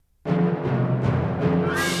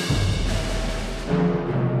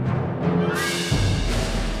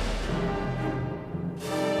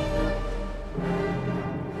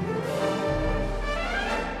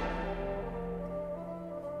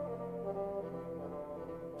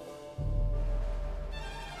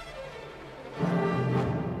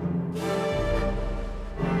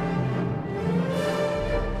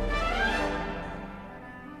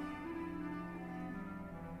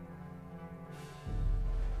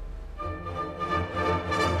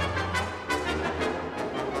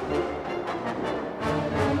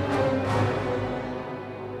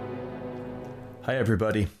Hi,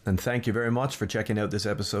 everybody, and thank you very much for checking out this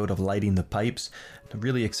episode of Lighting the Pipes. I'm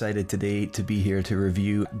really excited today to be here to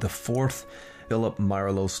review the fourth Philip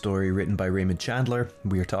Marlowe story written by Raymond Chandler.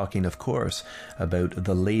 We are talking, of course, about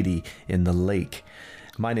The Lady in the Lake.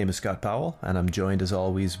 My name is Scott Powell, and I'm joined as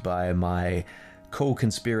always by my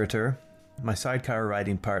co-conspirator, my sidecar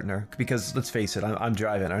riding partner, because let's face it, I'm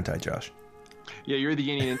driving, aren't I, Josh? Yeah, you're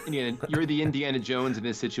the Indiana Jones in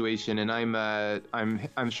this situation, and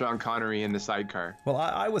I'm Sean Connery in the sidecar. Well,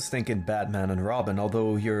 I was thinking Batman and Robin,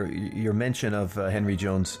 although your mention of Henry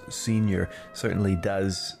Jones Sr. certainly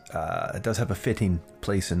does have a fitting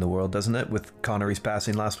place in the world, doesn't it? With Connery's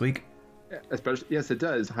passing last week. Especially, yes, it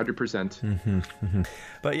does, 100%.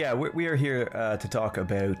 But yeah, we are here to talk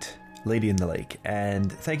about Lady in the Lake,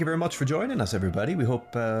 and thank you very much for joining us, everybody. We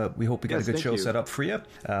hope we got a good show set up for you.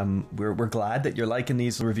 We're glad that you're liking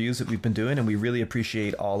these reviews that we've been doing, and we really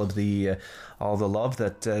appreciate all the love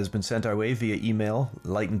that has been sent our way via email,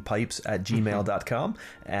 lightingpipes@gmail.com,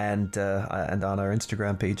 and on our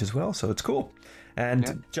Instagram page as well. So it's cool. And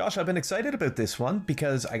yeah. Josh, I've been excited about this one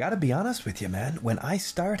because I gotta be honest with you, man. When I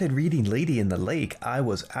started reading Lady in the Lake, I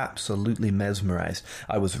was absolutely mesmerized.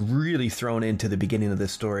 I was really thrown into the beginning of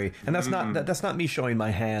this story, and that's not me showing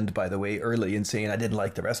my hand, by the way, early and saying I didn't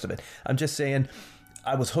like the rest of it. I'm just saying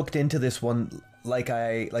I was hooked into this one like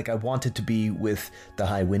I wanted to be with The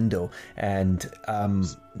High Window, and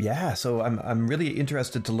so I'm really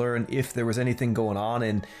interested to learn if there was anything going on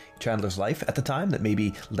in Chandler's life at the time that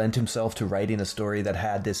maybe lent himself to writing a story that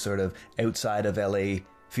had this sort of outside of LA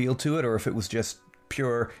feel to it, or if it was just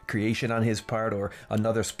pure creation on his part, or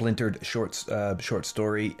another splintered short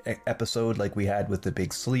story episode like we had with The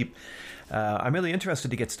Big Sleep. I'm really interested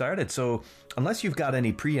to get started. So unless you've got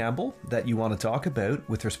any preamble that you want to talk about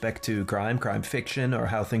with respect to crime fiction, or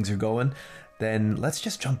how things are going, then let's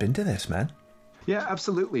just jump into this, man. Yeah,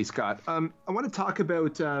 absolutely, Scott. I want to talk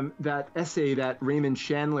about that essay that Raymond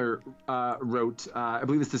Chandler wrote. I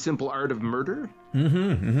believe it's The Simple Art of Murder.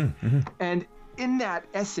 And in that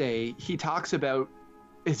essay, he talks about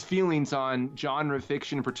his feelings on genre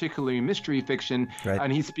fiction, particularly mystery fiction. Right.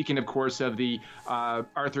 And he's speaking, of course, of the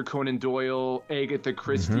Arthur Conan Doyle, Agatha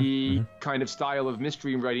Christie kind of style of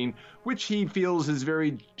mystery writing, which he feels is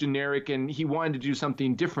very generic, and he wanted to do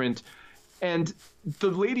something different. And The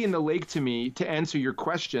Lady in the Lake, to me, to answer your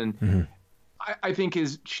question, I think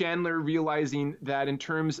is Chandler realizing that in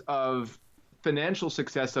terms of financial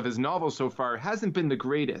success of his novel so far hasn't been the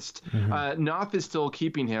greatest. Knopf is still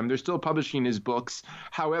keeping him. They're still publishing his books.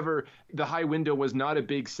 However, The High Window was not a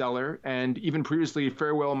big seller, and even previously,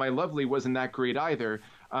 Farewell, My Lovely wasn't that great either.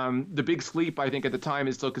 The Big Sleep, I think at the time,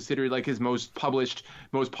 is still considered like his most published,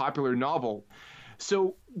 most popular novel.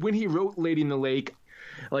 So when he wrote Lady in the Lake,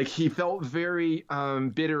 like, he felt very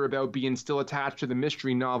bitter about being still attached to the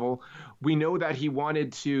mystery novel. We know that he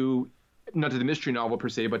wanted to, not to the mystery novel per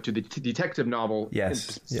se, but to the detective novel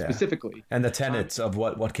specifically. And the tenets of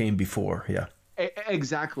what came before,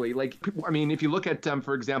 Exactly. Like, I mean, if you look at,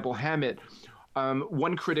 for example, Hammett,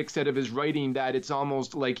 one critic said of his writing that it's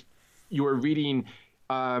almost like you are reading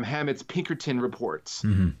Hammett's Pinkerton reports,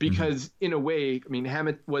 because in a way, I mean,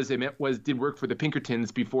 Hammett did work for the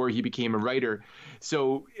Pinkertons before he became a writer.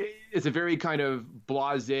 So it's a very kind of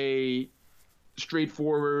blasé,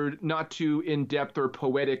 straightforward, not too in-depth or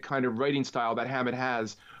poetic kind of writing style that Hammett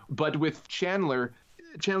has. But with Chandler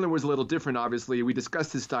was a little different, obviously. We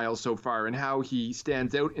discussed his style so far and how he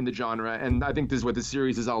stands out in the genre, and I think this is what the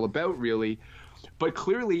series is all about, really. But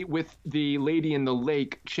clearly, with The Lady in the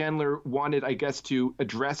Lake, Chandler wanted, I guess, to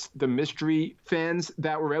address the mystery fans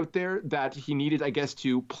that were out there, that he needed, I guess,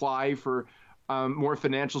 to ply for more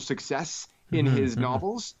financial success in his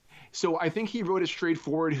novels. So I think he wrote a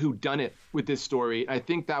straightforward whodunit with this story. I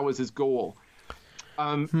think that was his goal.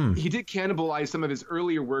 He did cannibalize some of his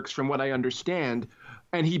earlier works, from what I understand,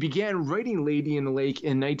 and he began writing Lady in the Lake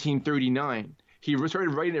in 1939. He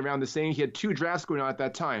started writing around the same. He had 2 drafts going on at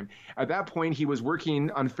that time. At that point, he was working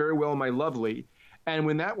on Farewell, My Lovely, and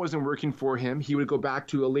when that wasn't working for him, he would go back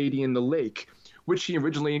to A Lady in the Lake, which he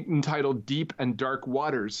originally entitled Deep and Dark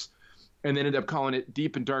Waters, and ended up calling it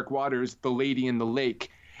Deep and Dark Waters, The Lady in the Lake.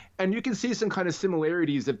 And you can see some kind of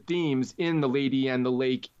similarities of themes in The Lady and the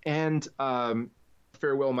Lake and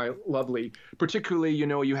Farewell, My Lovely. Particularly,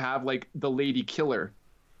 you have like the Lady Killer.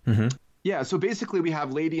 Yeah, so basically we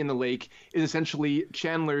have Lady in the Lake is essentially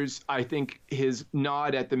Chandler's, I think, his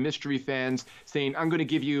nod at the mystery fans, saying, I'm going to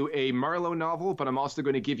give you a Marlowe novel, but I'm also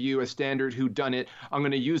going to give you a standard whodunit. I'm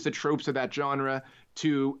going to use the tropes of that genre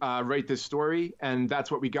to write this story, and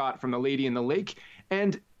that's what we got from The Lady in the Lake.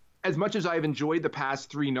 And as much as I've enjoyed the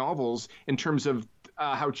past 3 novels in terms of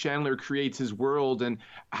how Chandler creates his world and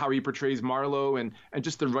how he portrays Marlowe and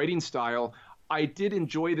just the writing style. I did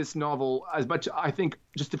enjoy this novel as much, I think,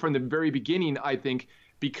 just from the very beginning, I think,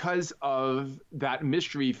 because of that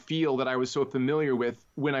mystery feel that I was so familiar with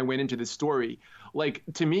when I went into this story. Like,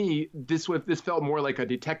 to me, this felt more like a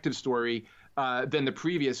detective story than the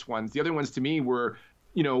previous ones. The other ones to me were,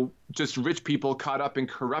 just rich people caught up in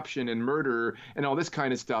corruption and murder and all this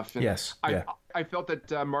kind of stuff. And yes. I felt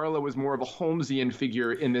that Marlowe was more of a Holmesian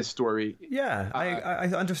figure in this story. Yeah, I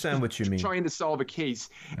understand what you mean. Trying to solve a case.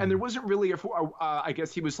 And there wasn't really, I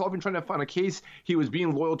guess he was trying to find a case. He was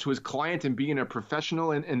being loyal to his client and being a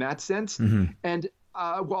professional in that sense. And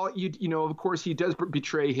while of course, he does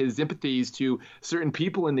betray his sympathies to certain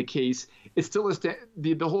people in the case, it's still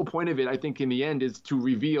the whole point of it, I think, in the end, is to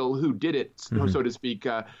reveal who did it, so to speak,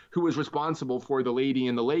 who was responsible for the lady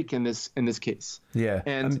in the lake in this case. Yeah,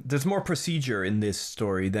 and there's more procedure in this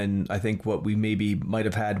story than I think what we maybe might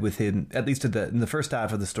have had within, at least in the first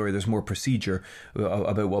half of the story. There's more procedure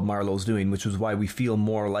about what Marlowe's doing, which is why we feel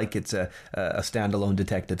more like it's a standalone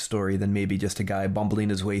detective story than maybe just a guy bumbling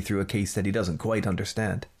his way through a case that he doesn't quite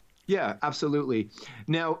understand. Yeah, absolutely.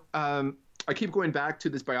 Now, I keep going back to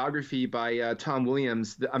this biography by Tom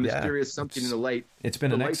Williams, A Mysterious Something in the Light. It's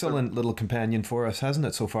been an excellent little companion for us, hasn't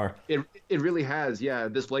it, so far? It really has, yeah.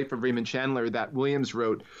 This Life of Raymond Chandler that Williams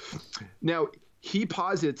wrote. Now, he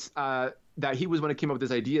posits that he was one who came up with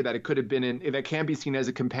this idea that it could have been that can be seen as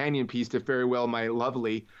a companion piece to Farewell, My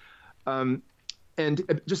Lovely.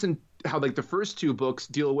 And just in how like the first three books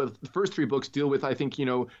deal with, I think,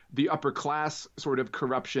 the upper class sort of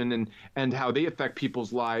corruption and how they affect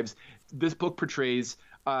people's lives. This book portrays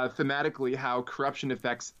thematically how corruption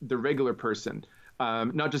affects the regular person.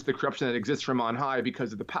 Not just the corruption that exists from on high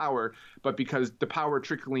because of the power, but because the power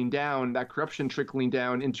trickling down, that corruption trickling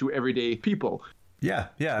down into everyday people. Yeah.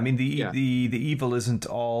 I mean, the evil isn't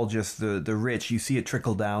all just the rich. You see it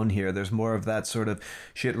trickle down here. There's more of that sort of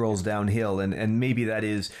shit rolls downhill, and maybe that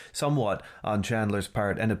is somewhat on Chandler's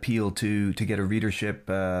part an appeal to get a readership.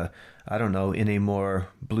 I don't know, in a more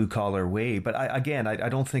blue collar way. But I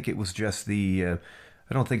don't think it was just I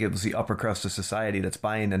don't think it was the upper crust of society that's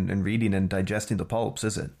buying and reading and digesting the pulps,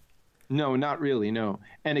 is it? No, not really, no.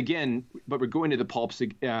 And again, but we're going to the pulps.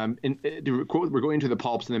 We're going to the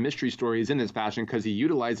pulps and the mystery stories in this fashion because he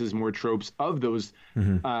utilizes more tropes of those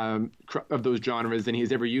genres than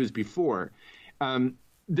he's ever used before.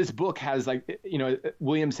 This book has,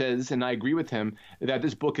 William says, and I agree with him, that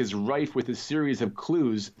this book is rife with a series of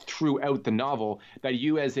clues throughout the novel that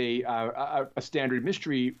you, as a standard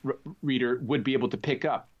mystery reader, would be able to pick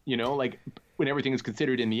up. When everything is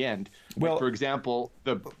considered in the end. Well, for example,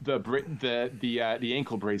 the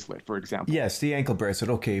ankle bracelet, for example. Yes, the ankle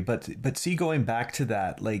bracelet. Okay, but see, going back to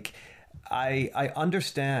that, I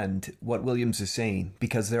understand what Williams is saying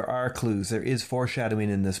because there are clues, there is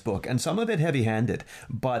foreshadowing in this book, and some of it heavy-handed,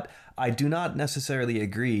 but I do not necessarily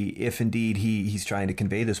agree, if indeed he's trying to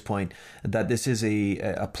convey this point, that this is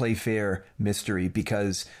a Playfair mystery,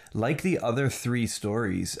 because like the other three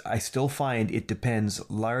stories, I still find it depends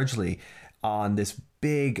largely on this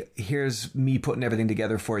big, here's me putting everything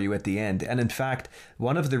together for you at the end. And in fact,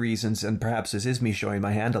 one of the reasons, and perhaps this is me showing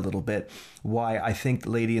my hand a little bit, why I think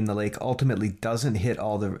Lady in the Lake ultimately doesn't hit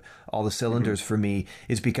all the cylinders for me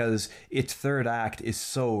is because its third act is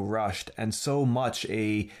so rushed and so much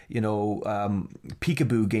a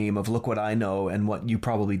peekaboo game of look what I know and what you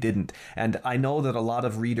probably didn't. And I know that a lot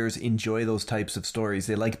of readers enjoy those types of stories.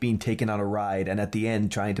 They like being taken on a ride and at the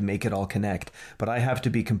end trying to make it all connect. But I have to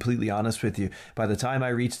be completely honest with you. By the time I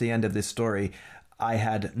reached the end of this story, I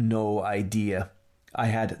had no idea.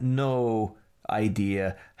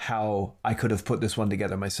 How I could have put this one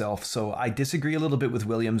together myself. So I disagree a little bit with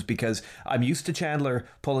Williams because I'm used to Chandler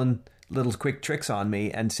pulling little quick tricks on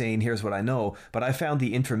me and saying, here's what I know. But I found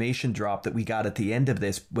the information drop that we got at the end of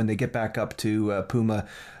this when they get back up to Puma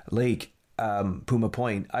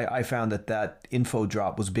Point. I found that info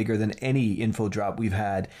drop was bigger than any info drop we've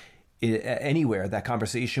had anywhere. That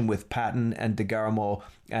conversation with Patton and DeGarmo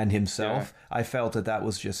and himself, yeah. I felt that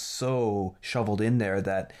was just so shoveled in there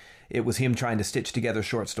that it was him trying to stitch together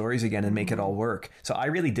short stories again and make it all work. So I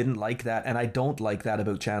really didn't like that, and I don't like that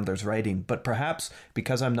about Chandler's writing. But perhaps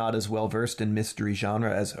because I'm not as well versed in mystery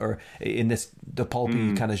genre or in the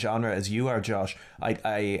pulpy kind of genre as you are, Josh,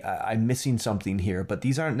 I'm missing something here. But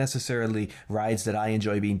these aren't necessarily rides that I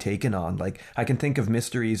enjoy being taken on. Like, I can think of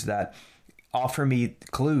mysteries that offer me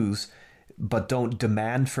clues but don't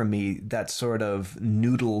demand from me that sort of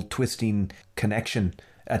noodle twisting connection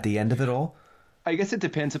at the end of it all. I guess it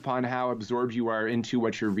depends upon how absorbed you are into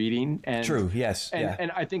what you're reading. And True. Yes.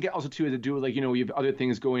 and I think it also too has to do with, like, you have other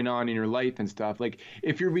things going on in your life and stuff. Like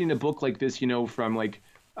if you're reading a book like this, from like,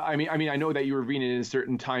 I mean, I know that you were reading it in a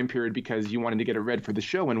certain time period because you wanted to get it read for the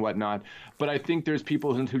show and whatnot. But I think there's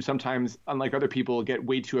people who sometimes, unlike other people, get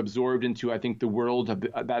way too absorbed into, I think, the world of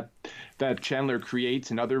that Chandler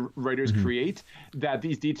creates and other writers create, that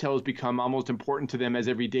these details become almost important to them as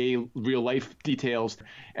everyday real life details.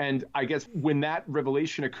 And I guess when that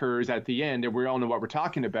revelation occurs at the end, and we all know what we're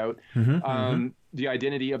talking about, the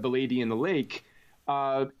identity of the lady in the lake.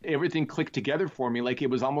 Everything clicked together for me. Like it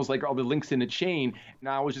was almost like all the links in a chain. And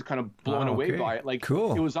I was just kind of blown away by it. Like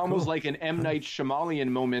cool. It was almost like an M. Night Shyamalan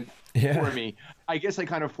moment for me. I guess I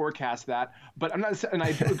kind of forecast that, but I'm not. And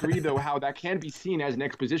I do agree though how that can be seen as an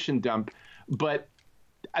exposition dump. But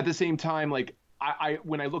at the same time, like I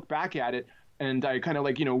when I look back at it, and I kind of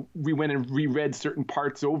like, we went and reread certain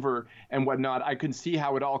parts over and whatnot, I could see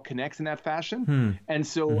how it all connects in that fashion. And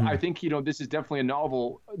so I think, this is definitely a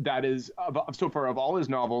novel that is, so far of all his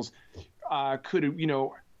novels, could,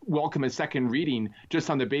 welcome a second reading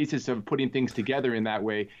just on the basis of putting things together in that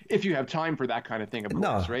way. If you have time for that kind of thing, of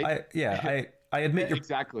course, right? I admit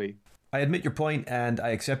exactly. I admit your point and I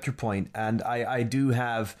accept your point. And I do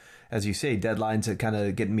have, as you say, deadlines that kind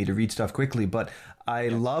of getting me to read stuff quickly. But I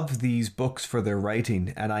love these books for their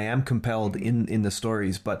writing and I am compelled in the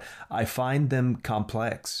stories, but I find them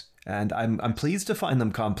complex. And I'm pleased to find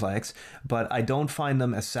them complex, but I don't find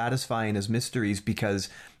them as satisfying as mysteries because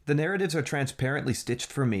the narratives are transparently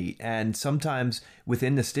stitched for me. And sometimes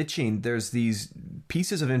within the stitching, there's these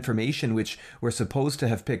pieces of information which we're supposed to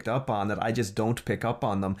have picked up on that I just don't pick up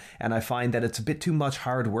on them. And I find that it's a bit too much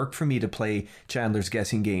hard work for me to play Chandler's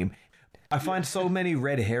guessing game. I find so many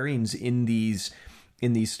red herrings in these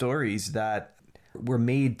stories that we're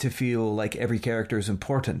made to feel like every character is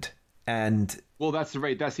important. And well, that's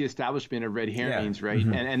the establishment of red herrings, right?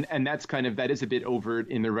 And that's that is a bit overt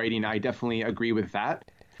in the writing. I definitely agree with that.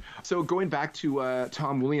 So going back to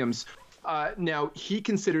Tom Williams, now he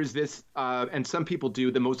considers this, and some people do,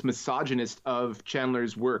 the most misogynist of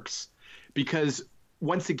Chandler's works, because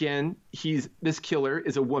once again, this killer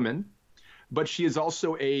is a woman, but she is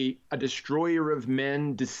also a destroyer of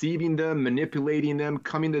men, deceiving them, manipulating them,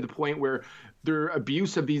 coming to the point where their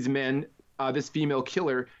abuse of these men, this female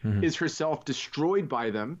killer, is herself destroyed by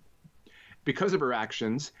them because of her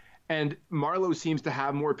actions. And Marlowe seems to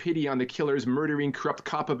have more pity on the killer's murdering, corrupt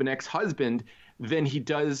cop of an ex-husband than he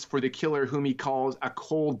does for the killer whom he calls a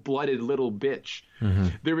cold-blooded little bitch.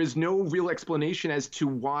 There is no real explanation as to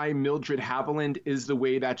why Mildred Haviland is the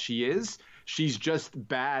way that she is. She's just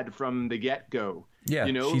bad from the get-go. Yeah,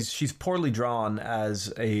 she's poorly drawn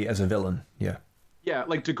as a villain. Yeah. Yeah,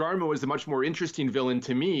 like DeGarmo is a much more interesting villain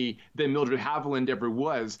to me than Mildred Haviland ever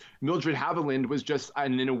was. Mildred Haviland was just,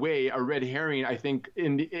 in a way, a red herring, I think,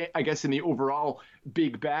 in the overall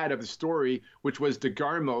big bad of the story, which was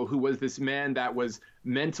DeGarmo, who was this man that was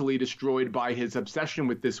mentally destroyed by his obsession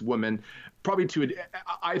with this woman.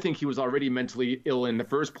 I think he was already mentally ill in the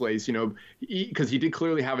first place, because he did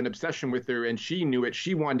clearly have an obsession with her and she knew it.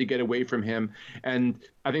 She wanted to get away from him. And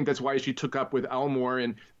I think that's why she took up with Elmore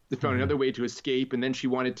and found another way to escape, and then she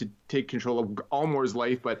wanted to take control of Elmore's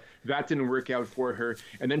life, but that didn't work out for her.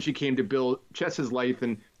 And then she came to Bill Chess's life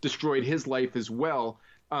and destroyed his life as well.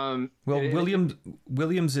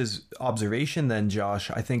 Williams's observation then,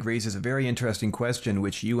 Josh, I think raises a very interesting question,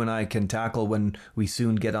 which you and I can tackle when we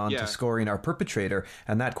soon get on to scoring our perpetrator.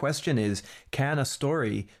 And that question is, can a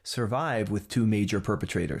story survive with two major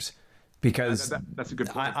perpetrators? Because that's a good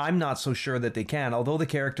point. I'm not so sure that they can, although the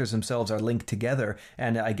characters themselves are linked together,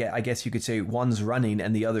 and I guess you could say one's running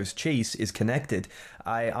and the other's chase is connected.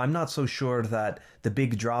 I'm not so sure that the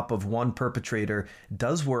big drop of one perpetrator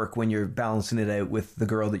does work when you're balancing it out with the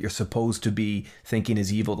girl that you're supposed to be thinking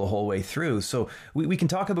is evil the whole way through. So we can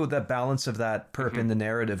talk about that balance of that perp in the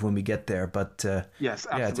narrative when we get there. But yes,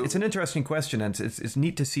 absolutely. Yeah, it's an interesting question, and it's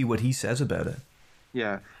neat to see what he says about it.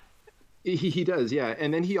 Yeah. He does, yeah.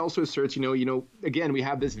 And then he also asserts, again, we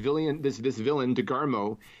have this villain, this villain,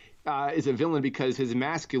 DeGarmo, is a villain because his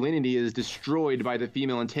masculinity is destroyed by the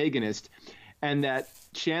female antagonist, and that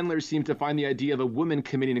Chandler seems to find the idea of a woman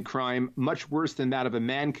committing a crime much worse than that of a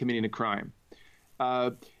man committing a crime.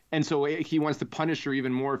 And so he wants to punish her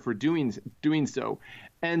even more for doing so.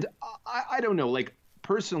 And I don't know, like,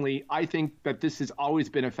 personally, I think that this has always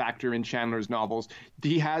been a factor in Chandler's novels.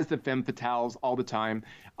 He has the femme fatales all the time.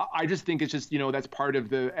 I just think it's just, that's part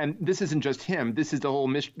of and this isn't just him. This is the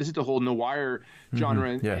whole noir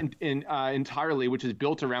genre entirely, which is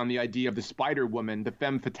built around the idea of the Spider Woman, the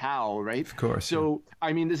femme fatale, right? Of course. So,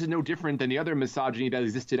 I mean, this is no different than the other misogyny that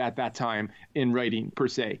existed at that time in writing, per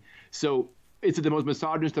se. So, it's the most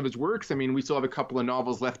misogynist of his works. I mean, we still have a couple of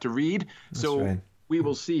novels left to read. We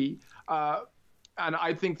will see. And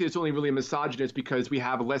I think it's only really a misogynist because we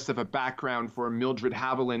have less of a background for Mildred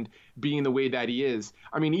Haviland being the way that he is.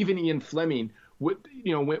 I mean, even Ian Fleming,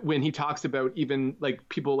 when he talks about even like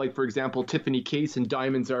people like, for example, Tiffany Case in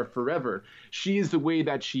Diamonds Are Forever, she is the way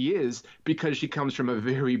that she is because she comes from a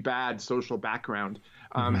very bad social background.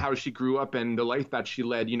 How she grew up and the life that she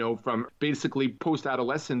led, from basically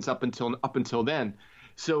post-adolescence up until then.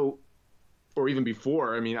 So, or even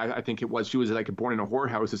before. I mean, I think she was like born in a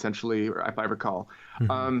whorehouse, essentially, if I recall.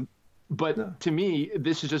 But to me,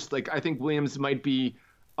 this is just like, I think Williams might be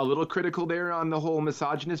a little critical there on the whole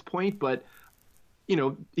misogynist point, but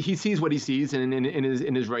he sees what he sees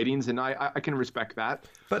in his writings, and I can respect that.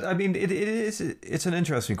 But I mean, it's an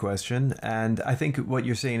interesting question, and I think what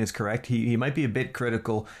you're saying is correct. He might be a bit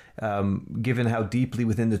critical, given how deeply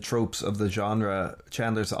within the tropes of the genre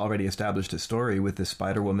Chandler's already established his story with the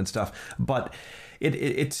Spider-Woman stuff. But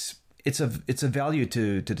it's a value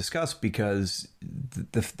to discuss because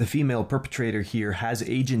the female perpetrator here has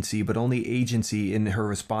agency, but only agency in her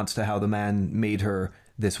response to how the man made her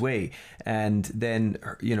this way, and then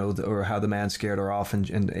or how the man scared her off and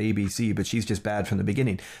ABC, but she's just bad from the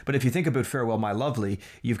beginning. But if you think about Farewell My Lovely,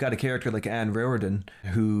 you've got a character like Anne Riordan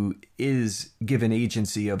who is given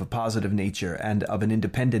agency of a positive nature and of an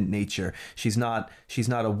independent nature. She's not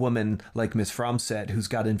a woman like Miss Fromset who's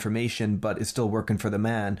got information but is still working for the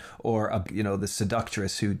man, or the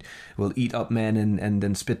seductress who will eat up men and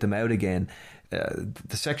then spit them out again.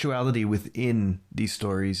 The sexuality within these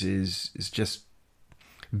stories is just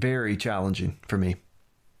very challenging for me.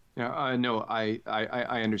 Yeah, no, I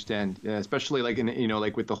understand, especially like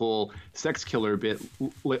like with the whole sex killer bit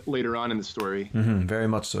later on in the story. Very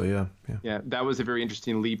much so, yeah. Yeah, that was a very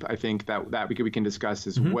interesting leap. I think that we can discuss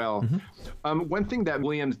as well. One thing that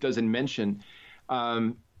Williams doesn't mention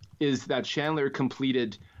is that Chandler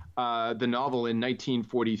completed the novel in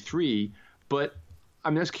 1943, but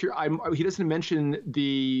I'm just curious. He doesn't mention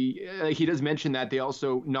he does mention that they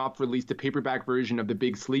also not released a paperback version of The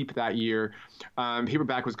Big Sleep that year.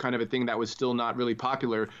 Paperback was kind of a thing that was still not really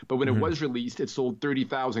popular, but when it was released, it sold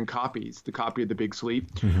 30,000 copies, the copy of The Big Sleep.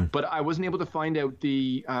 But I wasn't able to find out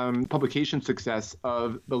the publication success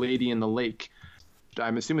of The Lady in the Lake.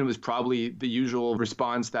 I'm assuming it was probably the usual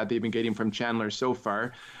response that they've been getting from Chandler so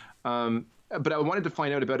far. But I wanted to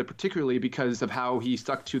find out about it particularly because of how he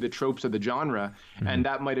stuck to the tropes of the genre, and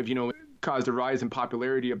that might have, caused a rise in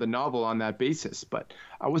popularity of the novel on that basis. But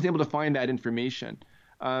I wasn't able to find that information.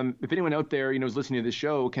 If anyone out there, is listening to the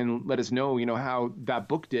show can let us know, how that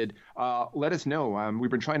book did, let us know.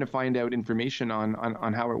 We've been trying to find out information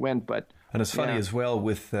on how it went. And it's funny as well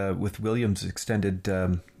with Williams' extended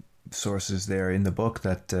sources there in the book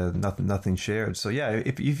that nothing shared. So yeah,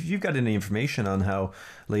 if you've got any information on how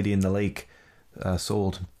Lady in the Lake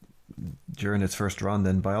sold during its first run,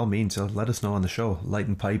 then by all means let us know on the show.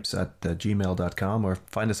 lightenpipes@gmail.com or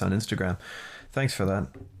find us on Instagram. Thanks for that.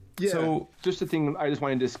 Yeah. So just a thing I just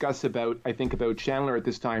wanted to discuss about Chandler at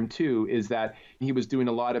this time too is that he was doing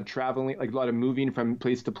a lot of traveling, like a lot of moving from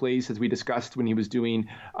place to place, as we discussed when he was doing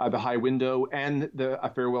The High Window and the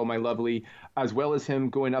Farewell My Lovely, as well as him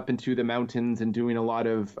going up into the mountains and doing a lot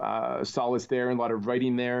of solace there and a lot of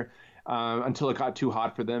writing there until it got too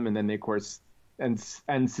hot for them, and then they, of course. And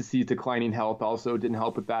Ceci's declining health also didn't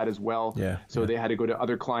help with that as well. So they had to go to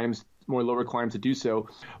other climes, more lower climes to do so.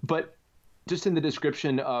 But just in the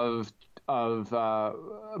description of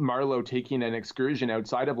Marlowe taking an excursion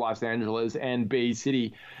outside of Los Angeles and Bay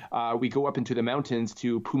City, we go up into the mountains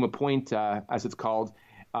to Puma Point, as it's called,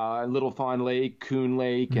 Little Fawn Lake, Coon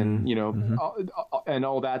Lake, and and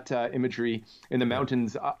all that imagery in the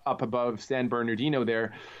mountains up above San Bernardino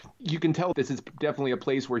there. You can tell this is definitely a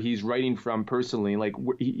place where he's writing from personally. Like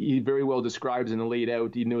he very well describes and laid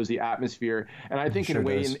out. He knows the atmosphere, and I think in a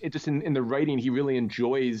way, in the writing, he really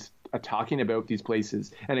enjoys talking about these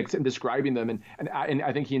places and describing them, and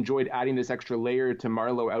I think he enjoyed adding this extra layer to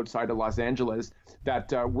Marlowe outside of Los Angeles that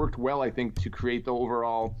worked well. I think to create the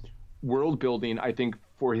overall world building. I think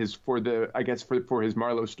for his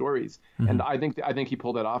Marlowe stories, and I think he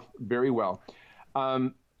pulled it off very well.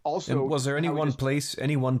 Also, and was there any one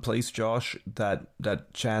place, Josh,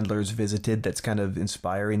 that Chandler's visited that's kind of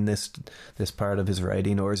inspiring this part of his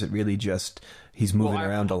writing, or is it really just he's moving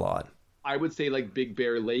around a lot? I would say like Big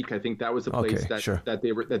Bear Lake. I think that was a place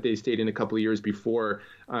that they stayed in a couple of years before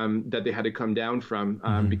that they had to come down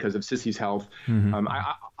from because of Sissy's health.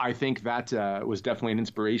 I think that was definitely an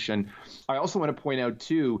inspiration. I also want to point out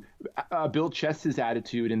too, Bill Chess's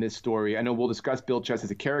attitude in this story. I know we'll discuss Bill Chess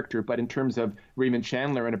as a character, but in terms of Raymond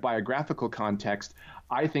Chandler in a biographical context,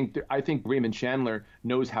 I think Raymond Chandler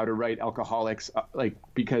knows how to write alcoholics,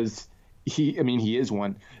 because he is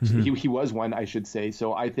one. He was one, I should say.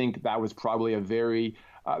 So I think that was probably a very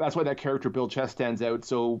that's why that character Bill Chess stands out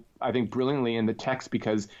so, I think, brilliantly in the text,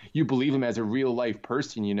 because you believe him as a real life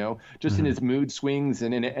person, just in his mood swings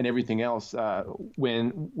and everything else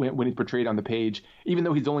when he's portrayed on the page, even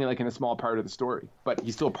though he's only like in a small part of the story, but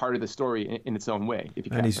he's still part of the story in its own way. If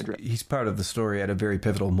you can, he's part of the story at a very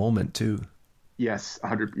pivotal moment too. Yes,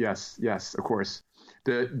 100. Yes, of course.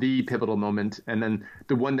 The pivotal moment, and then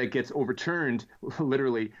the one that gets overturned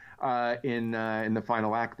literally in the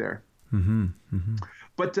final act there.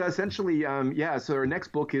 But essentially, so our next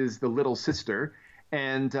book is The Little Sister,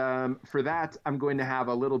 and for that I'm going to have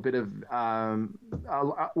a little bit of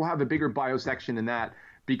we'll have a bigger bio section in that,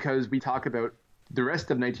 because we talk about the rest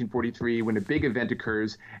of 1943 when a big event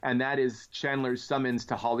occurs, and that is Chandler's summons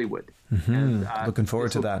to Hollywood. And, looking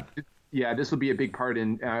forward to that. Yeah, this will be a big part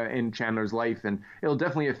in Chandler's life, and it'll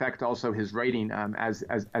definitely affect also his writing as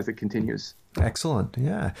it continues. Excellent,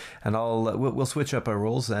 yeah. And we'll switch up our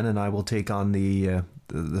roles then, and I will take on the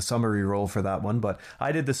summary role for that one. But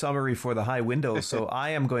I did the summary for The High Window, so I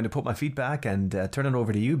am going to put my feet back and turn it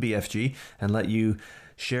over to you, BFG, and let you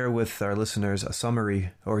share with our listeners a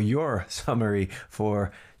summary, or your summary,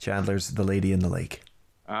 for Chandler's The Lady in the Lake.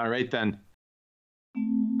 All right then.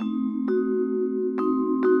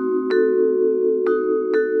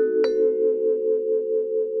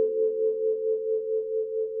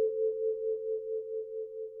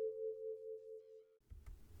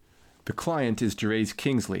 The client is Therese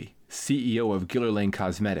Kingsley, CEO of Giller Lane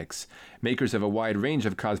Cosmetics, makers of a wide range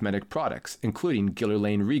of cosmetic products, including Giller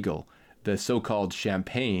Lane Regal, the so-called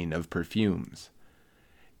champagne of perfumes.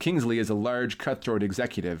 Kingsley is a large, cutthroat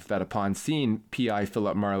executive that, upon seeing P.I.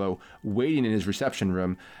 Philip Marlowe waiting in his reception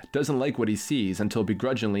room, doesn't like what he sees until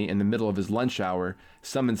begrudgingly, in the middle of his lunch hour,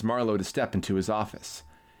 summons Marlowe to step into his office.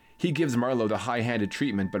 He gives Marlowe the high-handed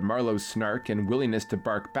treatment, but Marlowe's snark and willingness to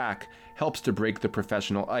bark back helps to break the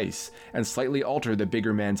professional ice and slightly alter the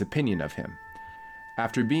bigger man's opinion of him.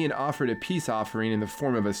 After being offered a peace offering in the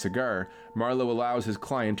form of a cigar, Marlowe allows his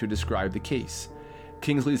client to describe the case.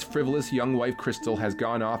 Kingsley's frivolous young wife Crystal has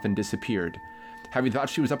gone off and disappeared. Having thought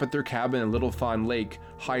she was up at their cabin in Little Fawn Lake,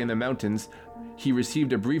 high in the mountains, he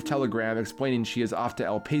received a brief telegram explaining she is off to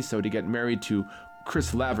El Paso to get married to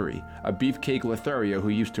Chris Lavery, a beefcake Lothario who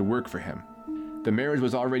used to work for him. The marriage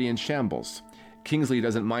was already in shambles. Kingsley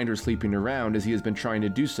doesn't mind her sleeping around, as he has been trying to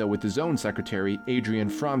do so with his own secretary, Adrienne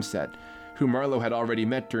Fromset, who Marlowe had already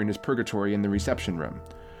met during his purgatory in the reception room.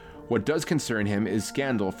 What does concern him is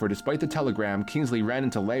scandal, for despite the telegram, Kingsley ran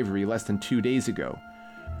into Lavery less than 2 days ago.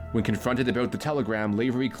 When confronted about the telegram,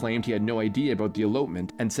 Lavery claimed he had no idea about the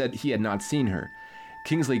elopement and said he had not seen her.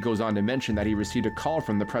 Kingsley goes on to mention that he received a call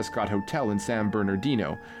from the Prescott Hotel in San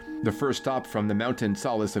Bernardino, the first stop from the mountain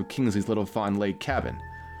solace of Kingsley's Little Fawn Lake cabin.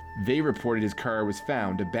 They reported his car was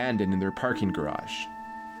found abandoned in their parking garage.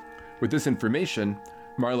 With this information,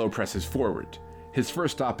 Marlowe presses forward. His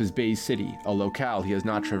first stop is Bay City, a locale he has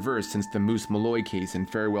not traversed since the Moose Malloy case in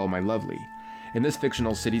Farewell My Lovely. In this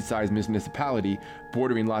fictional city-sized municipality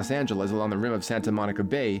bordering Los Angeles along the rim of Santa Monica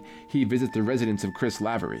Bay, he visits the residence of Chris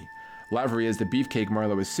Lavery. Lavery is the beefcake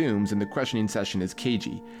Marlowe assumes, and the questioning session is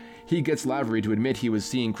cagey. He gets Lavery to admit he was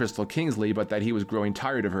seeing Crystal Kingsley, but that he was growing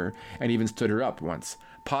tired of her, and even stood her up once,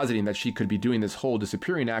 positing that she could be doing this whole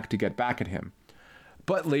disappearing act to get back at him.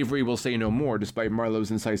 But Lavery will say no more despite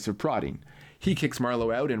Marlowe's incisive prodding. He kicks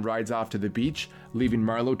Marlowe out and rides off to the beach, leaving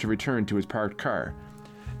Marlowe to return to his parked car.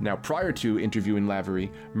 Now, prior to interviewing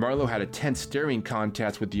Lavery, Marlowe had a tense staring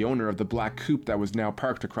contest with the owner of the black coupe that was now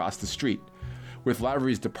parked across the street. With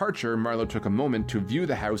Lavery's departure, Marlowe took a moment to view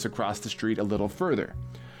the house across the street a little further.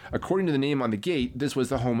 According to the name on the gate, this was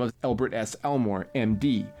the home of Albert S. Elmore,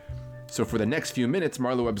 M.D. So for the next few minutes,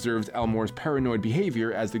 Marlowe observes Elmore's paranoid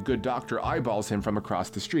behavior as the good doctor eyeballs him from across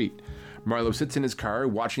the street. Marlowe sits in his car,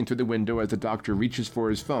 watching through the window as the doctor reaches for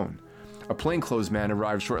his phone. A plainclothes man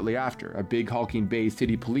arrives shortly after, a big hulking Bay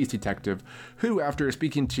City police detective, who, after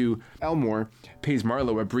speaking to Elmore, pays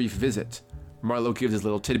Marlowe a brief visit. Marlowe gives his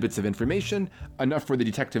little tidbits of information, enough for the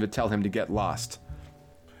detective to tell him to get lost.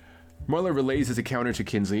 Marlowe relays his encounter to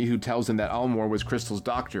Kingsley, who tells him that Almore was Crystal's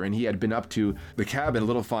doctor and he had been up to the cabin at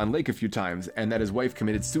Little Fawn Lake a few times, and that his wife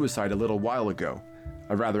committed suicide a little while ago.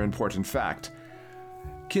 A rather important fact.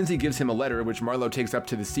 Kingsley gives him a letter which Marlowe takes up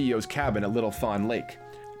to the CEO's cabin at Little Fawn Lake.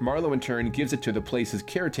 Marlowe in turn gives it to the place's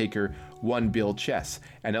caretaker, one Bill Chess,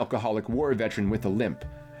 an alcoholic war veteran with a limp.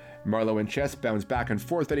 Marlowe and Chess bounce back and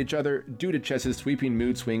forth at each other due to Chess's sweeping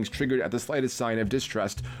mood swings triggered at the slightest sign of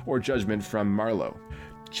distrust or judgment from Marlowe.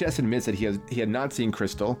 Chess admits that he had not seen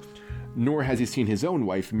Crystal, nor has he seen his own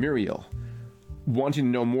wife, Muriel. Wanting to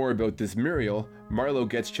know more about this Muriel, Marlowe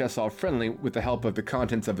gets Chess all friendly with the help of the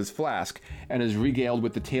contents of his flask, and is regaled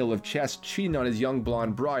with the tale of Chess cheating on his young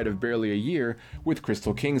blonde bride of barely a year with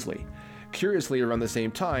Crystal Kingsley. Curiously, around the same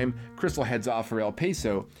time, Crystal heads off for El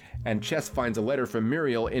Paso, and Chess finds a letter from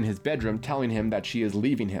Muriel in his bedroom telling him that she is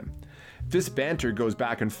leaving him. This banter goes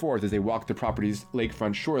back and forth as they walk the property's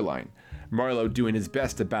lakefront shoreline, Marlowe doing his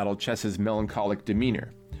best to battle Chess's melancholic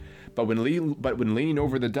demeanor. But when leaning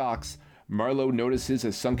over the docks, Marlowe notices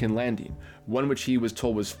a sunken landing, one which he was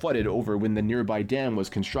told was flooded over when the nearby dam was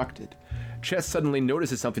constructed. Chess suddenly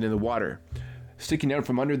notices something in the water, sticking out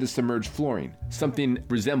from under the submerged flooring, something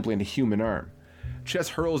resembling a human arm. Chess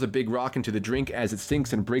hurls a big rock into the drink as it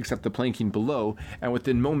sinks and breaks up the planking below, and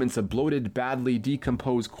within moments a bloated, badly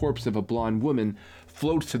decomposed corpse of a blonde woman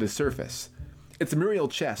floats to the surface. It's Muriel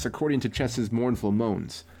Chess, according to Chess's mournful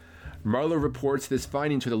moans. Marlowe reports this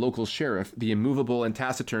finding to the local sheriff, the immovable and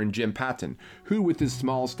taciturn Jim Patton, who with his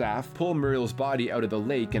small staff pull Muriel's body out of the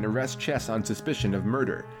lake and arrest Chess on suspicion of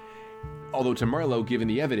murder. Although to Marlowe, given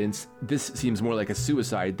the evidence, this seems more like a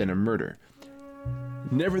suicide than a murder.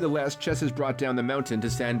 Nevertheless, Chess is brought down the mountain to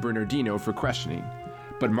San Bernardino for questioning,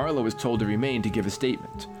 but Marlowe is told to remain to give a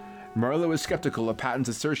statement. Marlowe is skeptical of Patton's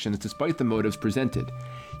assertions despite the motives presented.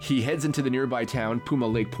 He heads into the nearby town, Puma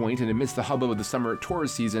Lake Point, and amidst the hubbub of the summer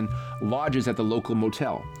tourist season, lodges at the local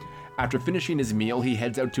motel. After finishing his meal, he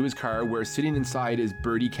heads out to his car where sitting inside is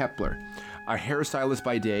Birdie Kepler, a hairstylist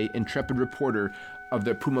by day, intrepid reporter of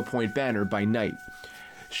the Puma Point Banner by night.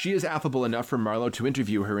 She is affable enough for Marlowe to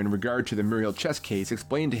interview her in regard to the Muriel Chess case,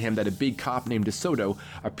 explaining to him that a big cop named DeSoto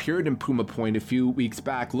appeared in Puma Point a few weeks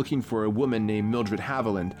back looking for a woman named Mildred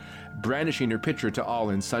Haviland, brandishing her picture to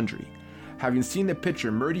all and sundry. Having seen the picture,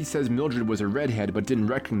 Murdy says Mildred was a redhead but didn't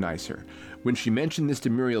recognize her. When she mentioned this to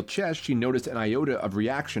Muriel Chess, she noticed an iota of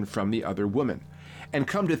reaction from the other woman. And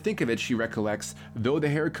come to think of it, she recollects, though the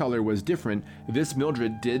hair color was different, this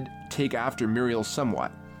Mildred did take after Muriel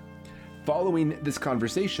somewhat. Following this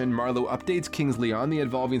conversation, Marlowe updates Kingsley on the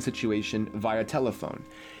evolving situation via telephone.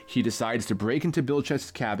 He decides to break into Bill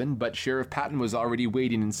Chess's cabin, but Sheriff Patton was already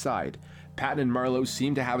waiting inside. Patton and Marlowe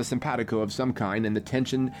seem to have a simpatico of some kind, and the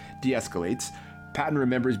tension de-escalates. Patton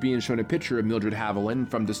remembers being shown a picture of Mildred Haviland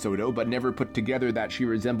from DeSoto, but never put together that she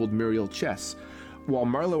resembled Muriel Chess. While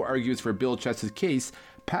Marlowe argues for Bill Chess's case,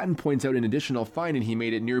 Patton points out an additional finding he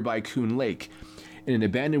made at nearby Coon Lake. In an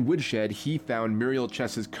abandoned woodshed, he found Muriel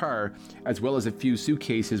Chess's car, as well as a few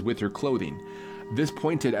suitcases with her clothing. This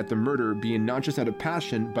pointed at the murder being not just out of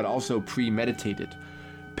passion, but also premeditated.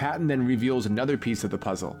 Patton then reveals another piece of the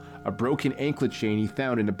puzzle, a broken anklet chain he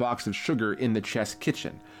found in a box of sugar in the Chess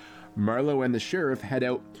kitchen. Marlowe and the sheriff head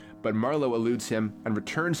out, but Marlowe eludes him and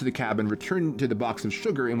returns to the cabin, returning to the box of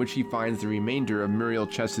sugar in which he finds the remainder of Muriel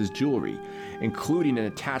Chess's jewelry, including an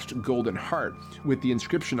attached golden heart with the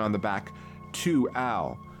inscription on the back, "To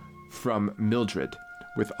Al, from Mildred,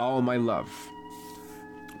 with all my love."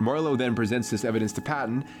 Marlowe then presents this evidence to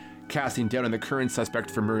Patton, casting doubt on the current suspect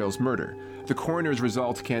for Muriel's murder. The coroner's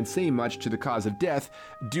results can't say much to the cause of death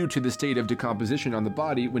due to the state of decomposition on the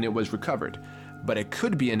body when it was recovered, but it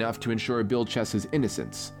could be enough to ensure Bill Chess's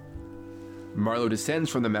innocence. Marlowe descends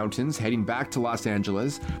from the mountains, heading back to Los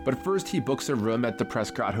Angeles, but first he books a room at the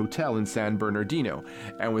Prescott Hotel in San Bernardino,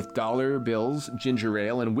 and with dollar bills, ginger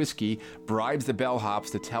ale, and whiskey, bribes the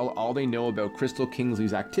bellhops to tell all they know about Crystal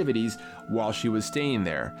Kingsley's activities while she was staying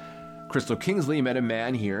there. Crystal Kingsley met a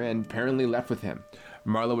man here and apparently left with him.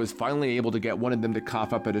 Marlowe is finally able to get one of them to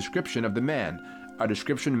cough up a description of the man, a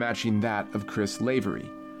description matching that of Chris Lavery.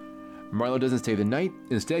 Marlowe doesn't stay the night.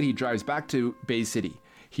 Instead, he drives back to Bay City.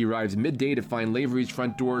 He arrives midday to find Lavery's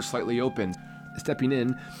front door slightly open. Stepping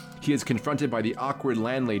in, he is confronted by the awkward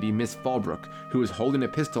landlady, Miss Fallbrook, who is holding a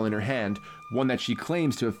pistol in her hand, one that she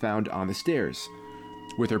claims to have found on the stairs.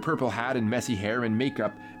 With her purple hat and messy hair and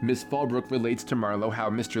makeup, Miss Fallbrook relates to Marlowe how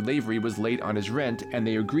Mr. Lavery was late on his rent and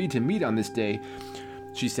they agreed to meet on this day,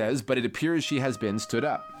 she says, but it appears she has been stood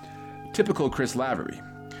up. Typical Chris Lavery.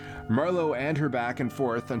 Marlowe and her back and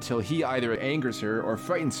forth until he either angers her or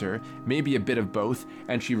frightens her, maybe a bit of both,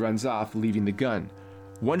 and she runs off, leaving the gun.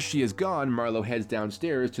 Once she is gone, Marlowe heads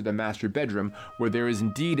downstairs to the master bedroom, where there is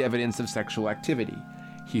indeed evidence of sexual activity.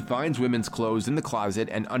 He finds women's clothes in the closet,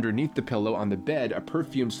 and underneath the pillow on the bed, a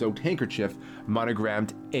perfume-soaked handkerchief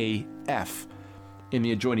monogrammed AF. In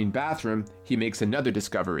the adjoining bathroom, he makes another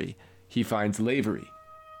discovery. He finds Lavery,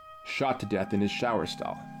 shot to death in his shower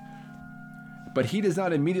stall. But he does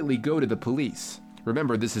not immediately go to the police.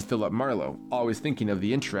 Remember, this is Philip Marlowe, always thinking of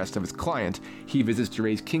the interest of his client. He visits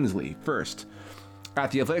Therese Kingsley first.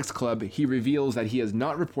 At the athletics club, he reveals that he has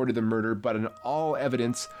not reported the murder, but all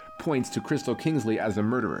evidence points to Crystal Kingsley as the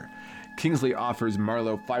murderer. Kingsley offers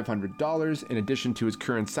Marlowe $500 in addition to his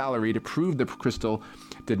current salary to prove that Crystal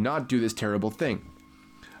did not do this terrible thing.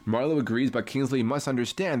 Marlowe agrees, but Kingsley must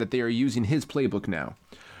understand that they are using his playbook now.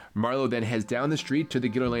 Marlowe then heads down the street to the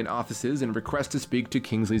Giller Lane offices and requests to speak to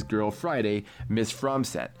Kingsley's girl Friday, Miss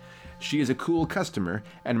Fromset. She is a cool customer,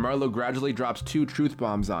 and Marlowe gradually drops 2 truth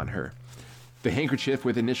bombs on her. The handkerchief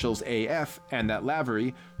with initials AF, and that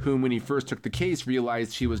Lavery, whom when he first took the case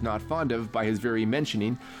realized she was not fond of by his very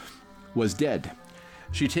mentioning, was dead.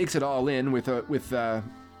 She takes it all in with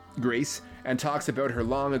Grace and talks about her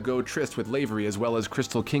long ago tryst with Lavery as well as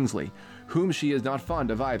Crystal Kingsley, whom she is not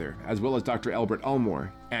fond of either, as well as Dr. Albert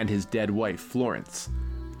Elmore and his dead wife, Florence.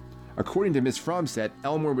 According to Miss Fromset,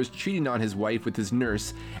 Elmore was cheating on his wife with his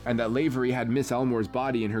nurse, and that Lavery had Miss Elmore's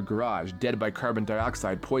body in her garage, dead by carbon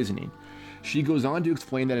dioxide poisoning. She goes on to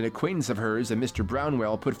explain that an acquaintance of hers, a Mr.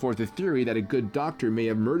 Brownwell, put forth a theory that a good doctor may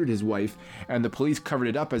have murdered his wife, and the police covered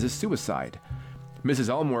it up as a suicide. Mrs.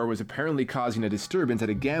 Elmore was apparently causing a disturbance at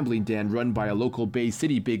a gambling den run by a local Bay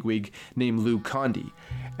City bigwig named Lou Condy,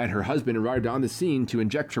 and her husband arrived on the scene to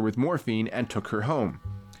inject her with morphine and took her home,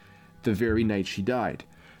 the very night she died.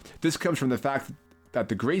 This comes from the fact that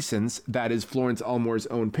the Graysons, that is Florence Elmore's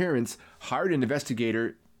own parents, hired an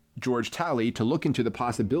investigator, George Talley, to look into the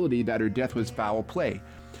possibility that her death was foul play.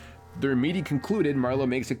 Their meeting concluded, Marlowe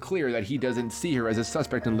makes it clear that he doesn't see her as a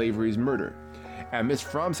suspect in Lavery's murder, and Miss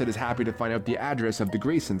Fromset is happy to find out the address of the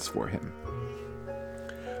Graysons for him.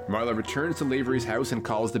 Marlowe returns to Lavery's house and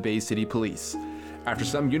calls the Bay City Police. After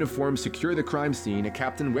some uniforms secure the crime scene, a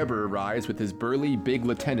Captain Weber arrives with his burly, big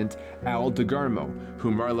lieutenant, Al DeGarmo,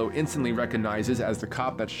 whom Marlowe instantly recognizes as the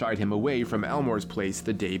cop that shied him away from Elmore's place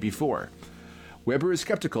the day before. Weber is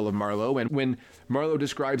skeptical of Marlowe, and when Marlowe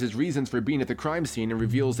describes his reasons for being at the crime scene and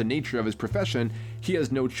reveals the nature of his profession, he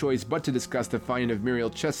has no choice but to discuss the finding of Muriel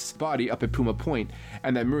Chest's body up at Puma Point,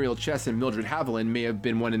 and that Muriel Chest and Mildred Haviland may have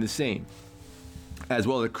been one and the same, as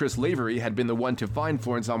well as Chris Lavery had been the one to find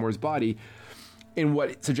Florence Elmore's body in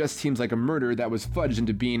what suggests seems like a murder that was fudged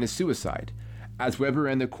into being a suicide. As Weber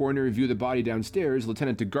and the coroner review the body downstairs,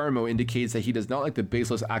 Lieutenant DeGarmo indicates that he does not like the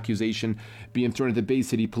baseless accusation being thrown at the Bay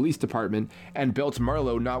City Police Department and belts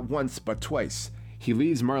Marlowe not once but twice. He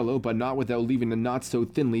leaves Marlowe, but not without leaving a not so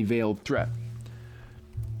thinly veiled threat.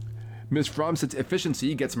 Miss Fromset's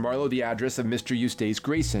efficiency gets Marlowe the address of Mr. Eustace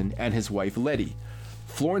Grayson and his wife Letty,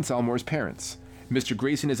 Florence Elmore's parents. Mr.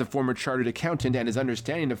 Grayson is a former chartered accountant, and his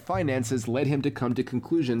understanding of finances led him to come to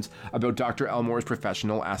conclusions about Dr. Elmore's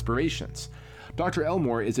professional aspirations. Dr.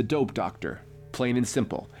 Elmore is a dope doctor, plain and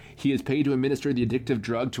simple. He is paid to administer the addictive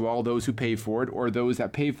drug to all those who pay for it, or those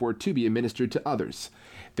that pay for it to be administered to others.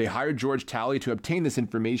 They hired George Talley to obtain this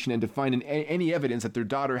information and to find any evidence that their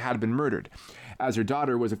daughter had been murdered, as her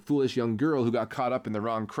daughter was a foolish young girl who got caught up in the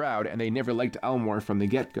wrong crowd, and they never liked Elmore from the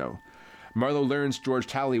get-go. Marlowe learns George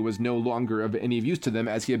Talley was no longer of any use to them,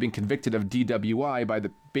 as he had been convicted of DWI by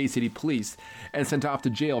the Bay City Police and sent off to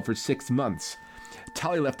jail for 6 months.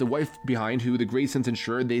 Talley left a wife behind who the Graysons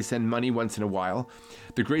ensured they send money once in a while.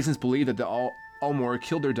 The Graysons believe that the Elmore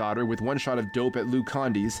killed their daughter with one shot of dope at Lou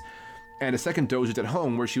Condy's and a second dosage at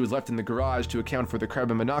home, where she was left in the garage to account for the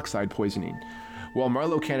carbon monoxide poisoning. While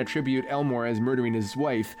Marlowe can't attribute Elmore as murdering his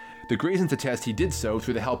wife, the Graysons attest he did so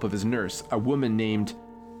through the help of his nurse, a woman named,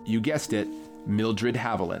 you guessed it, Mildred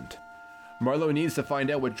Haviland. Marlowe needs to find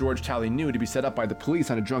out what George Talley knew to be set up by the police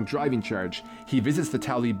on a drunk driving charge. He visits the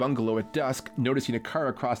Talley bungalow at dusk, noticing a car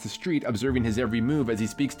across the street, observing his every move as he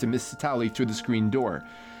speaks to Miss Talley through the screen door.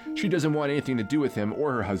 She doesn't want anything to do with him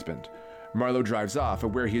or her husband. Marlowe drives off,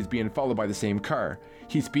 aware he is being followed by the same car.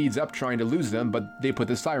 He speeds up, trying to lose them, but they put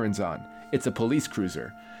the sirens on. It's a police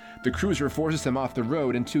cruiser. The cruiser forces him off the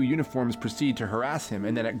road, and 2 uniforms proceed to harass him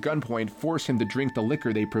and then at gunpoint force him to drink the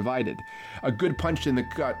liquor they provided. A good punch in the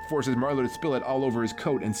gut forces Marlowe to spill it all over his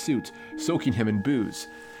coat and suit, soaking him in booze.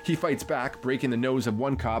 He fights back, breaking the nose of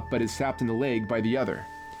one cop, but is sapped in the leg by the other.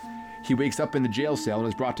 He wakes up in the jail cell and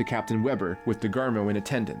is brought to Captain Weber, with DeGarmo in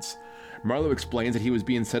attendance. Marlowe explains that he was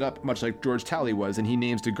being set up much like George Talley was, and he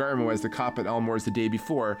names DeGarmo as the cop at Elmore's the day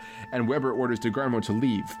before, and Weber orders DeGarmo to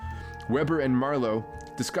leave. Weber and Marlowe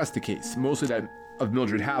discuss the case, mostly that of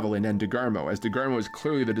Mildred Haviland and DeGarmo, as DeGarmo is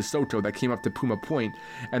clearly the DeSoto that came up to Puma Point,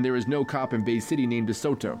 and there is no cop in Bay City named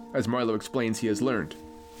DeSoto, as Marlowe explains he has learned.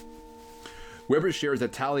 Weber shares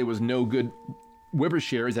that Talley was a no good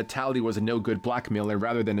blackmailer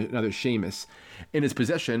rather than another Seamus. In his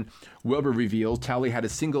possession, Weber reveals Talley had a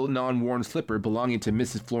single non-worn slipper belonging to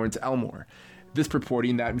Mrs. Florence Elmore, this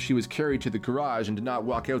purporting that she was carried to the garage and did not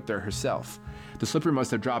walk out there herself. The slipper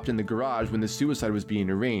must have dropped in the garage when the suicide was being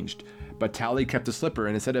arranged, but Talley kept the slipper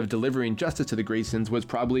and instead of delivering justice to the Graysons was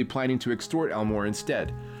probably planning to extort Elmore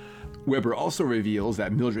instead. Weber also reveals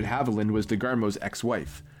that Mildred Haviland was DeGarmo's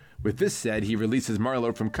ex-wife. With this said, he releases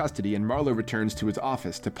Marlowe from custody and Marlowe returns to his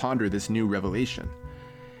office to ponder this new revelation.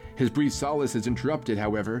 His brief solace is interrupted,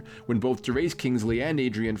 however, when both Therese Kingsley and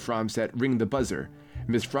Adrian Fromset ring the buzzer.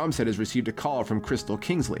 Miss Fromset has received a call from Crystal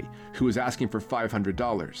Kingsley, who is asking for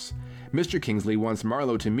 $500. Mr. Kingsley wants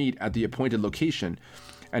Marlowe to meet at the appointed location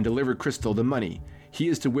and deliver Crystal the money. He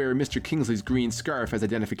is to wear Mr. Kingsley's green scarf as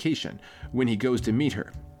identification when he goes to meet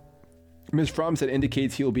her. Miss Fromset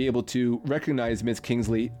indicates he will be able to recognize Miss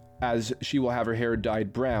Kingsley as she will have her hair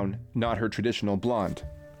dyed brown, not her traditional blonde.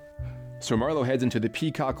 So Marlowe heads into the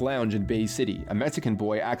Peacock Lounge in Bay City. A Mexican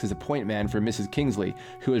boy acts as a point man for Mrs. Kingsley,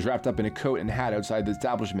 who is wrapped up in a coat and hat outside the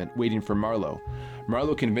establishment, waiting for Marlowe.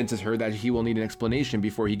 Marlowe convinces her that he will need an explanation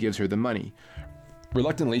before he gives her the money.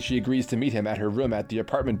 Reluctantly, she agrees to meet him at her room at the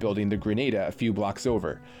apartment building The Grenada a few blocks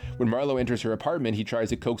over. When Marlowe enters her apartment, he tries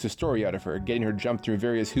to coax a story out of her, getting her to jump through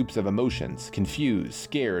various hoops of emotions, confused,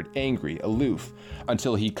 scared, angry, aloof,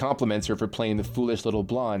 until he compliments her for playing the foolish little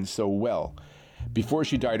blonde so well. Before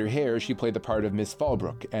she dyed her hair, she played the part of Miss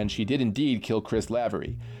Fallbrook, and she did indeed kill Chris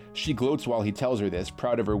Lavery. She gloats while he tells her this,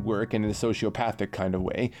 proud of her work and in a sociopathic kind of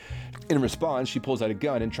way. In response, she pulls out a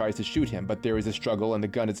gun and tries to shoot him, but there is a struggle and the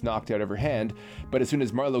gun is knocked out of her hand. But as soon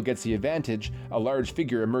as Marlowe gets the advantage, a large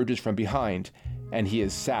figure emerges from behind, and he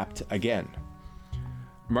is sapped again.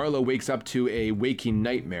 Marlowe wakes up to a waking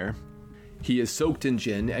nightmare. He is soaked in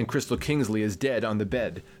gin, and Crystal Kingsley is dead on the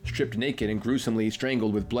bed, stripped naked and gruesomely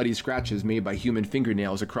strangled with bloody scratches made by human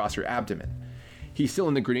fingernails across her abdomen. He's still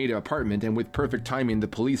in the Grenada apartment, and with perfect timing, the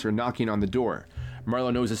police are knocking on the door.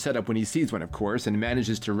 Marlowe knows the setup when he sees one, of course, and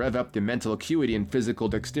manages to rev up the mental acuity and physical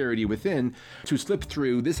dexterity within to slip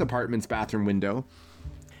through this apartment's bathroom window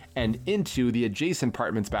and into the adjacent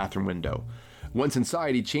apartment's bathroom window. Once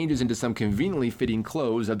inside, he changes into some conveniently fitting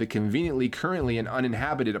clothes of the conveniently currently an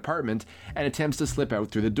uninhabited apartment and attempts to slip out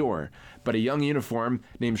through the door. But a young uniform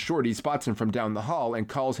named Shorty spots him from down the hall and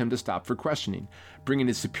calls him to stop for questioning, bringing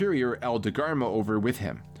his superior, El DeGarmo, over with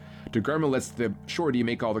him. DeGarmo lets the Shorty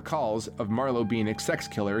make all the calls of Marlowe being a sex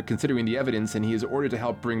killer, considering the evidence, and he is ordered to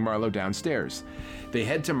help bring Marlowe downstairs. They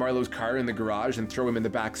head to Marlowe's car in the garage and throw him in the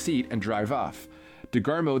back seat and drive off.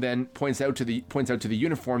 DeGarmo then points out to the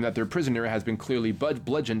uniform that their prisoner has been clearly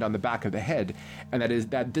bludgeoned on the back of the head, and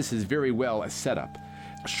that this is very well a setup.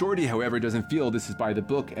 Shorty, however, doesn't feel this is by the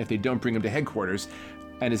book if they don't bring him to headquarters,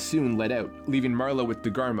 and is soon let out, leaving Marlowe with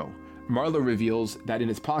DeGarmo. Marlowe reveals that in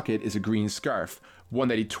his pocket is a green scarf, one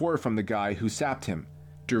that he tore from the guy who sapped him,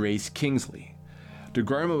 Therese Kingsley.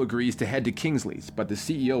 DeGarmo agrees to head to Kingsley's, but the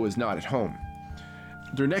CEO is not at home.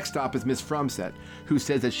 Their next stop is Miss Fromset, who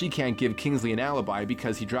says that she can't give Kingsley an alibi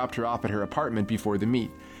because he dropped her off at her apartment before the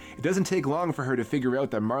meet. It doesn't take long for her to figure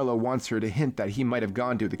out that Marlowe wants her to hint that he might have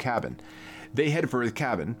gone to the cabin. They head for his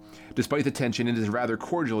cabin. Despite the tension, it is a rather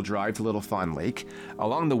cordial drive to Little Fawn Lake.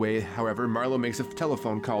 Along the way, however, Marlowe makes a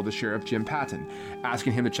telephone call to Sheriff Jim Patton,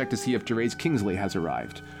 asking him to check to see if Therese Kingsley has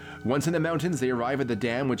arrived. Once in the mountains, they arrive at the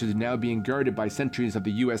dam, which is now being guarded by sentries of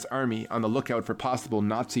the U.S. Army on the lookout for possible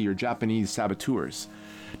Nazi or Japanese saboteurs.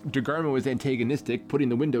 DeGarmo is antagonistic, putting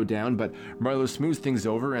the window down, but Marlowe smooths things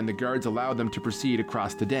over and the guards allow them to proceed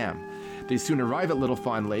across the dam. They soon arrive at Little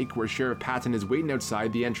Fawn Lake, where Sheriff Patton is waiting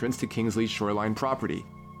outside the entrance to Kingsley's shoreline property.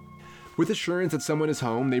 With assurance that someone is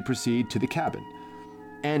home, they proceed to the cabin.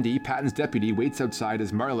 Andy, Patton's deputy, waits outside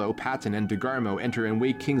as Marlowe, Patton, and DeGarmo enter and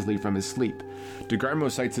wake Kingsley from his sleep.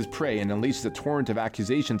 DeGarmo cites his prey and unleashes a torrent of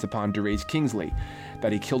accusations upon Therese Kingsley,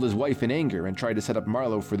 that he killed his wife in anger and tried to set up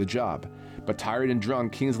Marlowe for the job. But tired and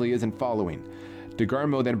drunk, Kingsley isn't following.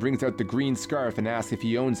 DeGarmo then brings out the green scarf and asks if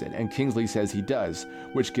he owns it, and Kingsley says he does,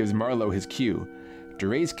 which gives Marlowe his cue.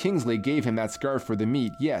 Therese Kingsley gave him that scarf for the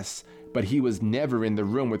meet, yes, but he was never in the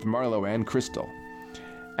room with Marlowe and Crystal.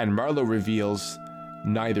 And Marlowe reveals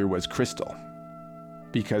neither was Crystal.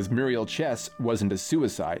 Because Muriel Chess wasn't a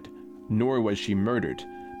suicide, nor was she murdered,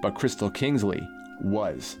 but Crystal Kingsley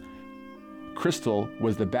was. Crystal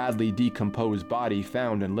was the badly decomposed body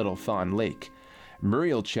found in Little Fawn Lake.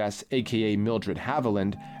 Muriel Chess, aka Mildred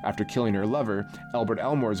Haviland, after killing her lover, Albert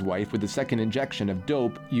Elmore's wife, with the second injection of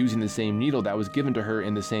dope using the same needle that was given to her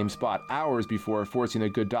in the same spot hours before forcing a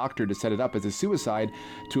good doctor to set it up as a suicide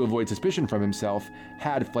to avoid suspicion from himself,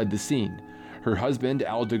 had fled the scene. Her husband,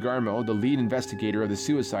 Al DeGarmo, the lead investigator of the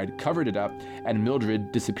suicide, covered it up, and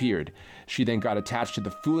Mildred disappeared. She then got attached to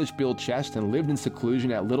the foolish Bill Chess and lived in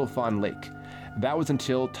seclusion at Little Fawn Lake. That was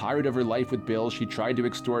until, tired of her life with Bill, she tried to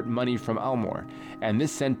extort money from Elmore, and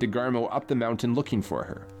this sent DeGarmo up the mountain looking for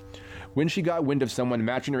her. When she got wind of someone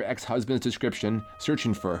matching her ex-husband's description,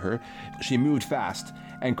 searching for her, she moved fast,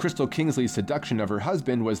 and Crystal Kingsley's seduction of her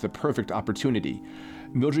husband was the perfect opportunity.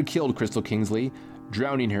 Mildred killed Crystal Kingsley,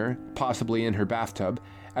 drowning her, possibly in her bathtub,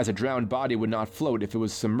 as a drowned body would not float if it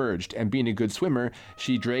was submerged, and being a good swimmer,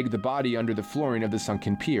 she dragged the body under the flooring of the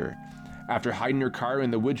sunken pier. After hiding her car in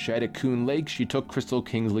the woodshed at Coon Lake, she took Crystal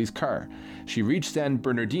Kingsley's car. She reached San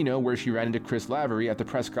Bernardino, where she ran into Chris Lavery at the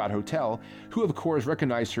Prescott Hotel, who of course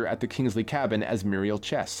recognized her at the Kingsley cabin as Muriel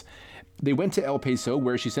Chess. They went to El Paso,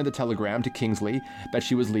 where she sent a telegram to Kingsley that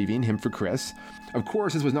she was leaving him for Chris. Of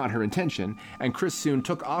course, this was not her intention, and Chris soon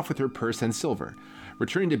took off with her purse and silver.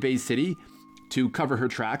 Returning to Bay City to cover her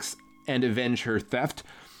tracks and avenge her theft,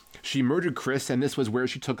 she murdered Chris, and this was where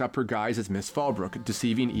she took up her guise as Miss Fallbrook,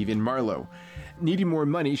 deceiving even Marlowe. Needing more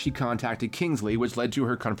money, she contacted Kingsley, which led to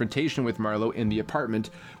her confrontation with Marlowe in the apartment,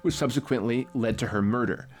 which subsequently led to her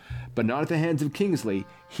murder. But not at the hands of Kingsley.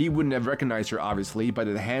 He wouldn't have recognized her, obviously, but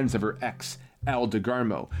at the hands of her ex, Al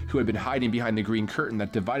DeGarmo, who had been hiding behind the green curtain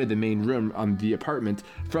that divided the main room on the apartment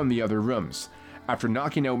from the other rooms. After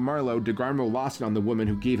knocking out Marlowe, DeGarmo lost it on the woman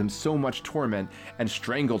who gave him so much torment and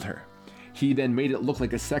strangled her. He then made it look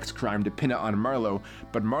like a sex crime to pin it on Marlowe,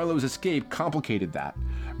 but Marlowe's escape complicated that.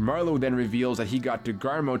 Marlowe then reveals that he got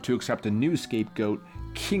DeGarmo to accept a new scapegoat,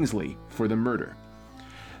 Kingsley, for the murder.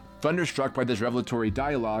 Thunderstruck by this revelatory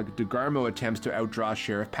dialogue, DeGarmo attempts to outdraw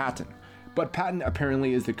Sheriff Patton. But Patton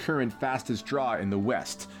apparently is the current fastest draw in the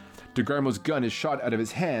West. DeGarmo's gun is shot out of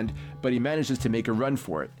his hand, but he manages to make a run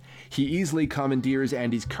for it. He easily commandeers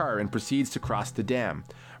Andy's car and proceeds to cross the dam.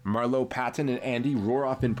 Marlowe, Patton, and Andy roar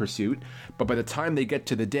off in pursuit, but by the time they get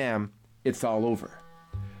to the dam, it's all over.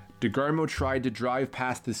 DeGarmo tried to drive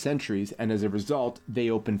past the sentries, and as a result, they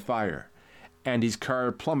opened fire. Andy's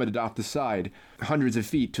car plummeted off the side, hundreds of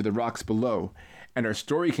feet to the rocks below, and our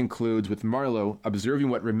story concludes with Marlowe observing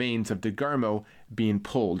what remains of DeGarmo being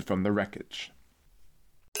pulled from the wreckage.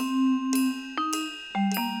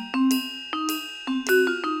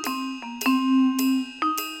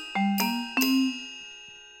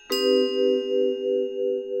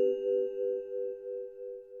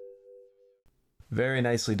 Very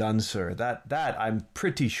nicely done, sir. That I'm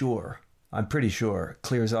pretty sure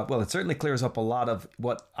clears up. Well, it certainly clears up a lot of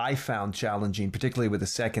what I found challenging, particularly with the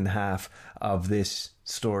second half of this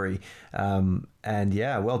story. And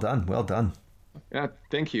yeah, well done. Yeah,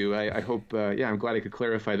 thank you. I hope, I'm glad I could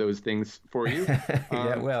clarify those things for you.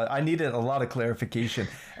 Yeah, well, I needed a lot of clarification.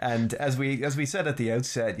 And as we said at the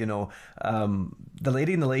outset, The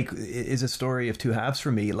Lady in the Lake is a story of two halves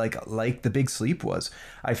for me, like The Big Sleep was.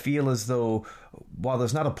 I feel as though, while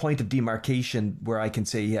there's not a point of demarcation where I can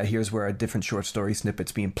say, yeah, here's where a different short story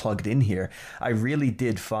snippet's being plugged in here, I really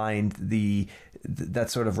did find that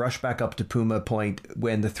sort of rush back up to Puma point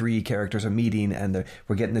when the three characters are meeting and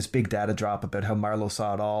we're getting this big data drop about how Marlowe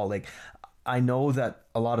saw it all. Like, I know that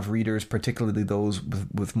a lot of readers, particularly those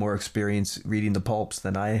with more experience reading the pulps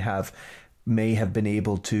than I have, may have been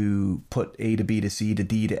able to put A to B to C to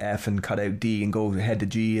D to F and cut out D and go ahead to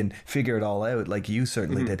G and figure it all out like you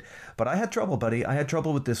certainly did. But I had trouble, buddy. I had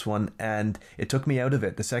trouble with this one, and it took me out of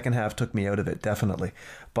it. The second half took me out of it, definitely.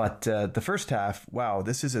 But the first half, wow,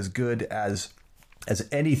 this is as good as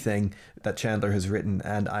anything that Chandler has written,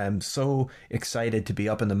 and I am so excited to be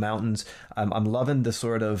up in the mountains. I'm loving the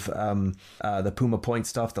sort of the Puma Point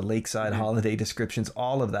stuff, the lakeside holiday descriptions,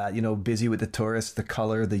 all of that, busy with the tourists, the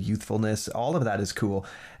color, the youthfulness, all of that is cool.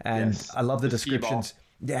 And yes, I love the descriptions.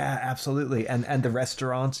 Yeah, absolutely. And the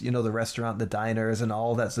restaurants, the restaurant, the diners and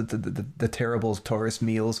all that, the terrible tourist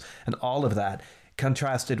meals and all of that,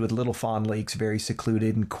 contrasted with Little Fawn Lake's very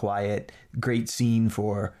secluded and quiet, great scene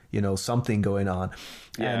for, something going on.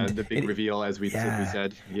 Yeah, and the big reveal, as we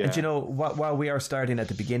said. Yeah. And while we are starting at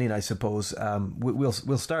the beginning, I suppose,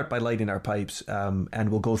 we'll start by lighting our pipes, and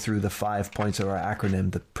we'll go through the 5 points of our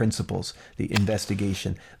acronym: the principles, the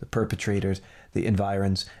investigation, the perpetrators, the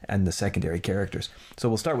environs, and the secondary characters. So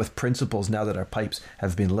we'll start with principles now that our pipes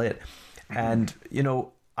have been lit. And,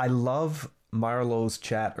 I love Marlowe's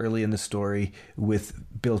chat early in the story with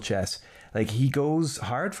Bill Chess. Like, he goes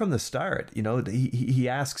hard from the start. He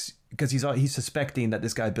asks because he's suspecting that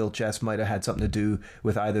this guy Bill Chess might have had something to do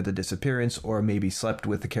with either the disappearance or maybe slept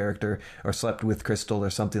with the character or slept with Crystal or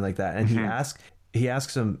something like that. And he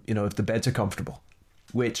asks him, you know, if the beds are comfortable,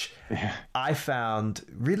 which I found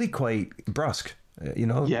really quite brusque. You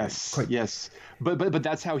know, yes, but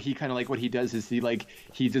that's how he kind of like what he does is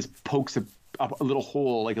he just pokes a little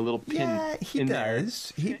hole, like a little pin. Yeah,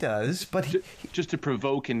 he does, but just to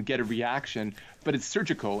provoke and get a reaction. But it's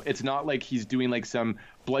surgical. It's not like he's doing like some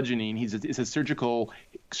bludgeoning. It's a surgical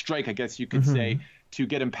strike, I guess you could say, to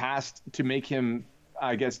get him past, to make him,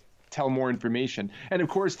 I guess, tell more information. And of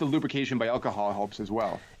course, the lubrication by alcohol helps as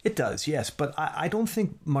well. It does, yes, but I don't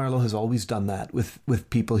think Marlowe has always done that with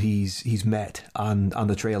people he's met on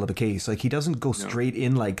the trail of a case. Like, he doesn't go straight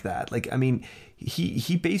in like that. Like, I mean,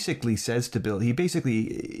 he basically says to Bill, he basically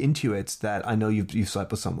intuits that, I know you've slept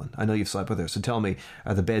with someone. I know you've slept with her. So tell me,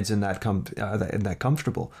 are the beds in that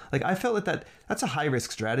comfortable? Like, I felt that's a high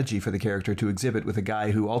risk strategy for the character to exhibit with a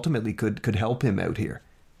guy who ultimately could help him out here.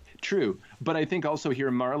 True, but I think also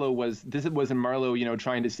here wasn't Marlowe, you know,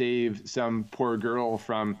 trying to save some poor girl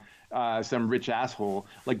from some rich asshole.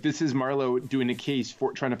 Like, this is Marlowe doing a case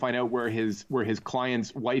for trying to find out where his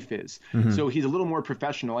client's wife is. So he's a little more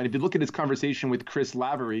professional. And if you look at his conversation with Chris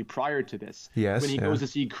Lavery prior to this, when he goes to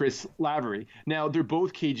see Chris Lavery, now they're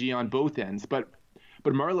both cagey on both ends, but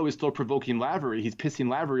Marlowe is still provoking Lavery. He's pissing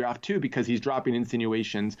Lavery off too because he's dropping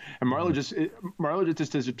insinuations. And Marlowe just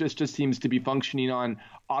seems to be functioning on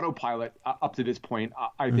autopilot up to this point,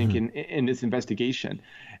 I think, in this investigation.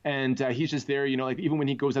 And he's just there, you know, like even when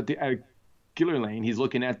he goes at Giller Lane, he's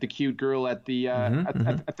looking at the cute girl at the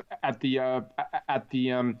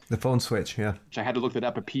the phone switch. Yeah, which I had to look that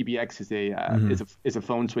up. A PBX is a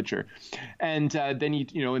phone switcher, and then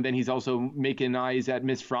he's also making eyes at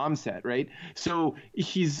Miss Fromset, right? So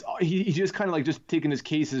he's just kind of like just taking his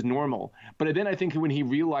case as normal. But then I think when he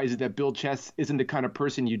realizes that Bill Chess isn't the kind of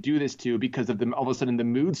person you do this to because of all of a sudden the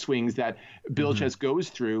mood swings that Bill Chess goes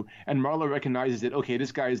through, and Marlowe recognizes that, okay,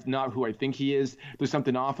 this guy is not who I think he is. There's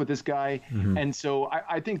something off with this guy. And so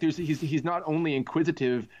I think he's not only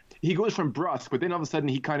inquisitive, he goes from brusque, but then all of a sudden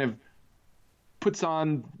he kind of puts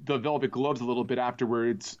on the velvet gloves a little bit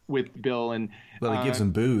afterwards with Bill. And well, he gives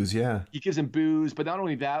him booze, yeah. He gives him booze, but not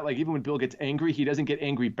only that, like even when Bill gets angry, he doesn't get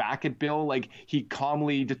angry back at Bill. Like, he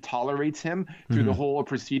calmly tolerates him through the whole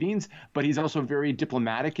proceedings, but he's also very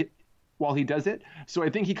diplomatic while he does it. So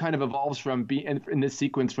I think he kind of evolves from being in this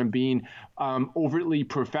sequence from being overtly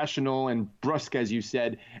professional and brusque, as you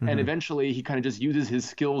said, and eventually he kind of just uses his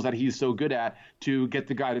skills that he's so good at to get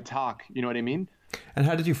the guy to talk. You know what I mean? And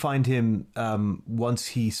how did you find him once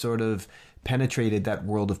he sort of penetrated that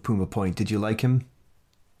world of Puma Point? Did you like him?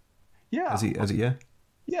 Yeah. Yeah.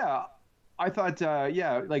 Yeah, I thought.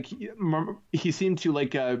 Like he seemed to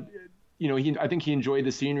like. I think he enjoyed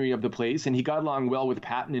the scenery of the place, and he got along well with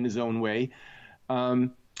Patton in his own way.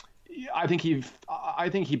 I think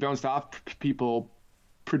he bounced off people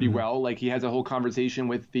pretty well. Like, he has a whole conversation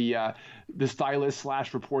with the stylist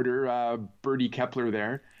 / reporter Bertie Kepler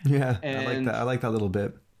there. Yeah, and I like that little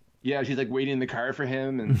bit. Yeah, she's like waiting in the car for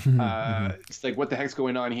him, and it's like, what the heck's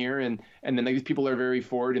going on here? And then like, these people are very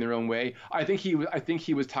forward in their own way. I think he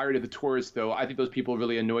was tired of the tourists, though. I think those people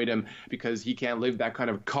really annoyed him because he can't live that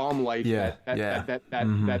kind of calm life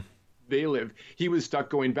that they live. He was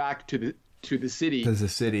stuck going back to the city. To the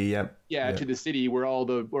city, yep. Yeah, to the city where all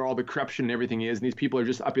the corruption and everything is, and these people are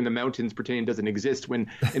just up in the mountains pretending it doesn't exist. When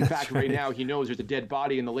in fact, right now he knows there's a dead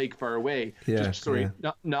body in the lake far away. Yeah,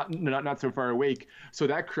 not so far awake. So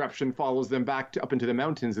that corruption follows them back up into the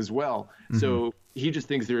mountains as well. So he just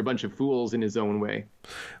thinks they're a bunch of fools in his own way.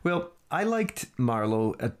 Well, I liked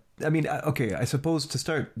Marlowe. I suppose to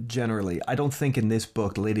start generally, I don't think in this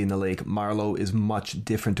book, Lady in the Lake, Marlowe is much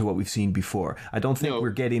different to what we've seen before. I don't think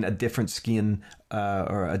we're getting a different skin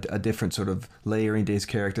or a different sort of layering to his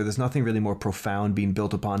character. There's nothing really more profound being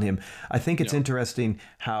built upon him. I think it's interesting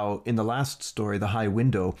how in the last story, The High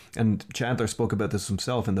Window, and Chandler spoke about this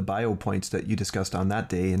himself in the bio points that you discussed on that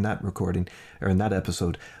day in that recording or in that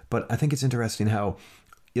episode. But I think it's interesting how,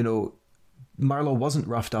 you know, Marlowe wasn't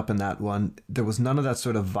roughed up in that one. There was none of that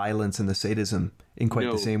sort of violence and the sadism in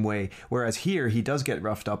quite the same way. Whereas here, he does get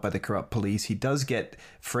roughed up by the corrupt police. He does get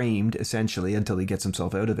framed, essentially, until he gets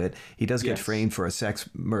himself out of it. He does get framed for a sex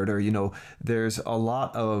murder. You know, there's a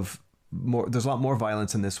lot more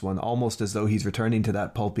violence in this one, almost as though he's returning to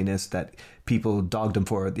that pulpiness that people dogged him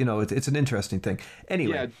for it. You know, it's an interesting thing.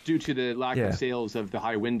 Anyway, yeah, due to the lack of sales of the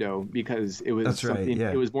High Window, because it was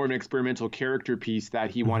it was more of an experimental character piece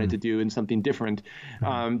that he wanted to do and something different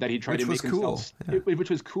that he tried to make himself, which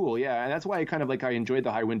was cool. Yeah, and that's why I enjoyed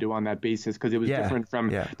the High Window on that basis, because it was different from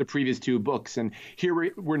the previous two books. And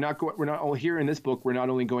here we're not here in this book. We're not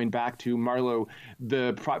only going back to Marlowe,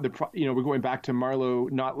 we're going back to Marlowe,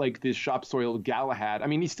 not like this shop soiled Galahad. I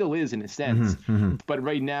mean, he still is in a sense, but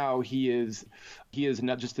right now he is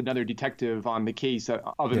not just another detective on the case of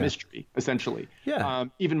a mystery, essentially. Yeah.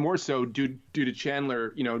 Even more so due to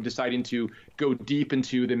Chandler, deciding to go deep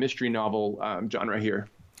into the mystery novel genre here.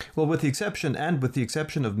 Well, with the exception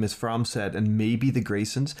of Miss Fromset and maybe the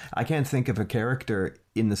Graysons, I can't think of a character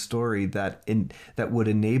in the story that would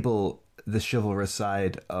enable the chivalrous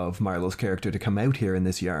side of Marlowe's character to come out here in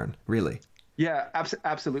this yarn, really. Yeah,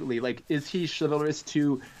 absolutely. Like, is he chivalrous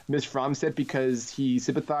to Miss Fromset because he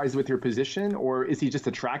sympathized with her position, or is he just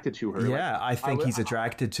attracted to her? Yeah, I think he's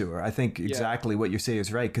attracted to her. I think exactly what you say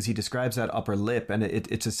is right, because he describes that upper lip, and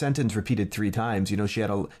it's a sentence repeated 3 times. She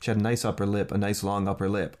had a nice upper lip, a nice long upper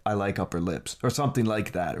lip. I like upper lips, or something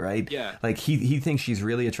like that, right? Yeah. Like he thinks she's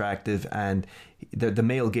really attractive, and the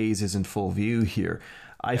male gaze is in full view here.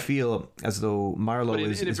 I feel as though Marlowe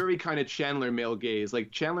is a very kind of Chandler male gaze.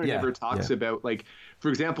 Like, Chandler never talks about, like, for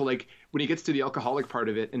example, like when he gets to the alcoholic part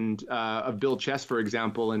of it, and of Bill Chess, for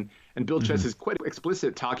example, and Bill Chess is quite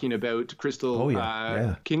explicit talking about Crystal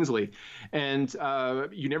Kingsley, and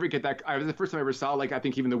you never get that. I was the first time I ever saw, like, I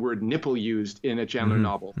think even the word nipple used in a Chandler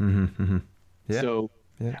novel. Yeah. So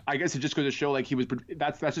I guess it just goes to show, like,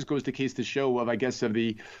 that just goes to case to show of, I guess, of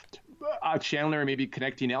the Chandler maybe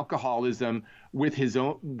connecting alcoholism with his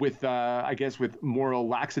own, with moral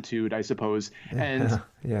laxitude, I suppose, and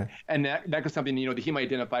and that was something that he might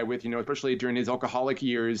identify with, especially during his alcoholic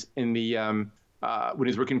years in the when he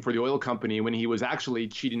was working for the oil company, when he was actually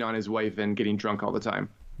cheating on his wife and getting drunk all the time.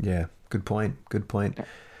 Yeah, good point.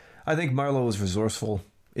 I think Marlowe is resourceful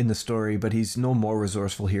in the story, but he's no more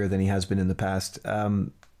resourceful here than he has been in the past.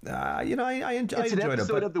 I enjoyed it. It's an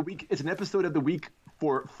episode of the week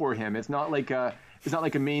for him. It's not like a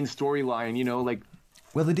main storyline.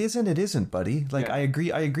 Well, it isn't, buddy. Like, I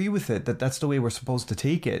agree with it that that's the way we're supposed to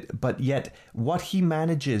take it. But yet, what he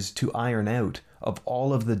manages to iron out of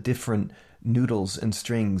all of the different noodles and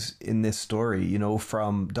strings in this story,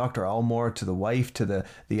 from Dr. Almore to the wife to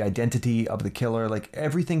the identity of the killer, like,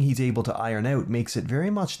 everything he's able to iron out makes it very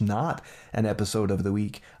much not an episode of the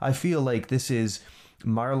week. I feel like this is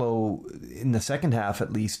Marlowe, in the second half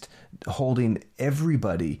at least, holding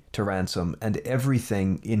everybody to ransom and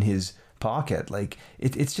everything in his pocket. Like,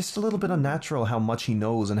 it's just a little bit unnatural how much he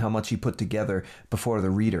knows and how much he put together before the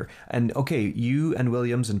reader. And okay, you and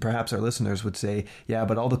Williams and perhaps our listeners would say, yeah,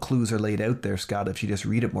 but all the clues are laid out there, Scott, if you just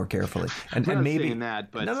read it more carefully. And I'm not maybe saying that,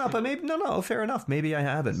 but fair enough. Maybe I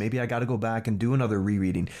haven't. Maybe I got to go back and do another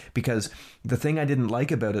rereading, because the thing I didn't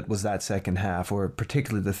like about it was that second half, or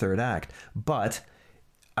particularly the third act. But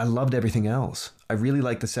I loved everything else. I really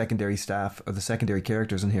liked the secondary staff, or the secondary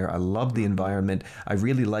characters in here. I loved the environment. I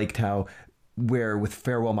really liked how, where with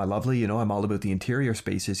Farewell My Lovely, I'm all about the interior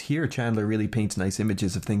spaces. Here, Chandler really paints nice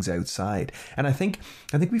images of things outside. And I think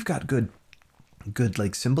we've got good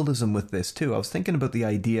like symbolism with this too. I was thinking about the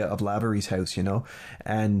idea of Lavery's house,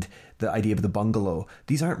 and the idea of the bungalow.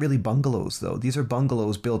 These aren't really bungalows though. These are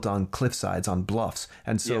bungalows built on cliffsides, on bluffs,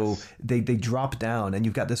 and so they drop down, and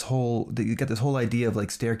you've got this whole idea of like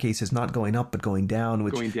staircases not going up but going down,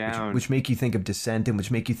 which make you think of Descent, and which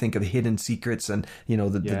make you think of hidden secrets, and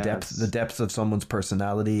the depth of someone's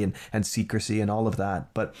personality and secrecy and all of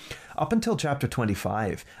that. But up until chapter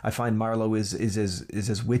 25, I find Marlowe is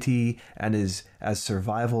as witty and is as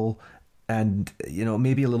survival, and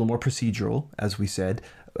maybe a little more procedural, as we said,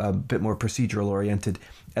 a bit more procedural oriented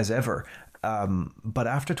as ever. But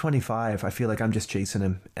after 25, I feel like I'm just chasing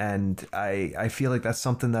him, and I feel like that's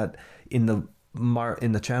something that in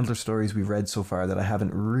the Chandler stories we've read so far that I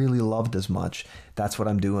haven't really loved as much. That's what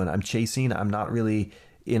I'm doing. I'm chasing. I'm not really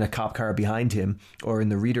in a cop car behind him, or in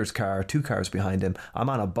the reader's car 2 cars behind him. I'm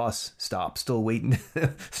on a bus stop, still waiting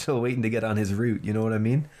to get on his route. You know what I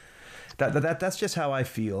mean? That's just how I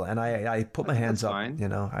feel, and I put my hands up.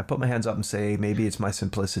 I put my hands up and say maybe it's my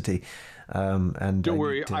simplicity. And don't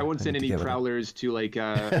worry, I won't send any prowlers to like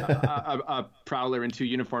a prowler in 2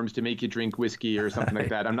 uniforms to make you drink whiskey or something like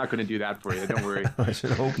that. I'm not going to do that for you. Don't worry. I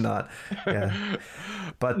should hope not. Yeah,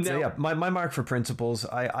 but my mark for Principles,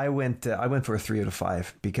 I went for a 3 out of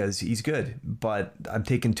 5 because he's good, but I'm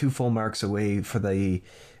taking 2 full marks away for the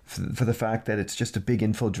fact that it's just a big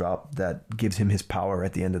info drop that gives him his power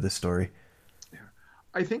at the end of the story.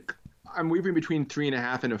 I think I'm wavering between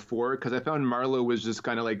 3.5 and a 4 because I found Marlowe was just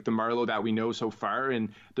kind of like the Marlowe that we know so far, and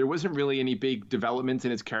there wasn't really any big developments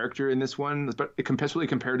in his character in this one. But especially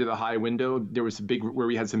compared to The High Window, there was where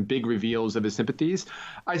we had some big reveals of his sympathies.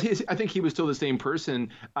 I think he was still the same person.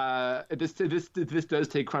 This does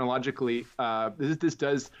take chronologically. This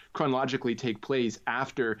does chronologically take place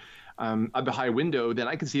after The High Window. Then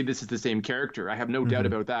I can see this is the same character. I have no doubt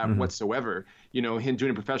about that whatsoever. You know, him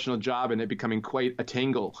doing a professional job and it becoming quite a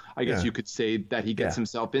tangle, I guess you could say, that he gets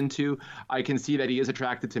himself into. I can see that he is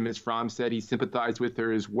attracted to Miss Fromstead. He sympathized with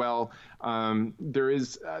her as well. There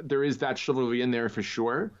is that chivalry in there for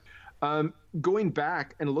sure. Going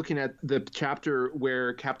back and looking at the chapter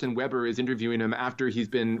where Captain Weber is interviewing him after he's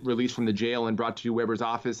been released from the jail and brought to Weber's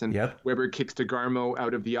office, and Weber kicks DeGarmo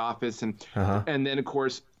out of the office, and then of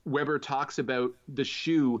course Weber talks about the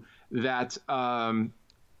shoe that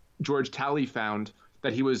George Talley found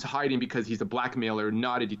that he was hiding because he's a blackmailer,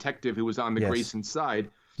 not a detective who was on the Grayson side.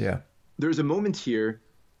 Yeah. There's a moment here.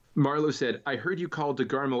 Marlowe said, "I heard you call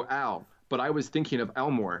DeGarmo Al, but I was thinking of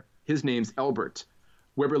Elmore. His name's Elbert."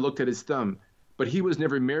 Weber looked at his thumb. "But he was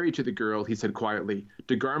never married to the girl," he said quietly.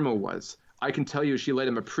 "DeGarmo was. I can tell you she led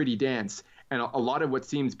him a pretty dance, and a lot of what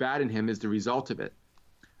seems bad in him is the result of it."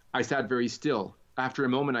 I sat very still. After a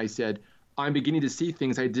moment, I said, "I'm beginning to see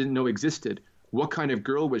things I didn't know existed. What kind of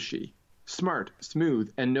girl was she? Smart,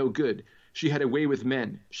 smooth, and no good. She had a way with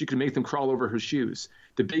men. She could make them crawl over her shoes.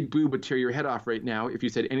 The big boob would tear your head off right now if you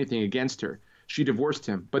said anything against her. She divorced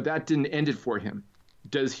him, but that didn't end it for him.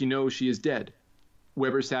 Does he know she is dead?"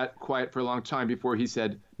 Weber sat quiet for a long time before he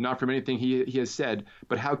said, "Not from anything he has said,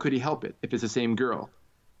 but how could he help it if it's the same girl?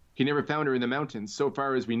 He never found her in the mountains, so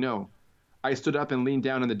far as we know." I stood up and leaned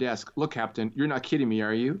down on the desk. "Look, Captain, you're not kidding me,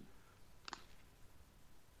 are you?"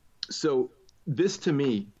 So this to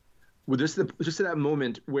me, just at that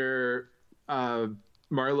moment where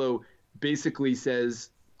Marlowe basically says,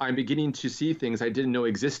 "I'm beginning to see things I didn't know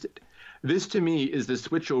existed." This to me is the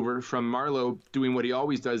switchover from Marlowe doing what he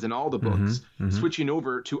always does in all the books, switching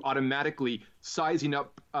over to automatically sizing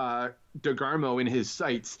up DeGarmo in his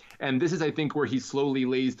sights. And this is, I think, where he slowly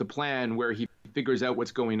lays the plan, where he figures out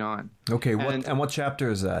what's going on. Okay, what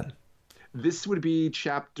chapter is that? This would be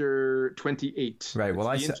chapter 28. Right. Well,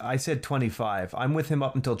 I said 25. I'm with him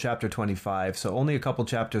up until chapter 25. So only a couple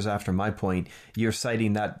chapters after my point, you're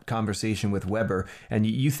citing that conversation with Weber. And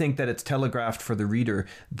you think that it's telegraphed for the reader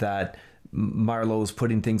that Marlowe's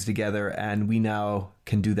putting things together and we now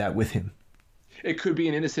can do that with him. It could be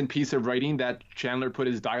an innocent piece of writing that Chandler put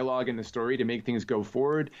his dialogue in the story to make things go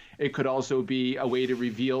forward. It could also be a way to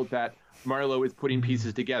reveal that Marlowe is putting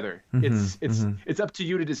pieces together. It's up to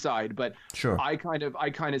you to decide, but sure. I kind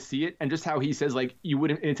of see it, and just how he says, like, you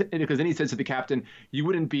wouldn't, because then he says to the captain, "You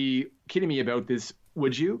wouldn't be kidding me about this,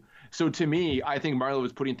 would you?" So to me, I think Marlowe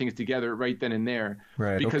is putting things together right then and there,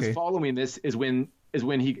 right? Because okay. following this is when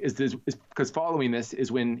he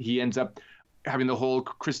ends up having the whole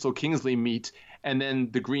Crystal Kingsley meet, and then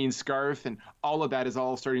the green scarf, and all of that is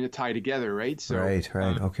all starting to tie together, right? So,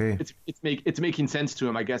 right, okay. It's making sense to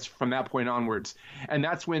him, I guess, from that point onwards. And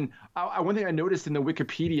that's when one thing I noticed in the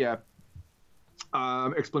Wikipedia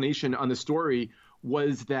explanation on the story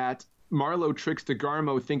was that Marlowe tricks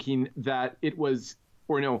DeGarmo thinking that it was,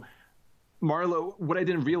 or no, Marlowe. What I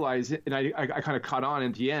didn't realize, and I kind of caught on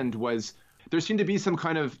at the end, was there seemed to be some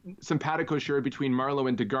kind of simpatico between Marlowe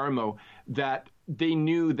and DeGarmo, that they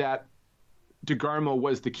knew that DeGarmo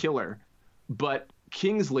was the killer, but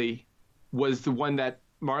Kingsley was the one that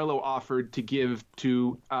Marlowe offered to give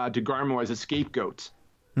to DeGarmo as a scapegoat.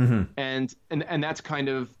 And that's kind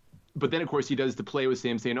of, but then of course he does the play with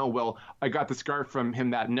Sam saying, "Oh, well, I got the scarf from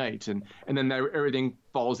him that night." And then everything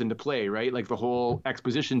falls into play, right? Like the whole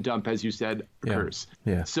exposition dump, as you said, occurs.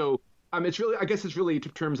 Yeah. So it's really, I guess it's really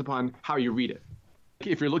terms upon how you read it.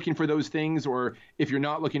 If you're looking for those things, or if you're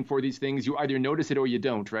not looking for these things, you either notice it or you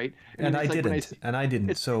don't, right? And I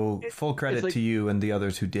didn't. So full credit to you and the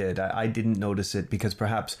others who did. I didn't notice it because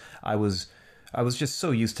perhaps I was just so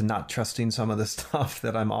used to not trusting some of the stuff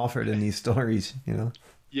that I'm offered in these stories, you know?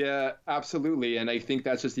 Yeah, absolutely. And I think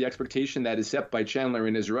that's just the expectation that is set by Chandler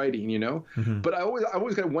in his writing, you know? But I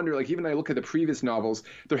always got to wonder, like, even when I look at the previous novels,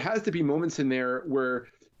 there has to be moments in there where,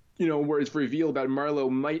 you know, where it's revealed that Marlowe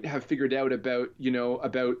might have figured out about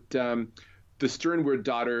the Sternwood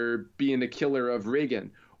daughter being the killer of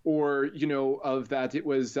Reagan, or, you know, of that it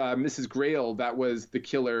was Mrs. Grail that was the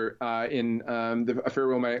killer in The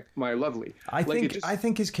Farewell, My Lovely. I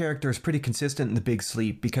think his character is pretty consistent in The Big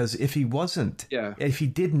Sleep, because if he wasn't, if he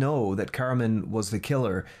did know that Carmen was the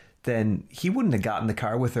killer, then he wouldn't have gotten the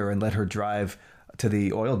car with her and let her drive to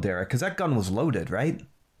the oil derrick, because that gun was loaded, right?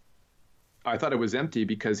 I thought it was empty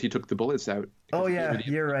because he took the bullets out. Oh yeah,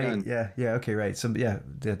 you're right. Yeah. Okay, right. So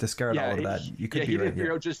discard all of that. You could be right.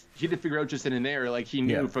 He did figure out just in there, like he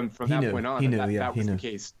knew from that point on that was the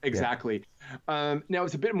case. Exactly. Yeah. Now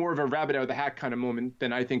it's a bit more of a rabbit out of the hat kind of moment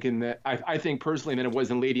than I think I think personally than it was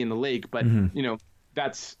in Lady in the Lake, but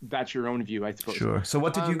that's your own view, I suppose. Sure. So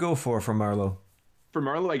what did you go for Marlowe? For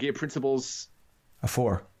Marlowe, I gave Principles a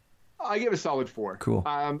 4. I gave a solid 4. Cool.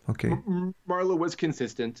 Okay. Marlowe was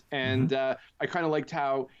consistent, and I kind of liked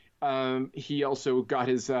how he also got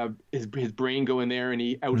his brain going there, and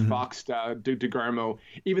he outfoxed DeGarmo.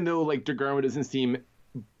 Even though like DeGarmo doesn't seem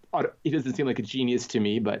like a genius to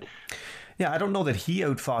me, but. Yeah, I don't know that he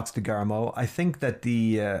outfoxed DeGarmo. I think that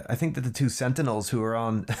the two Sentinels who are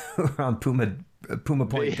on Puma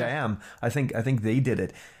Point Dam, I think they did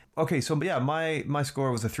it. Okay, so yeah, my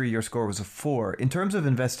score was a 3. Your score was a 4. In terms of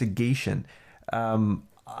investigation,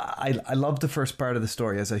 I love the first part of the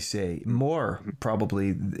story, as I say, more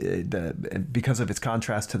probably because of its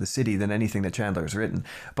contrast to the city than anything that Chandler has written.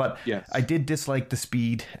 But yes. I did dislike the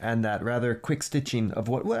speed and that rather quick stitching of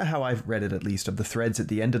how I've read it, at least, of the threads at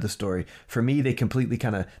the end of the story. For me, they completely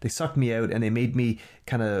they sucked me out, and they made me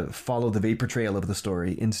kind of follow the vapor trail of the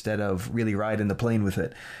story instead of really riding the plane with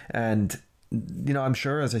it. And I'm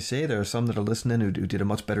sure, as I say, there are some that are listening who did a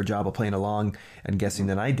much better job of playing along and guessing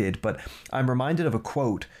than I did. But I'm reminded of a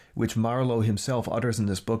quote which Marlowe himself utters in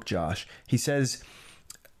this book, Josh. He says,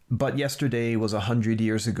 "But yesterday was 100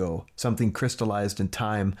 years ago, something crystallized in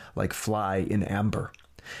time like fly in amber."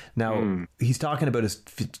 Now, he's talking about his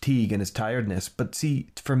fatigue and his tiredness, but see,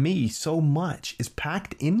 for me, so much is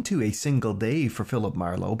packed into a single day for Philip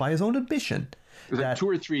Marlowe by his own admission. That 2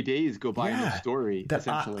 or 3 days go by in the story,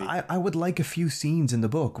 essentially. I would like a few scenes in the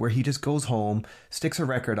book where he just goes home, sticks a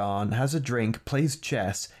record on, has a drink, plays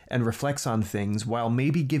chess, and reflects on things while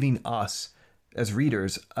maybe giving us, as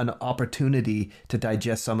readers, an opportunity to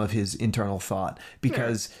digest some of his internal thought.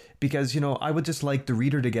 Because I would just like the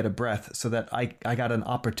reader to get a breath so that I got an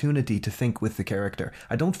opportunity to think with the character.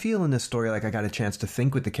 I don't feel in this story like I got a chance to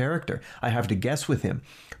think with the character. I have to guess with him.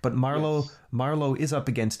 But Marlowe is up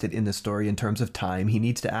against it in this story in terms of time. He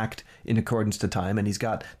needs to act in accordance to time, and he's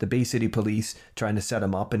got the Bay City Police trying to set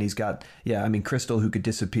him up, and he's got, Crystal who could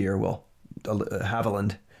disappear,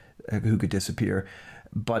 Haviland who could disappear.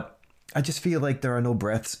 But I just feel like there are no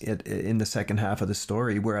breaths in the second half of the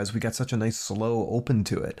story, whereas we got such a nice slow open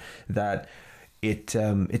to it that it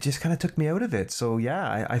just kind of took me out of it. So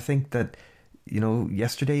yeah, I think that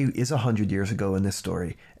yesterday is 100 years ago in this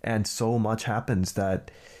story, and so much happens that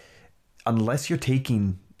unless you're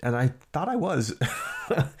taking, and I thought I was,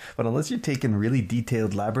 but unless you're taking really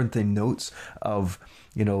detailed labyrinthine notes of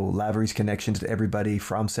Lavery's connections to everybody,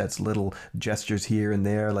 Fromset's little gestures here and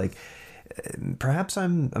there, like. Perhaps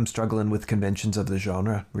I'm struggling with conventions of the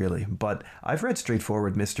genre, really, but I've read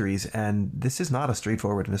straightforward mysteries, and this is not a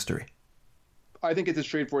straightforward mystery. I think it's a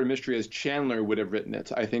straightforward mystery as Chandler would have written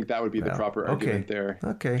it. I think that would be the proper argument there.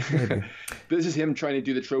 Okay, maybe. This is him trying to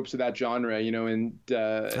do the tropes of that genre,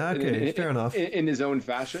 fair enough. In his own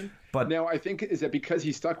fashion. But now I think is that because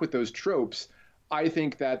he stuck with those tropes, I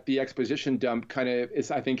think that the exposition dump kind of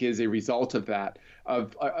is a result of that.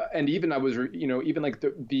 And even I was, even like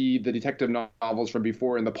the detective novels from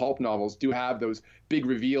before and the pulp novels do have those big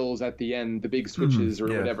reveals at the end, the big switches or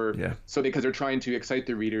whatever. Yeah. So because they're trying to excite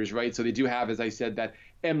the readers, right? So they do have, as I said, that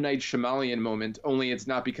M. Night Shyamalan moment. Only it's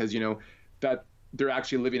not because that they're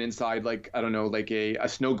actually living inside, like, I don't know, like a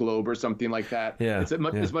snow globe or something like that. Yeah.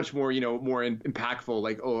 It's much more, more impactful.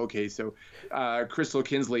 Like, oh, okay, so Crystal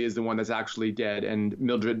Kinsley is the one that's actually dead, and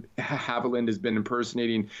Mildred Haviland has been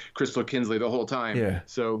impersonating Crystal Kinsley the whole time. Yeah.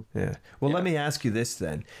 So. Yeah. Well, let me ask you this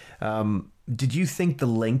then. Did you think the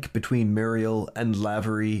link between Muriel and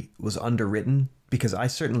Lavery was underwritten? Because I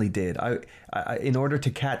certainly did. I in order to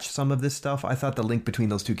catch some of this stuff, I thought the link between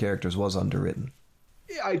those two characters was underwritten.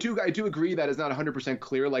 I do agree that it's not 100%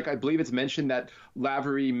 clear. Like, I believe it's mentioned that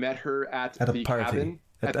Lavery met her at the cabin.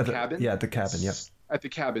 At the cabin. Yeah, at the cabin. Yep. At the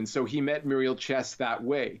cabin. So he met Muriel Chess that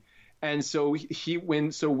way, and so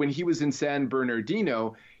when he was in San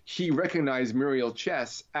Bernardino, he recognized Muriel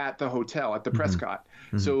Chess at the hotel at the Prescott.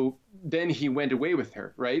 Mm-hmm. So then he went away with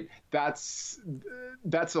her. Right. That's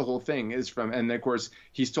the whole thing is from. And of course,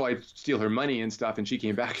 he tried to steal her money and stuff, and she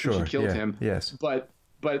came back and she killed him. Yes. But.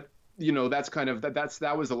 That's kind of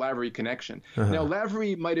that was the Lavery connection. Uh-huh. Now,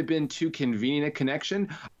 Lavery might have been too convenient a connection.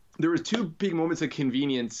 There were two big moments of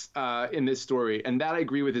convenience in this story, and that I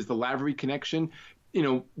agree with is the Lavery connection.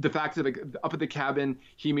 The fact that up at the cabin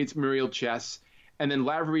he meets Muriel Chess, and then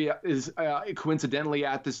Lavery is coincidentally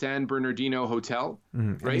at the San Bernardino hotel.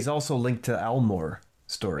 Mm-hmm. Right? And he's also linked to Elmore.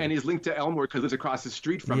 story. And he's linked to Elmore because it's across the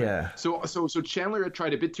street from Yeah. it. So Chandler had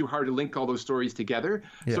tried a bit too hard to link all those stories together.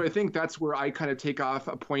 Yeah. So I think that's where I kind of take off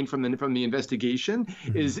a point from the investigation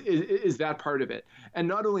is that part of it. And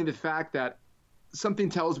not only the fact that something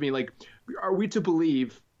tells me, like, are we to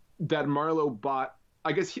believe that Marlowe bought,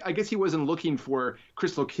 I guess he wasn't looking for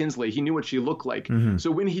Crystal Kinsley. He knew what she looked like. So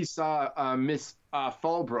when he saw Miss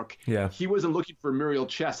Fallbrook, he wasn't looking for Muriel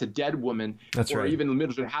Chess, a dead woman, or even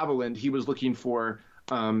Mildred Haviland. He was looking for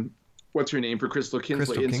what's her name, for Crystal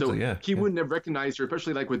Kinsley. He wouldn't have recognized her,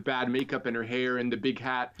 especially like with bad makeup and her hair and the big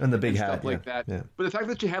hat and stuff like that. Yeah. But the fact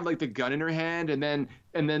that she had like the gun in her hand and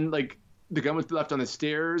then like the gun was left on the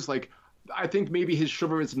stairs, like I think maybe his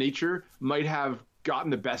chivalrous nature might have gotten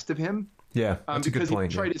the best of him. Yeah, that's a good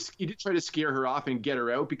point. He did try to scare her off and get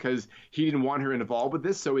her out because he didn't want her involved with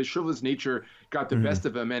this. So his chivalrous nature got the best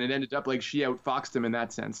of him, and it ended up like she outfoxed him in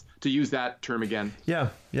that sense, to use that term again.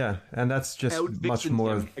 Yeah, and that's just much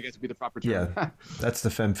more. Him, I guess would be the proper term. Yeah, that's the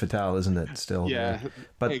femme fatale, isn't it? Still. Yeah,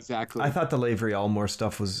 but exactly. I thought the Lavery Elmore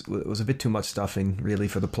stuff was a bit too much stuffing, really,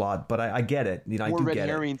 for the plot. But I get it. You know, more I do red get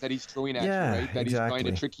herrings it. that he's throwing at you, right? That he's trying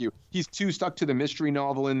to trick you. He's too stuck to the mystery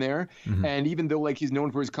novel in there, and even though like he's known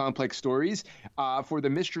for his complex stories, for the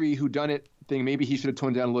mystery whodunit thing, maybe he should have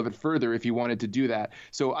toned down a little bit further if he wanted to do that.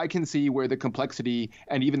 So I can see where the complexity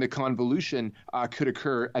and even the convolution could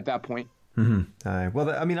occur at that point. Well,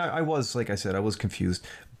 I mean, I was, like I said, I was confused,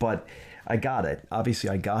 but I got it.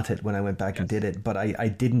 Obviously, I got it when I went back and did it, but I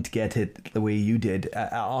didn't get it the way you did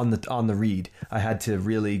on the read. I had to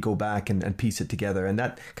really go back and piece it together, and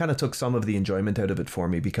that kind of took some of the enjoyment out of it for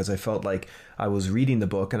me, because I felt like I was reading the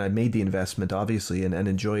book and I made the investment, obviously, and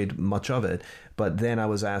enjoyed much of it, but then I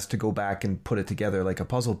was asked to go back and put it together like a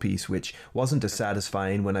puzzle piece, which wasn't as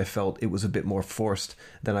satisfying when I felt it was a bit more forced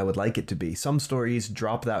than I would like it to be. Some stories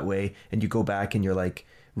drop that way, and you go back and you're like,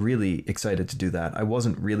 really excited to do that. I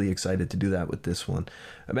wasn't really excited to do that with this one.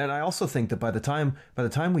 I mean, I also think that by the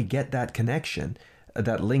time we get that connection,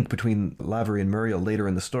 that link between Lavery and Muriel later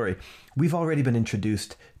in the story, we've already been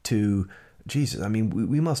introduced to, Jesus, I mean,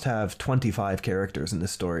 we must have 25 characters in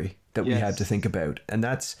this story that we had to think about. And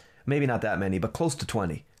that's maybe not that many, but close to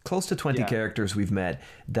 20. Close to 20 characters we've met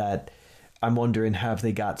that I'm wondering, have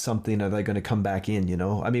they got something? Are they going to come back in? You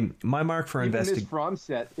know, I mean, my mark for investigation. Miss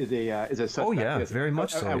Fromset is a suspect. Oh yeah, very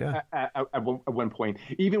much so. Yeah. At one point,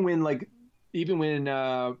 even when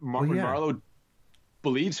Marlowe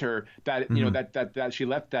believes her that you know that she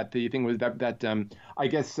left, that the thing was that I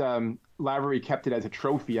guess Lavery kept it as a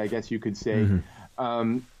trophy, I guess you could say,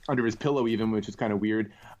 under his pillow even, which is kind of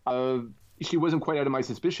weird. She wasn't quite out of my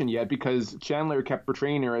suspicion yet, because Chandler kept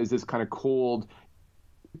portraying her as this kind of cold.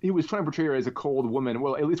 He was trying to portray her as a cold woman,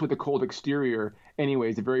 well, at least with a cold exterior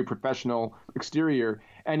anyways, a very professional exterior.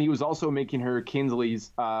 And he was also making her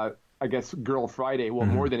Kinsley's, I guess, Girl Friday. Well,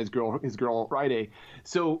 more than his Girl Friday.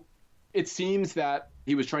 So it seems that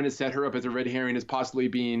he was trying to set her up as a red herring as possibly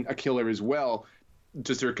being a killer as well.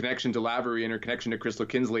 Just her connection to Lavery and her connection to Crystal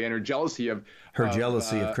Kinsley and her jealousy of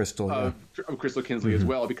Crystal. Of Crystal Kinsley as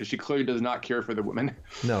well, because she clearly does not care for the woman.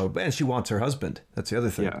 No, and she wants her husband. That's the other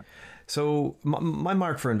thing. Yeah. So my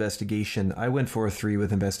mark for investigation, I went for a 3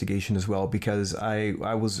 with investigation as well, because I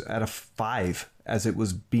was at a 5 as it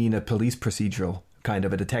was being a police procedural, kind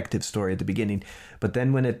of a detective story at the beginning. But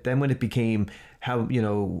then when it became how, you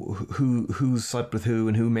know, who slept with who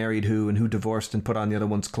and who married who and who divorced and put on the other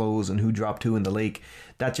one's clothes and who dropped who in the lake,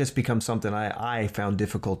 that just becomes something I found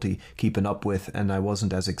difficulty keeping up with, and I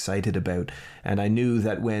wasn't as excited about. And I knew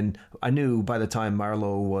that by the time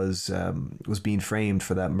Marlowe was being framed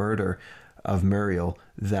for that murder of Muriel,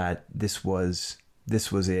 that this was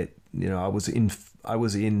it. You know, I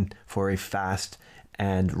was in for a fast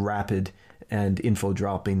and rapid and info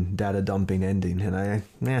dropping, data dumping ending, and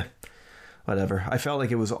whatever. I felt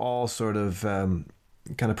like it was all sort of kind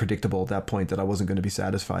of predictable at that point, that I wasn't going to be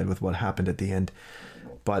satisfied with what happened at the end.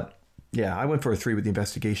 But yeah, I went for a 3 with the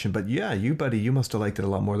investigation. But yeah, you must have liked it a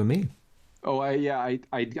lot more than me. Oh, I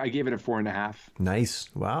gave it a 4.5. Nice.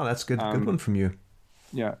 Wow, that's good. Good one from you.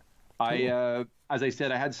 Yeah, cool. As I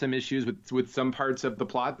said, I had some issues with some parts of the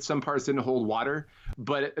plot. Some parts didn't hold water,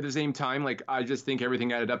 but at the same time, like, I just think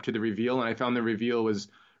everything added up to the reveal, and I found the reveal was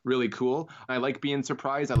really cool. I like being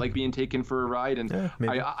surprised. I like being taken for a ride, and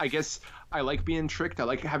I guess I like being tricked. I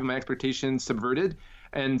like having my expectations subverted,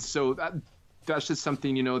 and so that's just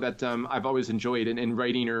something, you know, that I've always enjoyed in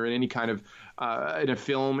writing, or in any kind of in a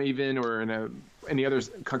film even, or in any other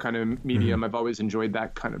kind of medium. I've always enjoyed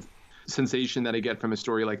that kind of sensation that I get from a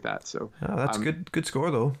story like that. So that's good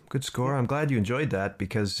score though. Good score. I'm glad you enjoyed that,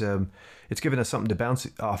 because it's given us something to bounce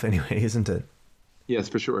off anyway, isn't it? Yes,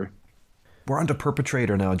 for sure. We're on to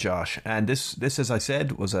Perpetrator now, Josh, and this, as I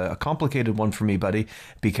said, was a complicated one for me, buddy,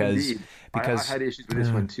 because I had issues with this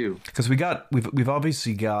one too. Because we've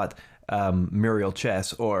obviously got Muriel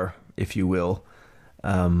Chess, or if you will,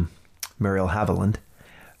 Muriel Haviland,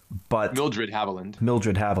 but Mildred Haviland.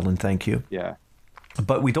 Mildred Haviland, thank you. Yeah.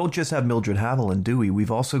 But we don't just have Mildred Haviland, do we?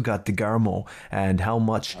 We've also got DeGarmo, and how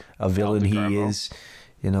much a villain he is.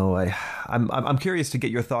 You know, I'm curious to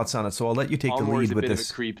get your thoughts on it, so I'll let you take the lead with this. Elmore's a bit of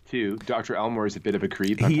a creep too. Dr. Elmore is a bit of a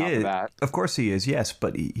creep. He is, of course he is, yes,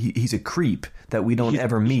 but he's a creep that we don't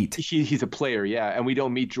ever meet. He's a player, yeah, and we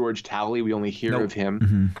don't meet George Talley. We only hear of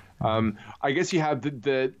him. Mm-hmm. I guess you have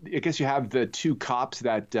the two cops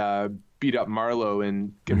that beat up Marlowe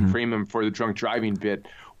and frame him for the drunk driving bit,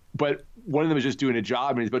 but one of them is just doing a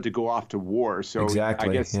job and he's about to go off to war. So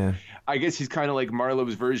exactly, I guess he's kind of like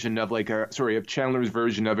Marlowe's version of of Chandler's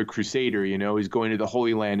version of a crusader. You know, he's going to the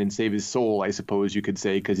Holy Land and save his soul, I suppose you could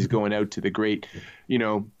say, because he's going out to the great,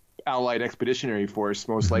 Allied Expeditionary Force,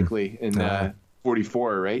 most likely in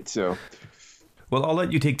 44, right? So, well, I'll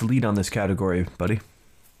let you take the lead on this category, buddy.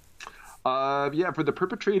 For the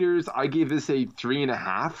Perpetrators, I gave this a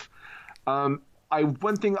 3.5.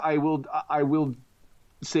 One thing I will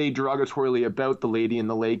say derogatorily about The Lady in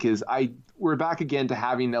the Lake is we're back again to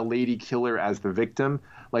having a lady killer as the victim.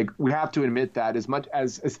 Like, we have to admit that as much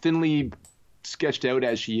as thinly sketched out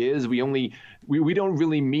as she is, we don't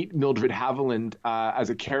really meet Mildred Haviland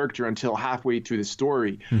as a character until halfway through the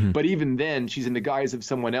story. Mm-hmm. But even then, she's in the guise of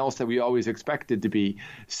someone else that we always expected to be.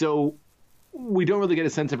 So we don't really get a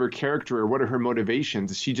sense of her character or what are her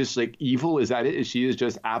motivations. Is she just like evil? Is that it? Is she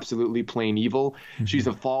just absolutely plain evil? Mm-hmm. She's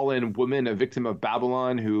a fallen woman, a victim of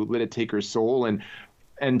Babylon who let it take her soul.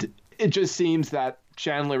 And it just seems that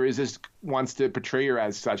Chandler wants to portray her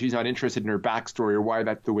as such. He's not interested in her backstory or why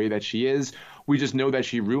that's the way that she is. We just know that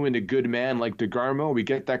she ruined a good man like DeGarmo. We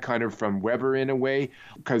get that kind of from Weber in a way,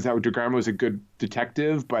 because DeGarmo is a good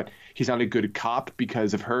detective, but he's not a good cop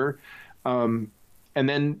because of her. And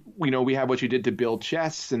then, we have what she did to Bill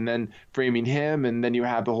Chess and then framing him. And then you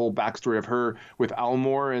have the whole backstory of her with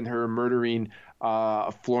Elmore and her murdering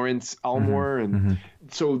Florence Elmore. Mm-hmm. And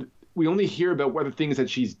so we only hear about what the things that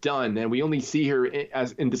she's done. And we only see her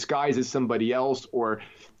as in disguise as somebody else.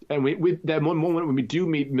 And with that one moment when we do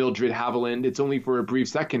meet Mildred Haviland, it's only for a brief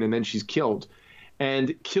second and then she's killed.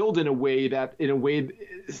 And killed in a way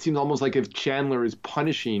it seems almost like if Chandler is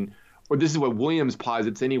punishing, or this is what Williams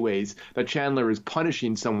posits anyways, that Chandler is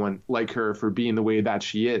punishing someone like her for being the way that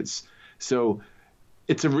she is. So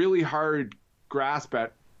it's a really hard grasp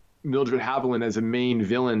at Mildred Haviland as a main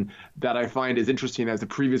villain that I find as interesting as the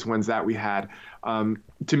previous ones that we had.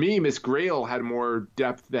 To me, Miss Grail had more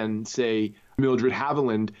depth than, say, Mildred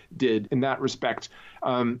Haviland did in that respect.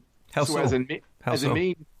 How so?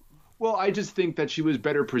 Well, I just think that she was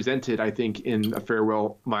better presented, I think, in A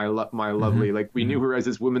Farewell, My Lovely. Mm-hmm. Like, we knew her as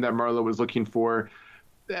this woman that Marlowe was looking for.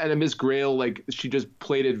 And Miss Grail, like, she just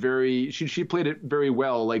played it she played it very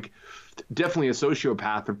well. Like, definitely a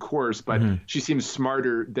sociopath, of course, but she seems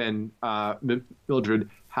smarter than Mildred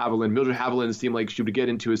Haviland. Mildred Haviland seemed like she would get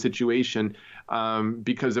into a situation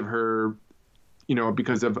because of her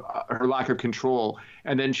her lack of control,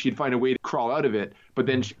 and then she'd find a way to crawl out of it. But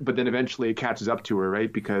then eventually it catches up to her,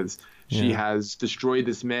 right? Because she has destroyed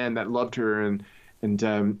this man that loved her and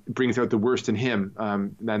brings out the worst in him,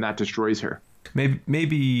 and that destroys her.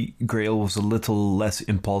 Maybe Grail was a little less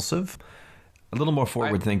impulsive, a little more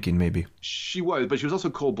forward-thinking, maybe. She was, but she was also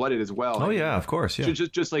cold-blooded as well. Oh, yeah, of course, yeah.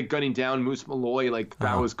 Just like gunning down Moose Malloy, like,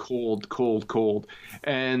 that was cold.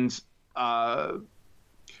 And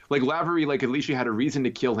like Lavery, like, at least she had a reason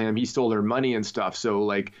to kill him. He stole her money and stuff. So,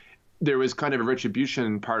 like, there was kind of a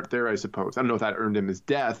retribution part there, I suppose. I don't know if that earned him his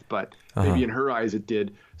death, but maybe in her eyes it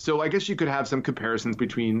did. So I guess you could have some comparisons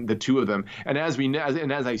between the two of them. And as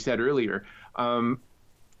I said earlier,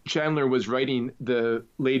 Chandler was writing The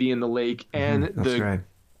Lady in the Lake and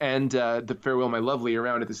The Farewell, My Lovely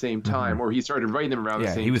around at the same time, or he started writing them around the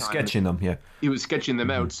same time. Yeah, he was sketching them, He was sketching them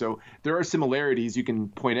out, so there are similarities you can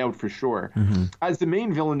point out for sure. As the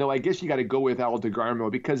main villain, though, I guess you got to go with Al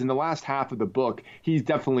DeGarmo, because in the last half of the book, he's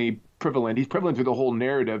definitely prevalent. He's prevalent through the whole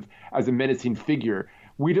narrative as a menacing figure.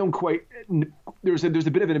 We don't quite – there's a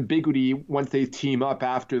bit of an ambiguity once they team up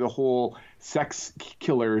after the whole sex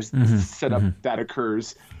killers setup that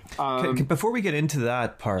occurs. Before we get into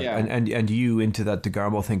that part and you into that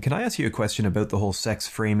DeGarmo thing, can I ask you a question about the whole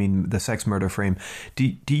sex murder frame?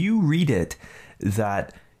 Do you read it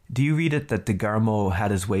that DeGarmo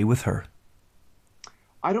had his way with her?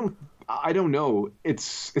 I don't know.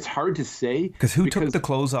 It's hard to say. Because who took the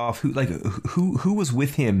clothes off? Who was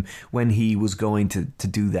with him when he was going to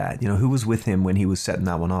do that? Who was with him when he was setting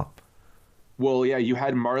that one up? well, yeah, you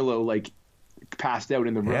had Marlowe like passed out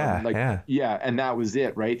in the room, and that was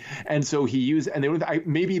it, right? And so he used, and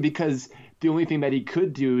maybe because the only thing that he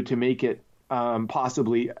could do to make it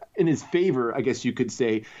possibly in his favor, I guess you could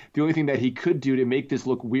say, the only thing that he could do to make this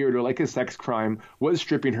look weird or like a sex crime was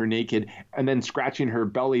stripping her naked and then scratching her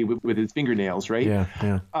belly with his fingernails, right?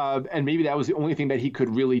 Yeah. And maybe that was the only thing that he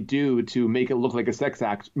could really do to make it look like a sex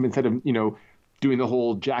act instead of, doing the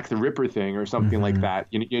whole Jack the Ripper thing or something like that.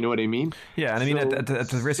 You know what I mean? Yeah, and I mean, at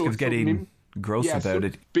the risk of getting gross about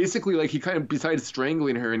it. Basically, like he kind of, besides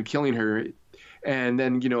strangling her and killing her, and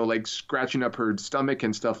then, like scratching up her stomach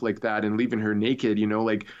and stuff like that and leaving her naked,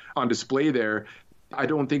 like on display there, I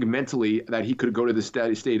don't think mentally that he could go to the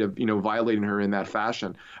state of, violating her in that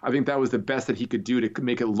fashion. I think that was the best that he could do to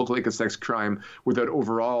make it look like a sex crime without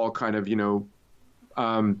overall kind of,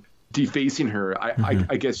 defacing her,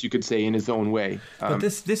 I guess you could say, in his own way. But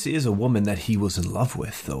this is a woman that he was in love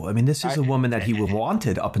with, though. I mean, this is a woman that he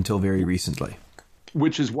wanted up until very recently.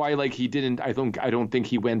 Which is why, like, he didn't. I don't think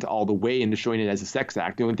he went all the way into showing it as a sex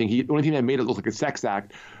act. The only thing that made it look like a sex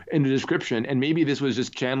act in the description, and maybe this was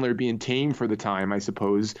just Chandler being tame for the time, I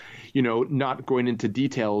suppose. Not going into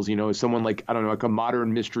details. Someone like, I don't know, like a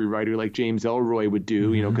modern mystery writer like James Ellroy would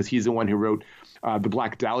do. Because he's the one who wrote The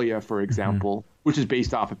Black Dahlia, for example, which is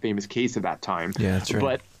based off a famous case of that time. Yeah, that's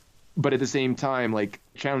right. But at the same time, like,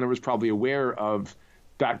 Chandler was probably aware of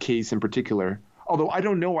that case in particular. Although I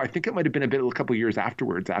don't know, I think it might have been a couple of years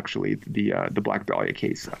afterwards, actually, the Black Dahlia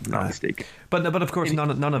case, if I'm not mistaken. But of course,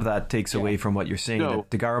 none of that takes away from what you're saying. No.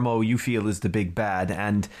 That DeGarmo, you feel, is the big bad,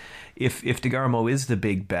 and if DeGarmo is the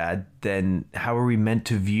big bad, then how are we meant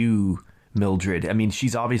to view Mildred? I mean,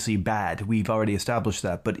 she's obviously bad. We've already established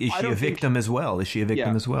that. But is she a victim as well? Is she a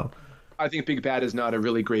victim as well? I think big bad is not a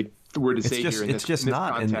really great word to say here. It's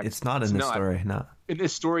not in this story. No. In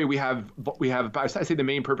this story, we have. I say the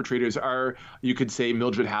main perpetrators are, you could say,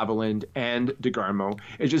 Mildred Haviland and DeGarmo.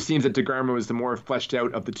 It just seems that DeGarmo is the more fleshed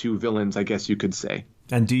out of the two villains, I guess you could say.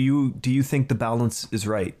 And do you think the balance is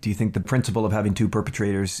right? Do you think the principle of having two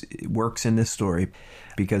perpetrators works in this story?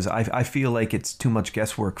 Because I feel like it's too much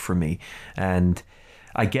guesswork for me, and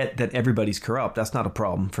I get that everybody's corrupt. That's not a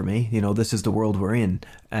problem for me. This is the world we're in,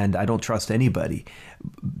 and I don't trust anybody.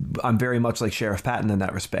 I'm very much like Sheriff Patton in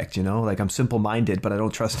that respect, like I'm simple-minded, but I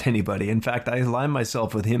don't trust anybody. In fact, I align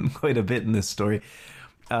myself with him quite a bit in this story.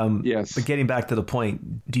 Yes. But getting back to the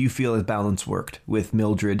point, do you feel the balance worked with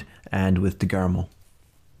Mildred and with DeGarmo?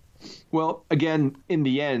 Well, again, in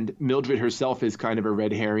the end, Mildred herself is kind of a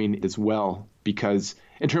red herring as well, because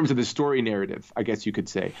in terms of the story narrative, I guess you could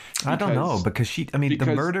say. I don't know, because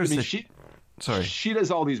the murders she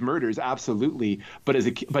does all these murders, absolutely. But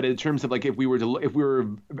in terms of, like, if we were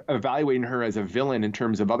evaluating her as a villain in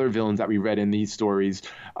terms of other villains that we read in these stories,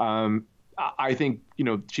 I think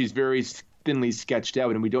she's very thinly sketched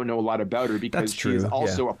out, and we don't know a lot about her because she's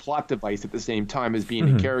also a plot device at the same time as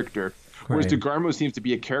being a character. Whereas DeGarmo seems to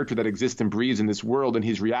be a character that exists and breathes in this world, and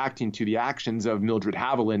he's reacting to the actions of Mildred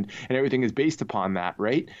Haviland, and everything is based upon that,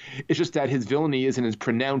 right? It's just that his villainy isn't as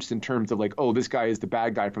pronounced in terms of, like, oh, this guy is the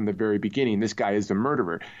bad guy from the very beginning, this guy is the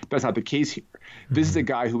murderer. That's not the case here. This is a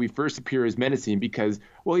guy who we first appear as menacing because,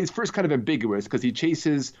 well, he's first kind of ambiguous because he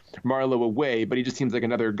chases Marlowe away, but he just seems like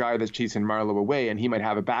another guy that's chasing Marlowe away, and he might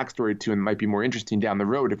have a backstory to him that might be more interesting down the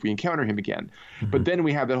road if we encounter him again. But then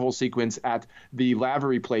we have that whole sequence at the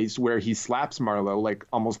Lavery place where he slaps Marlowe like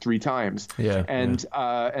almost 3 times. But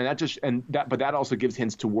that also gives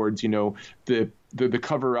hints towards, the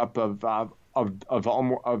cover up of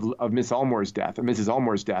Miss Almore's death, or Mrs.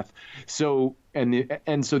 Almore's death. So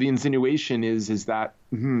so the insinuation is that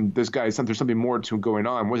this guy, there's something more to going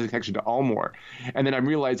on. What's the connection to Almore? And then I'm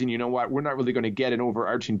realizing, you know what, we're not really going to get an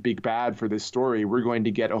overarching big bad for this story. We're going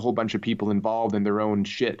to get a whole bunch of people involved in their own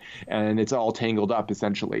shit, and it's all tangled up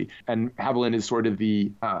essentially. And Haviland is sort of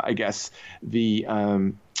the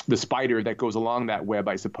spider that goes along that web,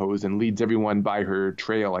 I suppose, and leads everyone by her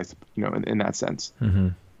trail, in that sense. Mm-hmm.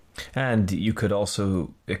 And you could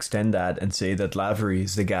also extend that and say that Lavery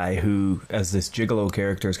is the guy who, as this gigolo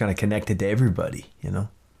character, is kind of connected to everybody,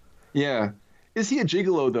 Yeah. Is he a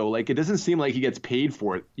gigolo, though? Like, it doesn't seem like he gets paid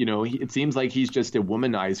for it. It seems like he's just a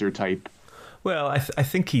womanizer type. Well, I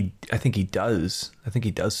think he does. I think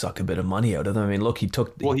he does suck a bit of money out of them. I mean, look, he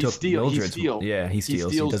took Mildred's. Yeah, he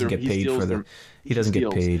steals. He doesn't get paid for them. He doesn't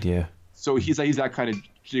get paid. Yeah. So he's that kind of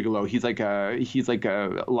gigolo. He's like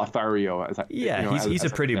a Lothario. He's a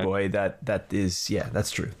pretty boy. That is,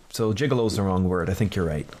 that's true. So gigolo's the wrong word. I think you're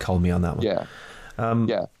right. Call me on that one. Yeah.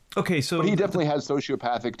 Yeah. Okay, so but he definitely has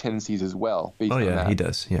sociopathic tendencies as well. Based on that. He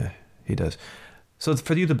does. Yeah, he does. So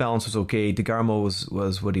for you, the balance was okay. DeGarmo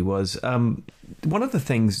was what he was. One of the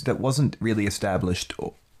things that wasn't really established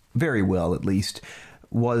very well, at least,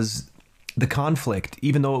 was the conflict.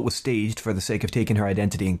 Even though it was staged for the sake of taking her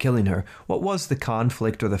identity and killing her, what was the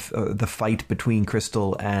conflict or the fight between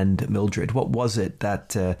Crystal and Mildred? What was it that?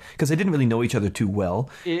 Because they didn't really know each other too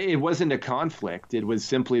well. It wasn't a conflict. It was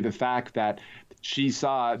simply the fact that she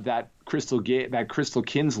saw that Crystal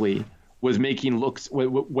Kinsley was making looks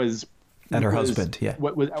was. At her husband, yeah.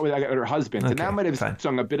 At her husband. Okay, and that might have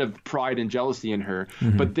stung a bit of pride and jealousy in her.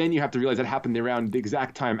 Mm-hmm. But then you have to realize that happened around the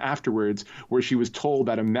exact time afterwards where she was told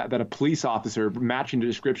that a police officer matching the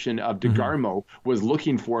description of DeGarmo was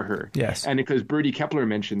looking for her. Yes. And because Bertie Kepler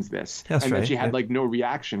mentions this. That's and right. that she had no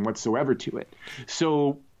reaction whatsoever to it.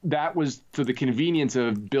 So that was to the convenience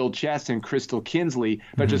of Bill Chess and Crystal Kinsley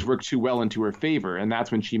that just worked too well into her favor. And that's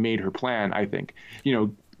when she made her plan, I think.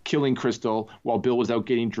 Killing Crystal while Bill was out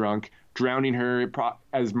getting drunk, drowning her,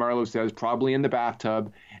 as Marlowe says, probably in the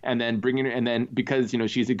bathtub, and then bringing her, and then because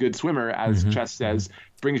she's a good swimmer, as Chess says,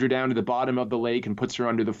 brings her down to the bottom of the lake and puts her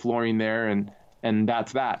under the flooring there, and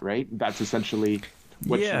that's that, right? That's essentially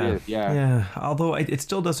what she did. Yeah. Although it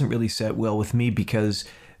still doesn't really set well with me because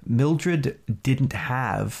Mildred didn't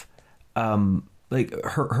have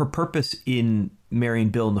her purpose in marrying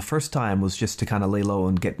Bill in the first time was just to kind of lay low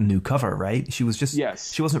and get new cover, right? She was just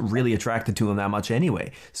she wasn't really attracted to him that much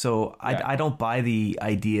anyway. So I don't buy the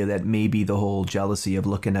idea that maybe the whole jealousy of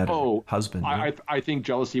looking at her husband. I think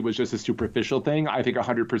jealousy was just a superficial thing. I think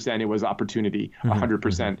 100% it was opportunity,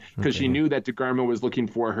 100%, because she knew that DeGarmo was looking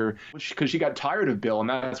for her because she got tired of Bill, and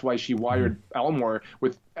that's why she wired Elmore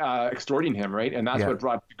with extorting him, right? And that's what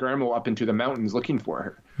brought DeGarmo up into the mountains looking for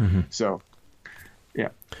her. So. Yeah.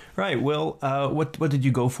 Right. Well, what did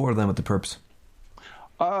you go for then with the perps?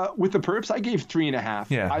 With the perps, I gave 3.5.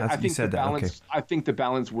 Yeah, I think the balance. Okay. I think the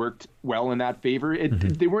balance worked well in that favor.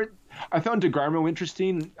 They weren't. I found DeGarmo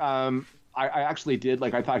interesting. I actually did.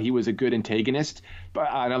 I thought he was a good antagonist,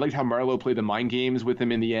 and I liked how Marlowe played the mind games with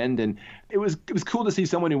him in the end. And it was cool to see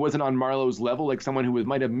someone who wasn't on Marlowe's level, like someone who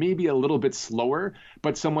might have maybe a little bit slower,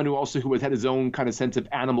 but someone who had his own kind of sense of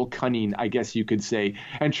animal cunning, I guess you could say.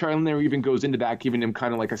 And Chandler even goes into that, giving him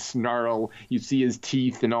kind of like a snarl. You see his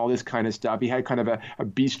teeth and all this kind of stuff. He had kind of a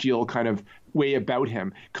bestial kind of way about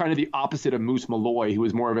him, kind of the opposite of Moose Malloy, who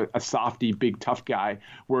was more of a softy, big, tough guy,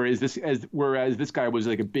 whereas this guy was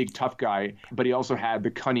like a big, tough guy, but he also had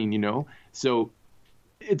the cunning, So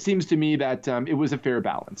it seems to me that it was a fair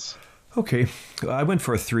balance. Okay, I went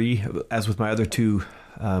for a 3, as with my other two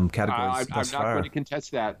categories thus far. I'm not going to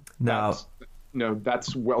contest that. No.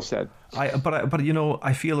 That's well said. But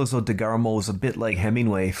I feel as though DeGarmo is a bit like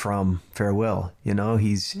Hemingway from Farewell.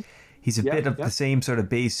 He's a bit of the same sort of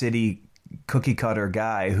Bay City cookie cutter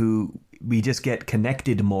guy who we just get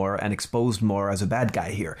connected more and exposed more as a bad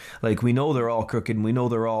guy here. We know they're all crooked, and we know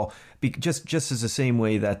they're all just as the same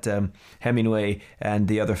way that Hemingway and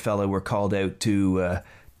the other fella were called out to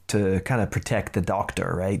kind of protect the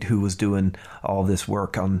doctor, right, who was doing all this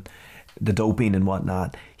work on the doping and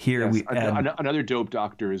whatnot. Here another dope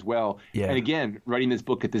doctor as well. Yeah. And again, writing this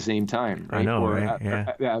book at the same time. Right? I know,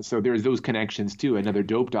 right? So there's those connections too. Another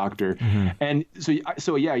dope doctor. And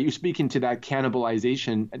so you're speaking to that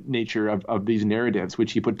cannibalization nature of these narratives,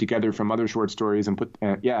 which he put together from other short stories and put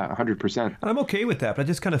 100%. And I'm okay with that, but I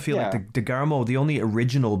just kind of feel like DeGarmo, the only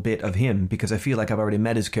original bit of him, because I feel like I've already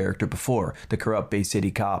met his character before, the corrupt Bay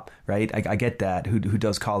City cop, right? I get that, who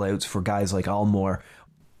does call outs for guys like Almore.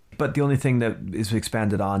 But the only thing that is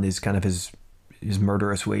expanded on is kind of his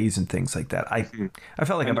murderous ways and things like that. I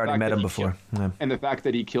felt like I've already met him before. And the fact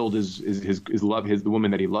that he killed his the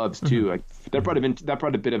woman that he loves too, that brought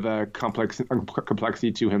a bit of a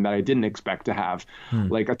complexity to him that I didn't expect to have.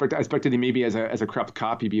 I expected him maybe as a corrupt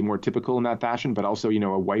cop, he'd be more typical in that fashion, but also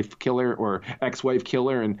a wife killer or ex-wife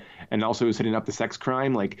killer, and also setting up the sex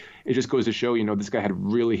crime. It just goes to show this guy had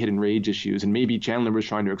really hidden rage issues, and maybe Chandler was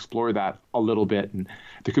trying to explore that a little bit, and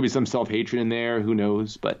there could be some self-hatred in there. Who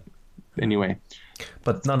knows? But anyway.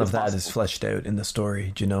 But none of that is fleshed out in the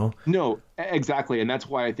story, do you know? No, exactly. And that's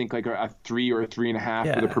why I think a 3 or a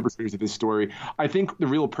 3.5 for the perpetrators of this story. I think the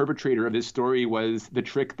real perpetrator of this story was the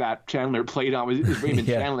trick that Chandler played on. Raymond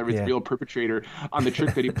Chandler was the real perpetrator on the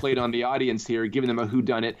trick that he played on the audience here, giving them a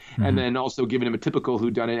whodunit, and then also giving him a typical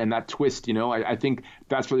whodunit and that twist, I think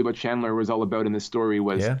that's really what Chandler was all about in this story,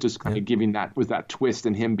 was just kind of giving that twist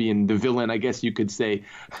and him being the villain, I guess you could say.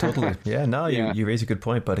 Totally. Yeah, no, you raise a good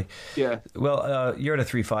point, buddy. Yeah. Well, you're at a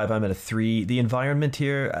 3.5. I'm at a 3. The environment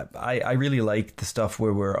here, I really like the stuff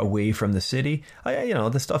where we're away from the city.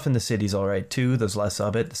 The stuff in the city's all right too. There's less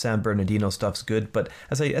of it. The San Bernardino stuff's good, but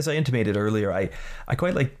as I intimated earlier, I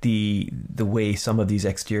quite like the way some of these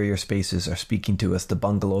exterior spaces are speaking to us. The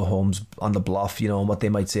bungalow homes on the bluff, and what they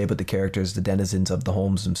might say about the characters, the denizens of the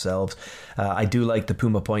homes themselves. I do like the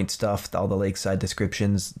Puma Point stuff, all the lakeside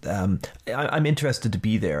descriptions. I'm interested to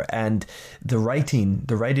be there, and the writing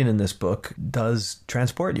in this book does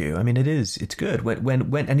transport you. I mean, it's good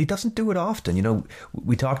when and he doesn't do it often.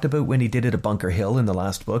 We talked about when he did it at Bunker Hill in the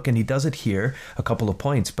last book, and he does it here a couple of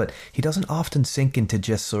points, but he doesn't often sink into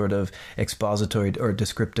just sort of expository or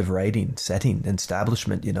descriptive writing, setting,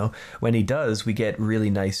 establishment. When he does, we get really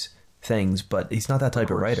nice things, but he's not that type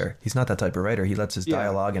of writer. He lets his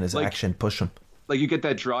dialogue and his action push him. Like you get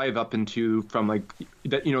that drive up into from like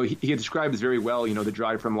that, he describes very well, the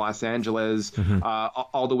drive from Los Angeles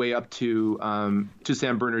all the way up to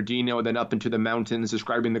San Bernardino, then up into the mountains,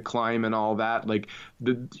 describing the climb and all that. Like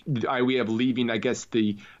the way of leaving, I guess,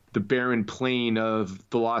 the barren plain of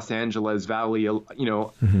the Los Angeles Valley,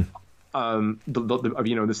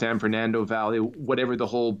 the San Fernando Valley, whatever the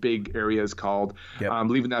whole big area is called,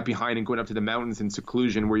 leaving that behind and going up to the mountains in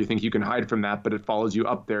seclusion where you think you can hide from that, but it follows you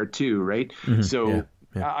up there too, right? So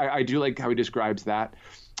I do like how he describes that.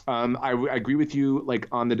 I agree with you, like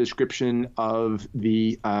on the description of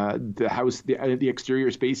the house, the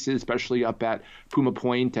exterior spaces, especially up at Puma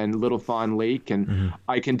Point and Little Fawn Lake, and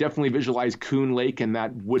I can definitely visualize Coon Lake and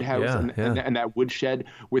that wood house and that woodshed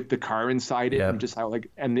with the car inside it, and just how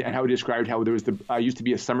and how he described how there was used to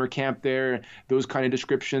be a summer camp there. Those kind of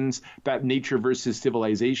descriptions, that nature versus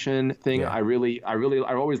civilization thing, I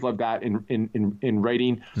always love that in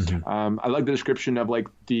writing. I like the description of like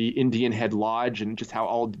the Indian Head Lodge and just how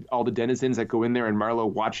all the denizens that go in there and Marlowe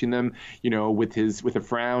watching them, with a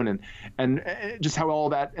frown and just how all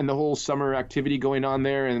that and the whole summer activity going on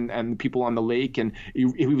there and people on the lake, and he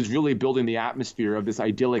was really building the atmosphere of this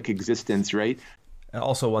idyllic existence, right?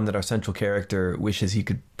 Also one that our central character wishes he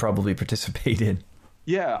could probably participate in.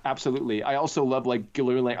 Yeah, absolutely. I also love like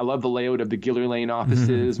Giller Lane. I love the layout of the Giller Lane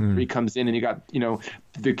offices where he comes in and you got,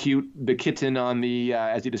 the kitten on the,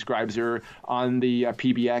 as he describes her, on the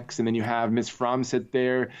PBX, and then you have Miss Fromset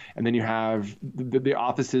there, and then you have the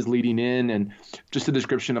offices leading in, and just a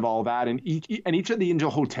description of all that. And each of the Angel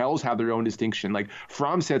hotels have their own distinction. Like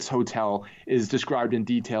Fromset's hotel is described in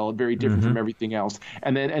detail, very different from everything else.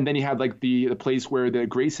 And then you had like the place where the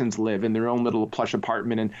Graysons live in their own little plush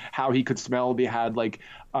apartment, and how he could smell. They had like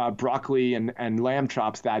broccoli and lamb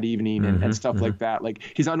chops that evening and stuff like that. Like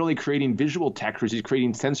he's not only creating visual textures, he's creating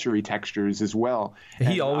sensory textures as well.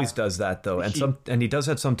 He always does that though, and he does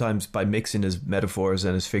that sometimes by mixing his metaphors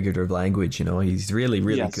and his figurative language. He's really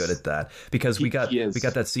good at that, because we got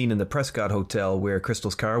that scene in the Prescott Hotel where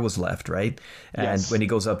Crystal's car was left, right? And when he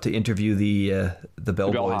goes up to interview the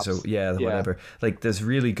bellboys or whatever, like there's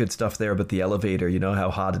really good stuff there about the elevator. How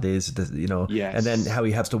hot it is, and then how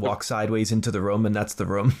he has to walk sideways into the room, and that's the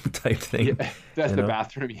room type thing. That's the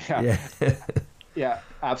bathroom. Yeah,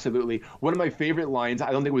 absolutely. One of my favorite lines,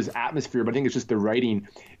 I don't think it was atmosphere, but I think it's just the writing,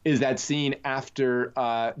 is that scene after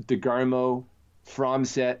DeGarmo,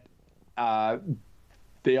 Fromset,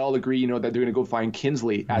 they all agree, that they're going to go find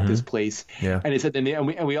Kinsley at this place. Yeah. And it said,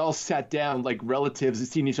 and we all sat down like relatives,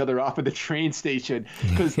 seeing each other off at the train station,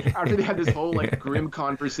 because after they had this whole like grim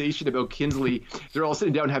conversation about Kinsley, they're all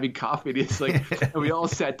sitting down having coffee. And it's like, and we all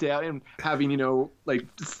sat down and having, like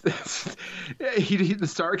the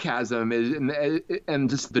sarcasm is, and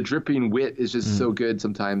just the dripping wit is just so good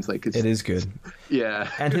sometimes. Like it is good. Yeah.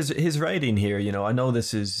 And his writing here, I know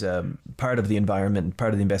this is part of the environment and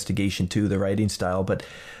part of the investigation too, the writing style, but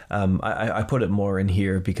I put it more in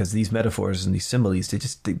here because these metaphors and these similes,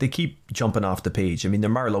 they keep jumping off the page. I mean, they're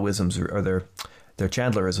Marloweisms or they're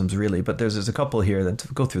Chandlerisms really, but there's a couple here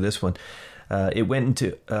that go through this one. It went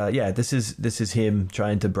into this is him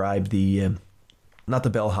trying to bribe the not the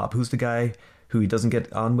bellhop. Who's the guy who he doesn't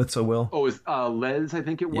get on with so well? Oh, it's Les, I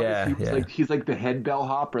think it was. Yeah, he's like the head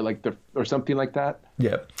bellhop or something like that.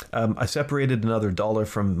 Yeah. I separated another $1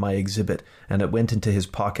 from my exhibit, and it went into his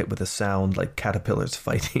pocket with a sound like caterpillars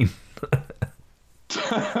fighting.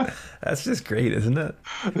 That's just great, isn't it?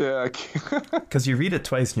 Yeah. Because you read it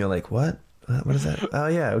twice and you're like, what? What is that? Oh,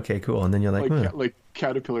 yeah. Okay, cool. And then you're like, like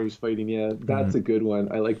caterpillars fighting. Yeah, that's a good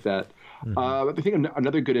one. I like that. I think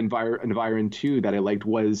another good environment too that I liked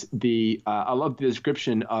was I love the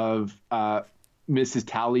description of Mrs.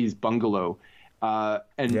 Talley's bungalow,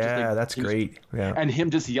 And that's great. Yeah. And him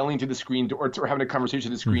just yelling to the screen door or having a conversation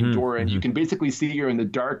to the screen door, and you can basically see her in the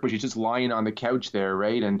dark, but she's just lying on the couch there,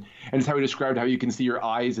 right? And it's how he described how you can see her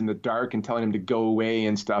eyes in the dark and telling him to go away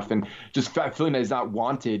and stuff, and just feeling that he's not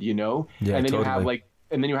wanted, you know? Yeah, and then totally.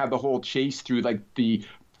 you have the whole chase through like the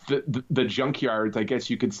junkyards, I guess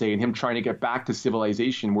you could say, and him trying to get back to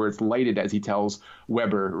civilization where it's lighted, as he tells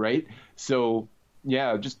Weber, right? So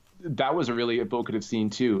yeah, just that was a really evocative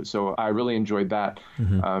scene too. So I really enjoyed that.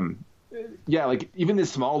 Yeah, like even the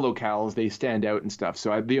small locales, they stand out and stuff.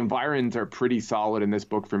 So the environs are pretty solid in this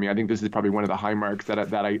book for me. I think this is probably one of the high marks that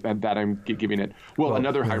I'm giving it. Well,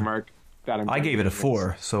 another high mark that I gave it a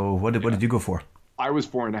 4. So what did you go for? I was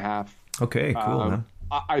 4.5. Okay, cool, man.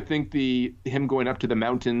 I think him going up to the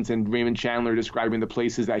mountains and Raymond Chandler describing the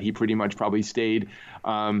places that he pretty much probably stayed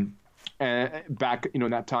back, in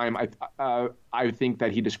that time. I think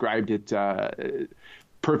that he described it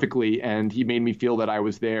perfectly, and he made me feel that I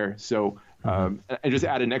was there. So and just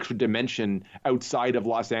add an extra dimension outside of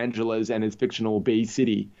Los Angeles and its fictional Bay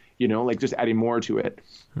City. Like just adding more to it.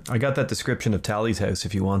 I got that description of Tally's house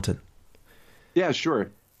if you want it. Yeah,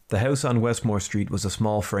 sure. The house on Westmore Street was a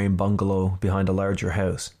small frame bungalow behind a larger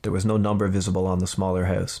house. There was no number visible on the smaller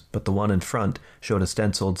house, but the one in front showed a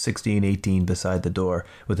stenciled 1618 beside the door,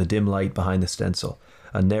 with a dim light behind the stencil.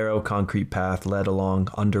 A narrow concrete path led along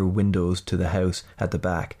under windows to the house at the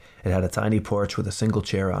back. It had a tiny porch with a single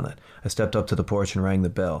chair on it. I stepped up to the porch and rang the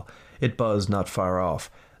bell. It buzzed not far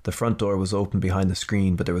off. The front door was open behind the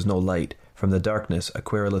screen, but there was no light. From the darkness, a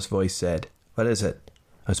querulous voice said, "What is it?"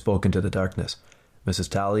 I spoke into the darkness. "Mrs.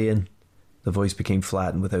 Tally in?" The voice became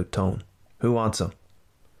flat and without tone. "Who wants him?"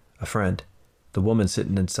 "A friend." The woman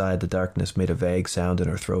sitting inside the darkness made a vague sound in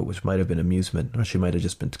her throat, which might have been amusement, or she might have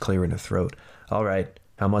just been clearing her throat. "All right.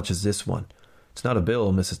 How much is this one?" "It's not a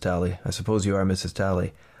bill, Mrs. Tally. I suppose you are Mrs.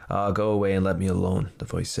 Tally." "Ah, go away and let me alone," the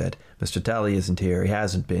voice said. "Mr. Tally isn't here. He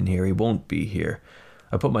hasn't been here. He won't be here."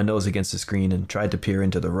 I put my nose against the screen and tried to peer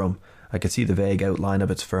into the room. I could see the vague outline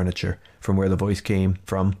of its furniture. From where the voice came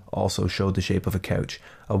from also showed the shape of a couch.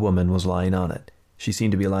 A woman was lying on it. She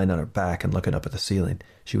seemed to be lying on her back and looking up at the ceiling.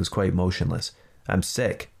 She was quite motionless. "I'm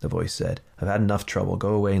sick," the voice said. "I've had enough trouble.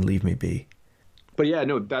 Go away and leave me be." But yeah,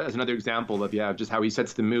 no, that is another example of just how he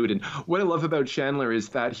sets the mood. And what I love about Chandler is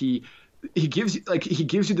that he gives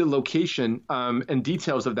you the location and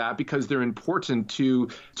details of that because they're important to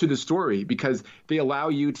the story, because they allow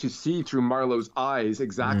you to see through Marlowe's eyes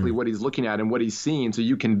exactly what he's looking at and what he's seeing, so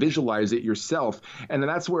you can visualize it yourself. And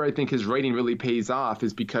that's where I think his writing really pays off,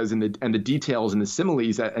 is because in the details and the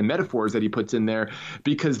similes and metaphors that he puts in there,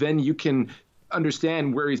 because then you can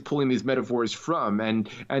understand where he's pulling these metaphors from, and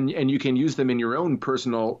you can use them in your own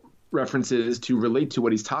personal references to relate to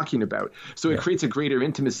what he's talking about. So it creates a greater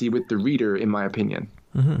intimacy with the reader, in my opinion.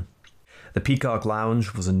 The Peacock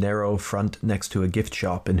Lounge was a narrow front next to a gift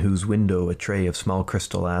shop in whose window a tray of small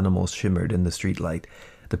crystal animals shimmered in the streetlight.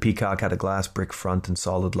 The Peacock had a glass brick front, and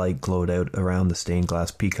solid light glowed out around the stained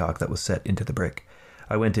glass peacock that was set into the brick.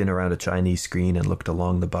 I went in around a Chinese screen and looked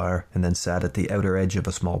along the bar, and then sat at the outer edge of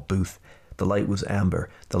a small booth. The light was amber,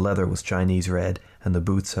 the leather was Chinese red, and the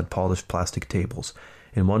booths had polished plastic tables.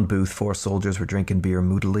 In one booth, 4 soldiers were drinking beer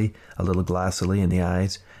moodily, a little glassily in the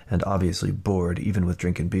eyes, and obviously bored even with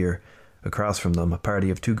drinking beer. Across from them, a party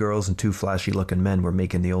of 2 girls and 2 flashy-looking men were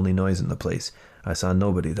making the only noise in the place. I saw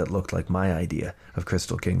nobody that looked like my idea of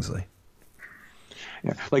Crystal Kingsley.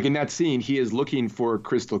 Yeah. Like in that scene, he is looking for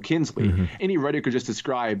Crystal Kingsley. Any writer could just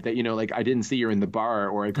describe that, like, I didn't see her in the bar,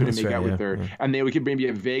 or I couldn't make out with her. And they would give maybe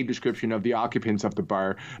a vague description of the occupants of the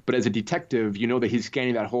bar. But as a detective, you know that he's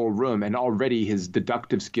scanning that whole room, and already his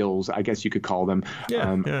deductive skills, I guess you could call them, he's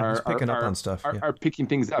picking up on stuff. Are picking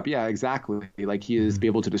things up. Yeah, exactly. Like he is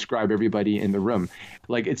able to describe everybody in the room.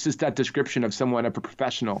 Like it's just that description of someone, a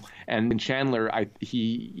professional. And in Chandler,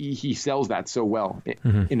 he sells that so well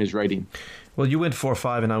in his writing. Well, you went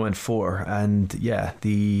 4.5 and I went 4, and yeah,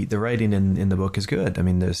 the writing in the book is good. I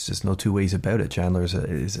mean, there's just no two ways about it. Chandler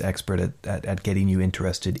is expert at getting you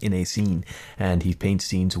interested in a scene, and he paints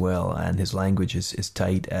scenes well, and his language is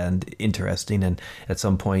tight and interesting, and at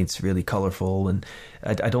some points really colorful. And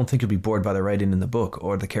I don't think you'll be bored by the writing in the book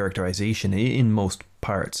or the characterization in most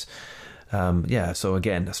parts. So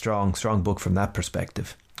again, a strong book from that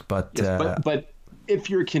perspective. But if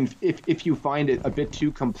you find it a bit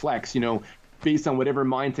too complex, based on whatever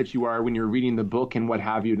mindset you are when you're reading the book and what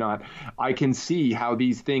have you not, I can see how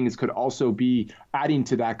these things could also be adding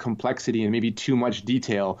to that complexity and maybe too much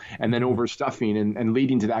detail, and then overstuffing and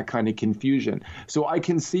leading to that kind of confusion. So I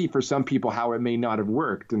can see for some people how it may not have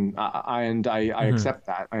worked, and I accept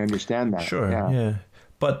that. I understand that. Sure, yeah.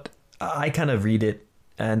 But I kind of read it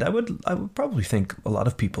And I would probably think a lot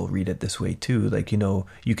of people read it this way too. Like,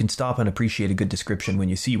 you can stop and appreciate a good description when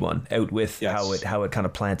you see one, out with how it kind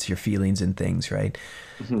of plants your feelings in things, right?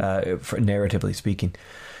 For narratively speaking.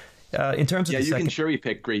 In terms of you can cherry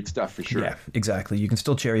pick great stuff for sure. Yeah, exactly. You can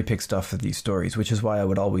still cherry pick stuff for these stories, which is why I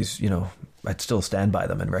would always, I'd still stand by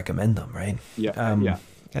them and recommend them, right? Yeah.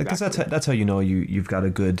 Because that's how you've got a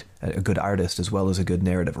good artist as well as a good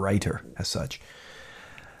narrative writer as such.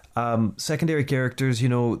 Secondary characters,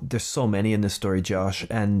 there's so many in this story, Josh,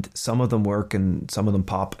 and some of them work and some of them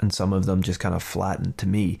pop and some of them just kind of flatten to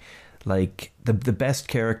me. Like the best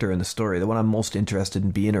character in the story, the one I'm most interested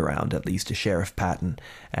in being around, at least, is Sheriff Patton.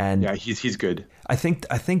 And yeah, he's good. I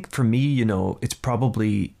think for me, it's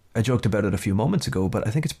probably, I joked about it a few moments ago, but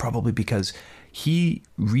I think it's probably because he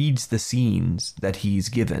reads the scenes that he's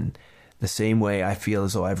given the same way I feel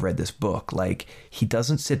as though I've read this book. Like, he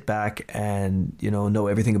doesn't sit back and, know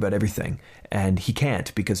everything about everything. And he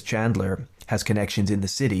can't, because Chandler has connections in the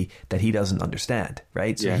city that he doesn't understand,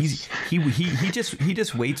 right? So he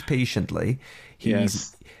just waits patiently.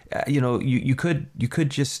 He's you could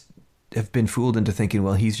just have been fooled into thinking,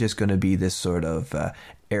 well, he's just going to be this sort of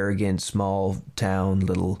arrogant, small town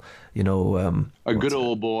little, a good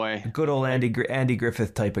old boy, good old Andy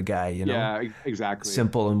Griffith type of guy, Yeah, exactly.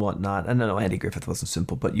 Simple and whatnot. And no, Andy Griffith wasn't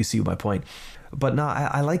simple, but you see my point. But no,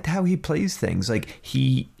 I liked how he plays things. Like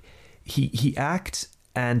he acts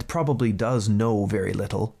and probably does know very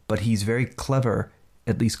little, but he's very clever,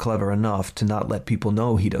 at least clever enough to not let people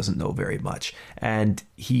know he doesn't know very much. And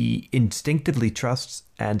he instinctively trusts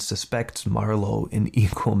and suspects Marlowe in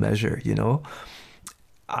equal measure,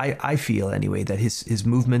 I feel anyway that his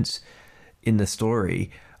movements in the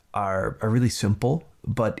story are really simple,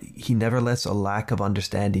 but he never lets a lack of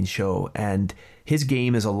understanding show. And his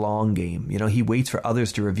game is a long game. He waits for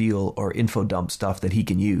others to reveal or info dump stuff that he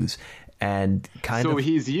can use. And so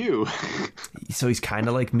he's you. So he's kind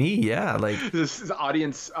of like me, yeah. Like this is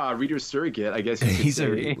audience reader surrogate, I guess you could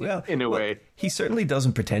say, in a way. He certainly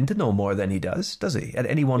doesn't pretend to know more than he does he? At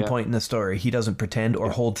any one point in the story, he doesn't pretend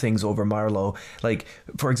or hold things over Marlowe. Like,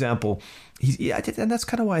 for example, and that's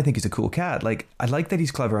kind of why I think he's a cool cat. Like, I like that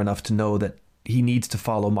he's clever enough to know that he needs to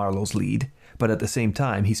follow Marlowe's lead. But at the same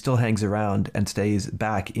time, he still hangs around and stays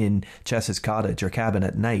back in Chess's cottage or cabin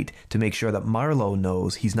at night to make sure that Marlowe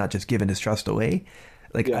knows he's not just giving his trust away.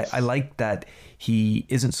 Like, I like that he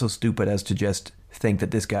isn't so stupid as to just think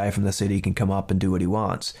that this guy from the city can come up and do what he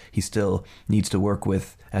wants. He still needs to work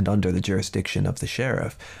with and under the jurisdiction of the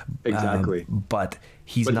sheriff. Exactly. But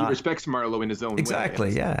he respects Marlowe in his own way.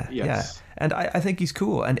 Exactly, yeah. And I think he's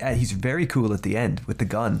cool. And he's very cool at the end with the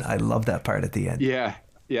gun. I love that part at the end.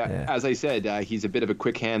 Yeah, as I said, he's a bit of a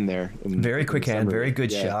quick hand there. Very quick hand, very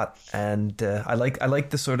good shot, and I like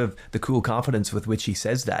the sort of the cool confidence with which he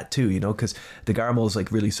says that too. Because DeGarmo's like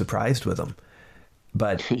really surprised with him,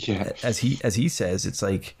 but as he says, it's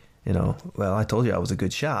like, well, I told you I was a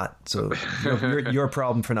good shot, so you're a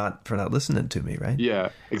problem for not listening to me, right? Yeah,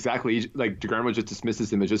 exactly. Like DeGarmo just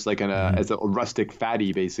dismisses him as just like as a rustic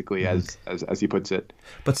fatty, basically, as he puts it.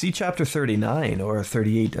 But see chapter 39 or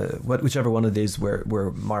 38, whichever one it is,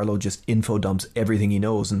 where Marlowe just info dumps everything he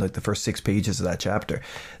knows in like the first 6 pages of that chapter.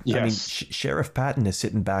 Yes. I mean, Sheriff Patton is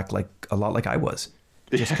sitting back like a lot like I was,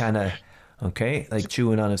 just kind of like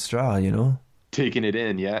chewing on a straw, Taking it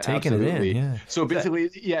in, Taking it in, yeah. So basically,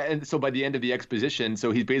 and so by the end of the exposition,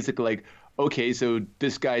 so he's basically like, okay, so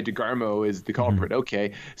this guy DeGarmo is the culprit.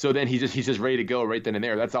 Okay, so then he's just ready to go right then and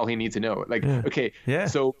there. That's all he needs to know. Like, okay,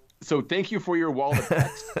 so thank you for your wall of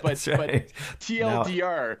text, but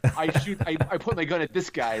TLDR, I put my gun at this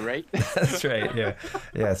guy, right? That's right.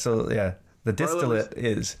 Yeah. So the distillate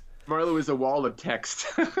is Marlowe is a wall of text.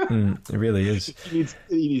 It really is. He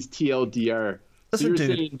needs TLDR. Listen, so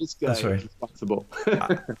you're saying this guy is responsible.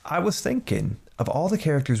 I was thinking, of all the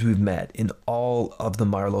characters we've met in all of the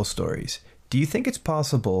Marlowe stories, do you think it's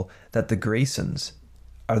possible that the Graysons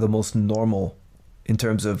are the most normal in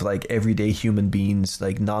terms of like everyday human beings,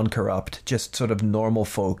 like non-corrupt, just sort of normal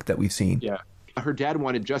folk that we've seen? Yeah. Her dad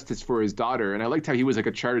wanted justice for his daughter, and I liked how he was like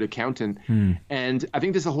a chartered accountant. And I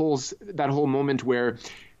think there's that whole moment where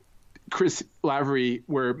Chris Lavery,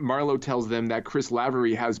 where Marlowe tells them that Chris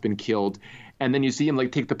Lavery has been killed, and then you see him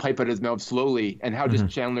like take the pipe out of his mouth slowly, and how just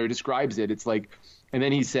Chandler describes it. It's like, and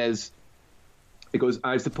then he says, it goes,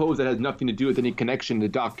 I suppose that has nothing to do with any connection to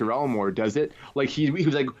Dr. Elmore, does it? Like he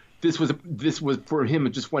was like, this was for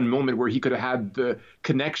him just one moment where he could have had the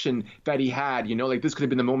connection that he had, like this could have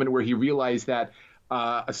been the moment where he realized that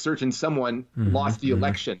a certain someone lost the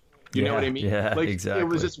election. You know what I mean? Yeah, like, exactly. It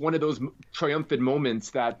was just one of those triumphant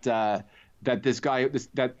moments that that this guy,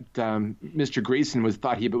 Mr. Grayson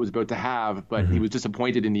thought he was about to have, but he was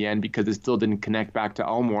disappointed in the end because it still didn't connect back to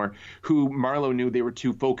Elmore, who Marlowe knew they were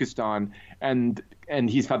too focused on, and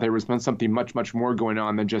he thought there was something much, much more going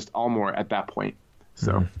on than just Elmore at that point.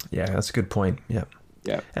 So yeah, that's a good point. Yeah.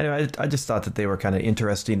 Yeah. Anyway, I just thought that they were kind of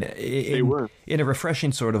interesting. They were in a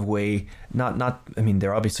refreshing sort of way. Not. I mean,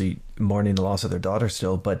 they're obviously mourning the loss of their daughter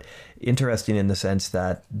still, but interesting in the sense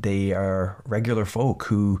that they are regular folk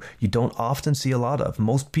who you don't often see a lot of.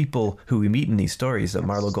 Most people who we meet in these stories that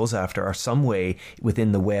Marlowe goes after are some way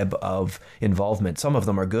within the web of involvement. Some of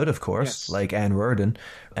them are good, of course, like Anne Riordan,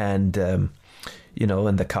 and and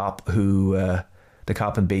the cop the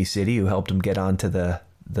cop in Bay City who helped him get onto the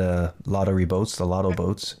lottery boats, the lotto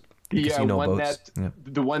boats, the casino boats.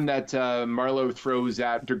 The one that Marlowe throws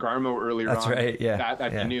at DeGarmo earlier on. That's right, yeah.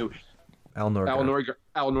 That he knew. Al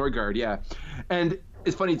Norgard, yeah. And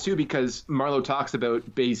it's funny, too, because Marlowe talks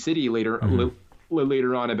about Bay City later on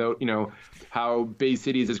about, how Bay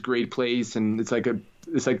City is this great place, and it's like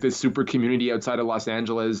this super community outside of Los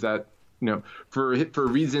Angeles that, for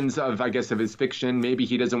reasons of, I guess, of his fiction, maybe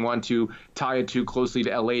he doesn't want to tie it too closely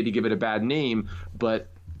to LA to give it a bad name, but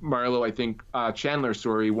Marlowe, I think, Chandler's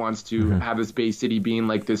story wants to have this Bay City being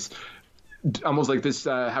like this, almost like this,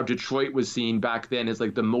 how Detroit was seen back then as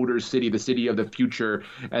like the Motor City, the city of the future.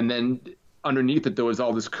 And then underneath it, there was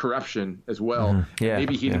all this corruption as well. Yeah,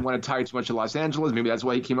 maybe he didn't want to tie too much to Los Angeles. Maybe that's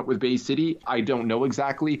why he came up with Bay City. I don't know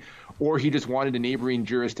exactly. Or he just wanted a neighboring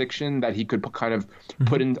jurisdiction that he could kind of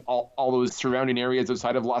put in all those surrounding areas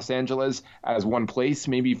outside of Los Angeles as one place,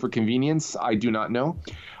 maybe for convenience. I do not know.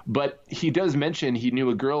 But he does mention he knew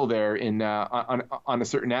a girl there on a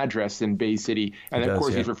certain address in Bay City. And of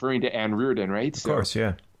course, he's referring to Anne Riordan, right? Of course,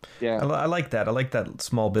 yeah. Yeah. I like that. I like that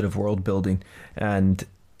small bit of world building. And,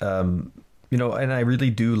 and I really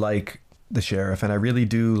do like the sheriff, and I really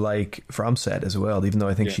do like Fromset as well, even though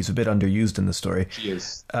I think she's a bit underused in the story. She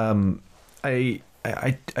is. I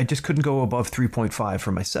just couldn't go above 3.5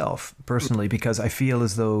 for myself personally, because I feel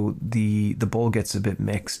as though the bull gets a bit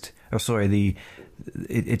mixed. Or sorry,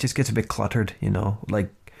 it just gets a bit cluttered, like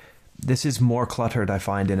this is more cluttered, I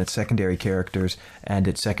find, in its secondary characters and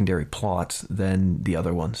its secondary plots than the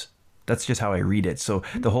other ones. That's just how I read it. So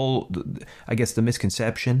I guess the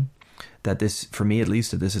misconception that this, for me at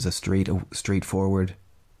least, that this is a straightforward,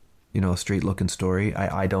 straight looking story.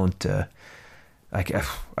 I don't,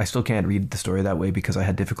 I still can't read the story that way because I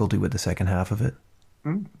had difficulty with the second half of it.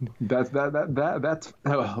 That's blah, blah,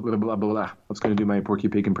 blah, blah. I was going to do my Porky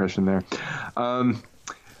Pig impression there. I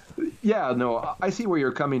see where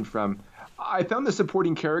you're coming from. I found the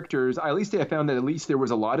supporting characters, I found that at least there was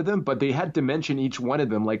a lot of them, but they had to mention each one of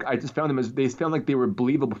them. Like, I just found them they felt like they were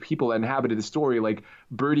believable people that inhabited the story, like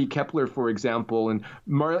Bertie Kepler, for example, and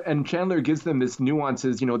Chandler gives them this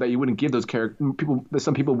nuances, that you wouldn't give those people, that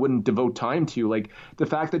some people wouldn't devote time to. Like the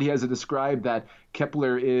fact that he has to describe that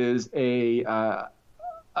Kepler is a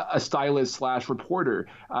stylist / reporter,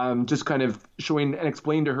 just kind of showing and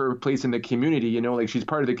explain to her place in the community, like she's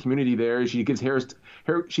part of the community there. She gives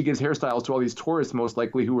hairstyles to all these tourists, most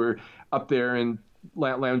likely, who are up there and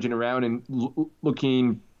lounging around and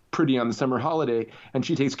looking pretty on the summer holiday, and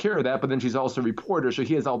she takes care of that. But then she's also a reporter, so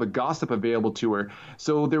he has all the gossip available to her.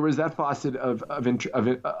 So there was that facet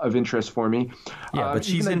of interest for me. Yeah, but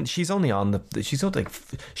she's in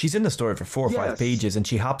the story for 4 or 5 pages, and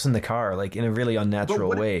she hops in the car like in a really unnatural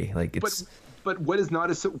way. Like it's. But what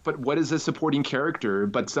is a supporting character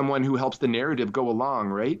but someone who helps the narrative go along,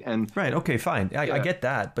 right? And right, okay, fine, I get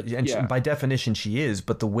that, but she, by definition she is.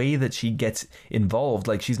 But the way that she gets involved,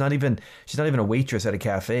 like she's not even a waitress at a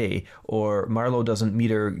cafe, or Marlowe doesn't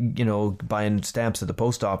meet her, buying stamps at the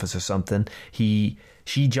post office or something. She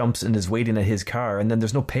jumps and is waiting at his car, and then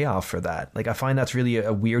there's no payoff for that. Like I find that's really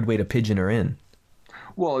a weird way to pigeon her in.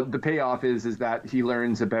 Well, the payoff is that he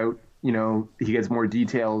learns about. He gets more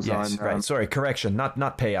details on. Right. Sorry, correction.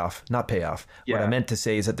 Not payoff. Not payoff. Yeah. What I meant to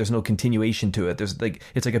say is that there's no continuation to it. There's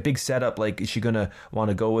it's like a big setup. Like, is she gonna want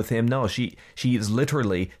to go with him? No, she is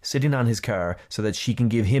literally sitting on his car so that she can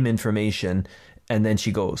give him information, and then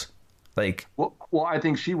she goes. Like, well, I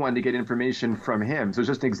think she wanted to get information from him. So it's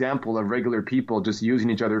just an example of regular people just using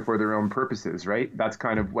each other for their own purposes, right? That's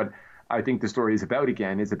kind of what I think the story is about.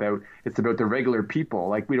 Again, it's about the regular people.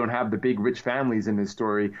 Like, we don't have the big rich families in this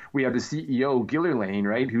story. We have the CEO Gillerlane,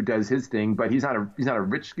 right, who does his thing, but he's not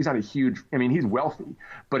a huge. I mean, he's wealthy,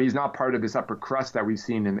 but he's not part of this upper crust that we've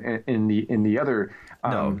seen in the other.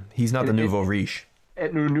 No, he's not the nouveau riche.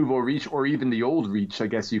 At nouveau riche, or even the old riche, I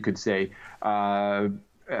guess you could say.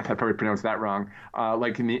 I probably pronounced that wrong.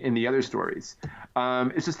 Like in the other stories,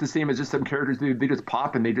 it's just the same as just some characters. They just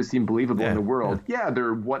pop and they just seem believable in the world. Yeah,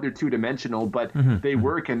 they're 2-dimensional, but they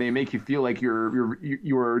work and they make you feel like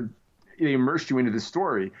they immerse you into the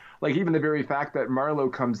story. Like even the very fact that Marlowe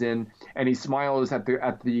comes in and he smiles at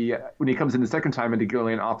the when he comes in the second time into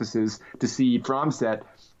Gillian offices to see Fromset,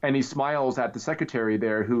 and he smiles at the secretary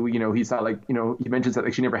there, who, he's not like, he mentions that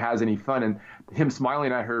like she never has any fun, and him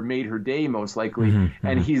smiling at her made her day most likely.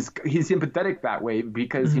 And he's empathetic that way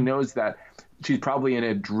because he knows that she's probably in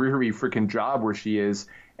a dreary freaking job where she is,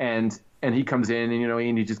 and he comes in and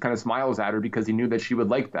and he just kind of smiles at her because he knew that she would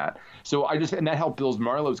like that. So and that helped build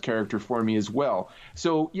Marlowe's character for me as well.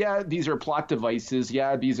 So yeah, these are plot devices.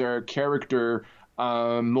 Yeah, these are character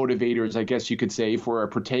motivators, I guess you could say, for a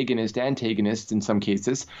protagonist, antagonist in some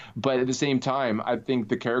cases. But at the same time, I think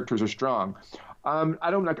the characters are strong.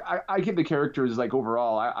 I give the characters, like,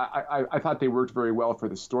 overall, I thought they worked very well for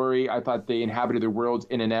the story. I thought they inhabited the worlds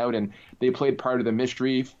in and out, and they played part of the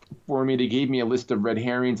mystery for me. They gave me a list of red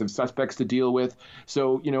herrings of suspects to deal with.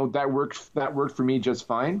 So, that worked for me just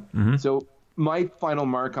fine. So my final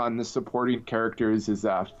mark on the supporting characters is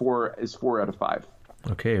 4 out of 5.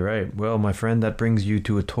 Okay, right. Well, my friend, that brings you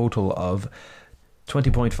to a total of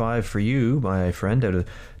 20.5 for you, my friend, out of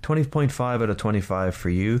 20.5 out of 25 for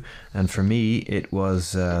you. And for me, it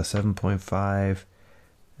was 7.5,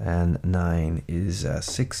 and 9 is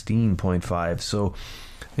 16.5. So,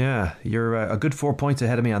 yeah, you're a good 4 points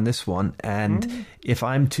ahead of me on this one. And if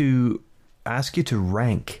I'm to ask you to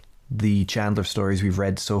rank the Chandler stories we've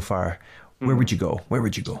read so far, where would you go? Where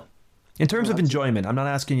would you go? In terms of enjoyment, I'm not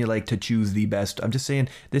asking you to choose the best. I'm just saying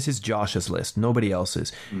this is Josh's list, nobody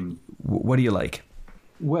else's. What do you like?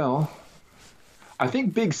 Well, I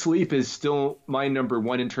think Big Sleep is still my number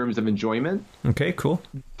 1 in terms of enjoyment. Okay, cool.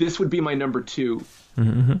 This would be my number 2.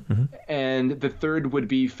 And the third would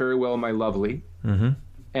be Farewell, My Lovely.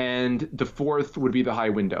 And the fourth would be The High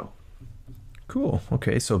Window. Cool.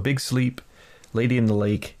 Okay, so Big Sleep, Lady in the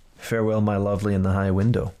Lake, Farewell, My Lovely, and The High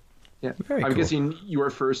Window. Yeah, I'm guessing your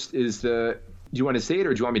first is do you want to say it,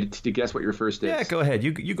 or do you want me to guess what your first is? Yeah, go ahead.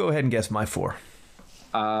 You go ahead and guess my 4.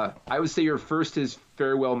 I would say your first is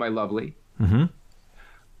Farewell, My Lovely.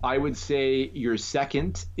 I would say your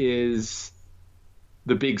second is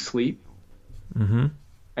The Big Sleep. And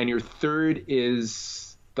your third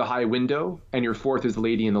is The High Window. And your fourth is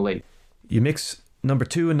Lady in the Lake. You mix number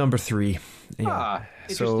 2 and number 3. Yeah.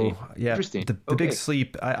 Interesting. So yeah, interesting. The Big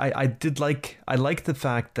Sleep. I liked the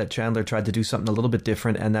fact that Chandler tried to do something a little bit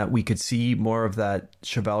different, and that we could see more of that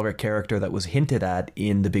chivalric character that was hinted at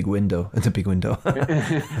in The Big Window.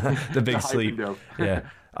 The Big Sleep. Yeah,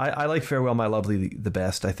 I like Farewell, My Lovely the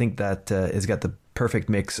best. I think that has got the perfect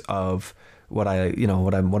mix of what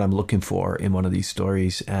I'm looking for in one of these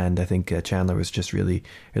stories, and I think Chandler was just really,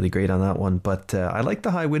 really great on that one. But I like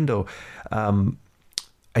The High Window.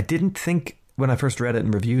 I didn't think when I first read it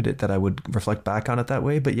and reviewed it that I would reflect back on it that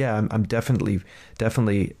way, but yeah, I'm definitely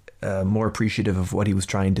more appreciative of what he was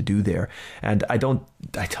trying to do there. And I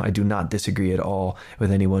do not disagree at all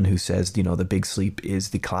with anyone who says, The Big Sleep is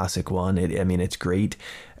the classic one. It's great.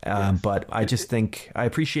 But I just think I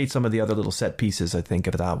appreciate some of the other little set pieces, I think,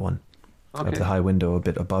 of that one. Okay. Of The High Window, a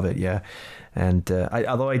bit above it, yeah. And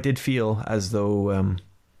although I did feel as though,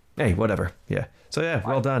 hey, whatever, yeah. So yeah,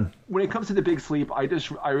 well done. When it comes to The Big Sleep, I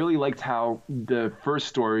really liked how the first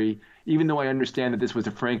story, even though I understand that this was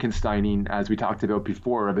a Frankensteining, as we talked about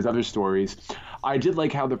before, of his other stories, I did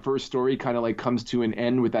like how the first story kind of comes to an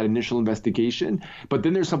end with that initial investigation, but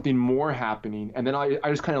then there's something more happening, and then I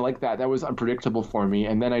just kind of like that. That was unpredictable for me,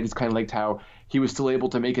 and then I just kind of liked how he was still able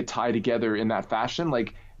to make it tie together in that fashion,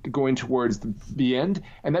 going towards the end,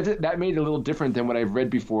 and that made it a little different than what I've read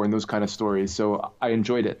before in those kind of stories, so I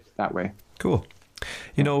enjoyed it that way. Cool.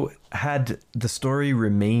 Had the story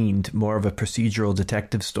remained more of a procedural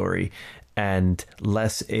detective story and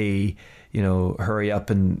less a, hurry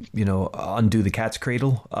up and, undo the cat's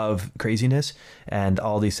cradle of craziness and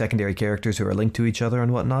all these secondary characters who are linked to each other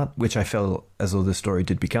and whatnot, which I felt as though this story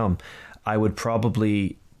did become, I would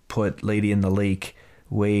probably put Lady in the Lake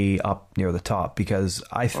way up near the top, because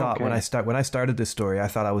I thought when I started this story, I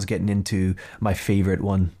thought I was getting into my favorite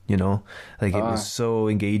one. It was so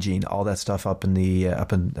engaging, all that stuff up in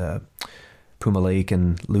Puma Lake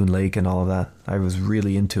and Loon Lake and all of that. I was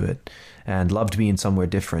really into it and loved being somewhere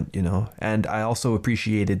different, and I also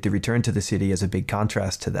appreciated the return to the city as a big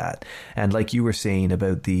contrast to that. And like you were saying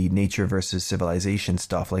about the nature versus civilization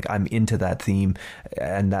stuff, I'm into that theme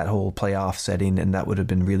and that whole playoff setting, and that would have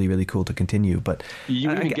been really, really cool to continue. But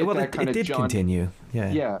it did continue.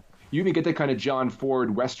 Yeah. you even get that kind of John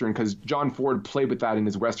Ford Western, because John Ford played with that in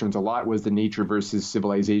his Westerns a lot, was the nature versus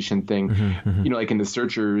civilization thing, like in The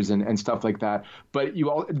Searchers and stuff like that. But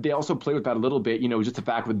they also play with that a little bit, just the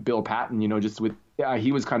fact with Bill Patton, just with,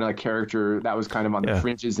 he was kind of a character that was kind of on the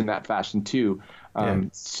fringes in that fashion too.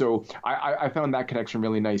 So I found that connection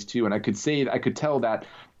really nice too. And I could tell that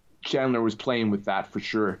Chandler was playing with that for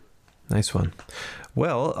sure. Nice one.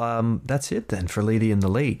 Well, that's it then for Lady in the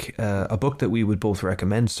Lake, a book that we would both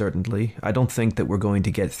recommend, certainly. I don't think that we're going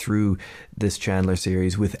to get through this Chandler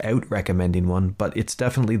series without recommending one, but it's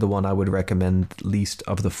definitely the one I would recommend least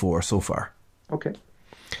of the 4 so far. Okay.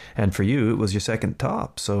 And for you, it was your second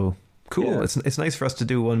top, so cool. Yeah. It's nice for us to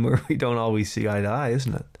do one where we don't always see eye to eye,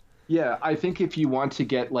 isn't it? Yeah, I think if you want to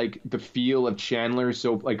get like the feel of Chandler,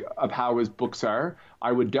 so like of how his books are,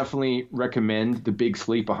 I would definitely recommend The Big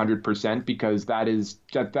Sleep 100%, because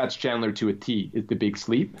that's Chandler to a T, is The Big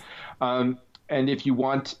Sleep. And if you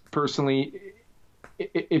want to,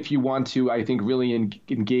 I think, really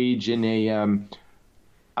engage in a,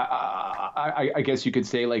 I guess you could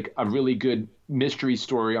say like a really good mystery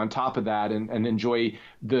story on top of that, and enjoy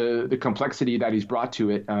the complexity that he's brought to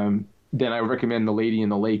it, then I recommend The Lady in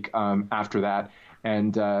the Lake after that.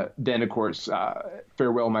 And then, of course,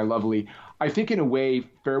 Farewell, My Lovely. I think in a way,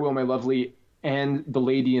 Farewell, My Lovely and The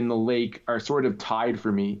Lady in the Lake are sort of tied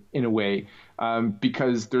for me in a way,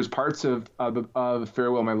 because there's parts of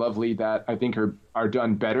Farewell, My Lovely that I think are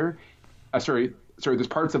done better. There's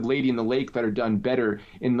parts of Lady in the Lake that are done better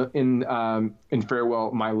in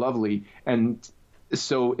Farewell, My Lovely. And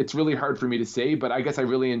so it's really hard for me to say, but I guess I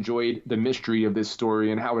really enjoyed the mystery of this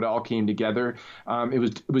story and how it all came together.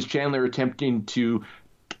 It was Chandler attempting to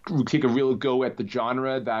take a real go at the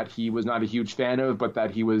genre that he was not a huge fan of, but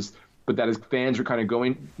that his fans were kind of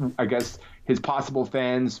going, I guess his possible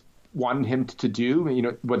fans wanted him to do,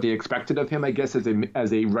 what they expected of him, I guess,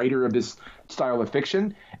 as a writer of this style of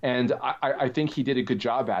fiction. And I think he did a good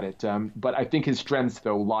job at it. But I think his strength,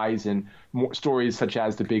 though, lies in more stories such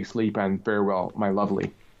as The Big Sleep and Farewell, My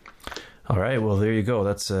Lovely. All right, well, there you go.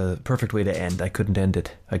 That's a perfect way to end. I couldn't end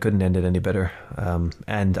it any better.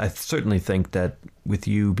 And I certainly think that with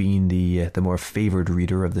you being the more favored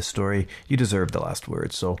reader of this story, you deserve the last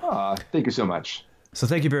word. So, thank you so much. So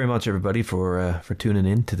thank you very much, everybody, for tuning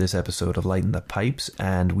in to this episode of Lighten the Pipes,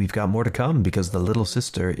 and we've got more to come because the little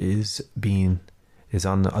sister is on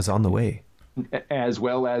the way, as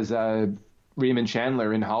well as Raymond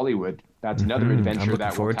Chandler in Hollywood. That's another adventure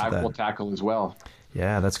that we'll tackle as well.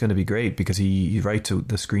 Yeah, that's going to be great because he writes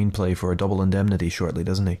the screenplay for A Double Indemnity shortly,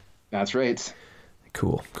 doesn't he? That's right.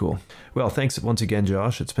 Cool. Well, thanks once again,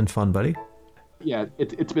 Josh. It's been fun, buddy. Yeah,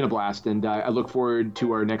 it's been a blast, and I look forward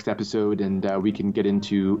to our next episode, and we can get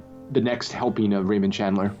into the next helping of Raymond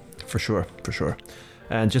Chandler. For sure.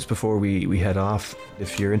 And just before we head off,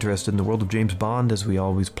 if you're interested in the world of James Bond, as we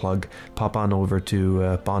always plug, pop on over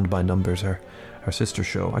to Bond by Numbers, our sister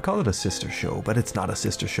show. I call it a sister show, but it's not a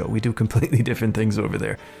sister show. We do completely different things over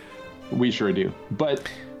there. We sure do. But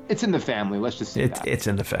it's in the family, let's just say that. It's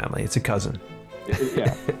in the family. It's a cousin.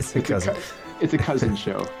 Yeah. It's a cousin. It's a cousin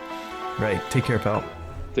show. Right. Take care, pal.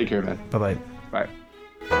 Take care, man. Bye-bye. Bye.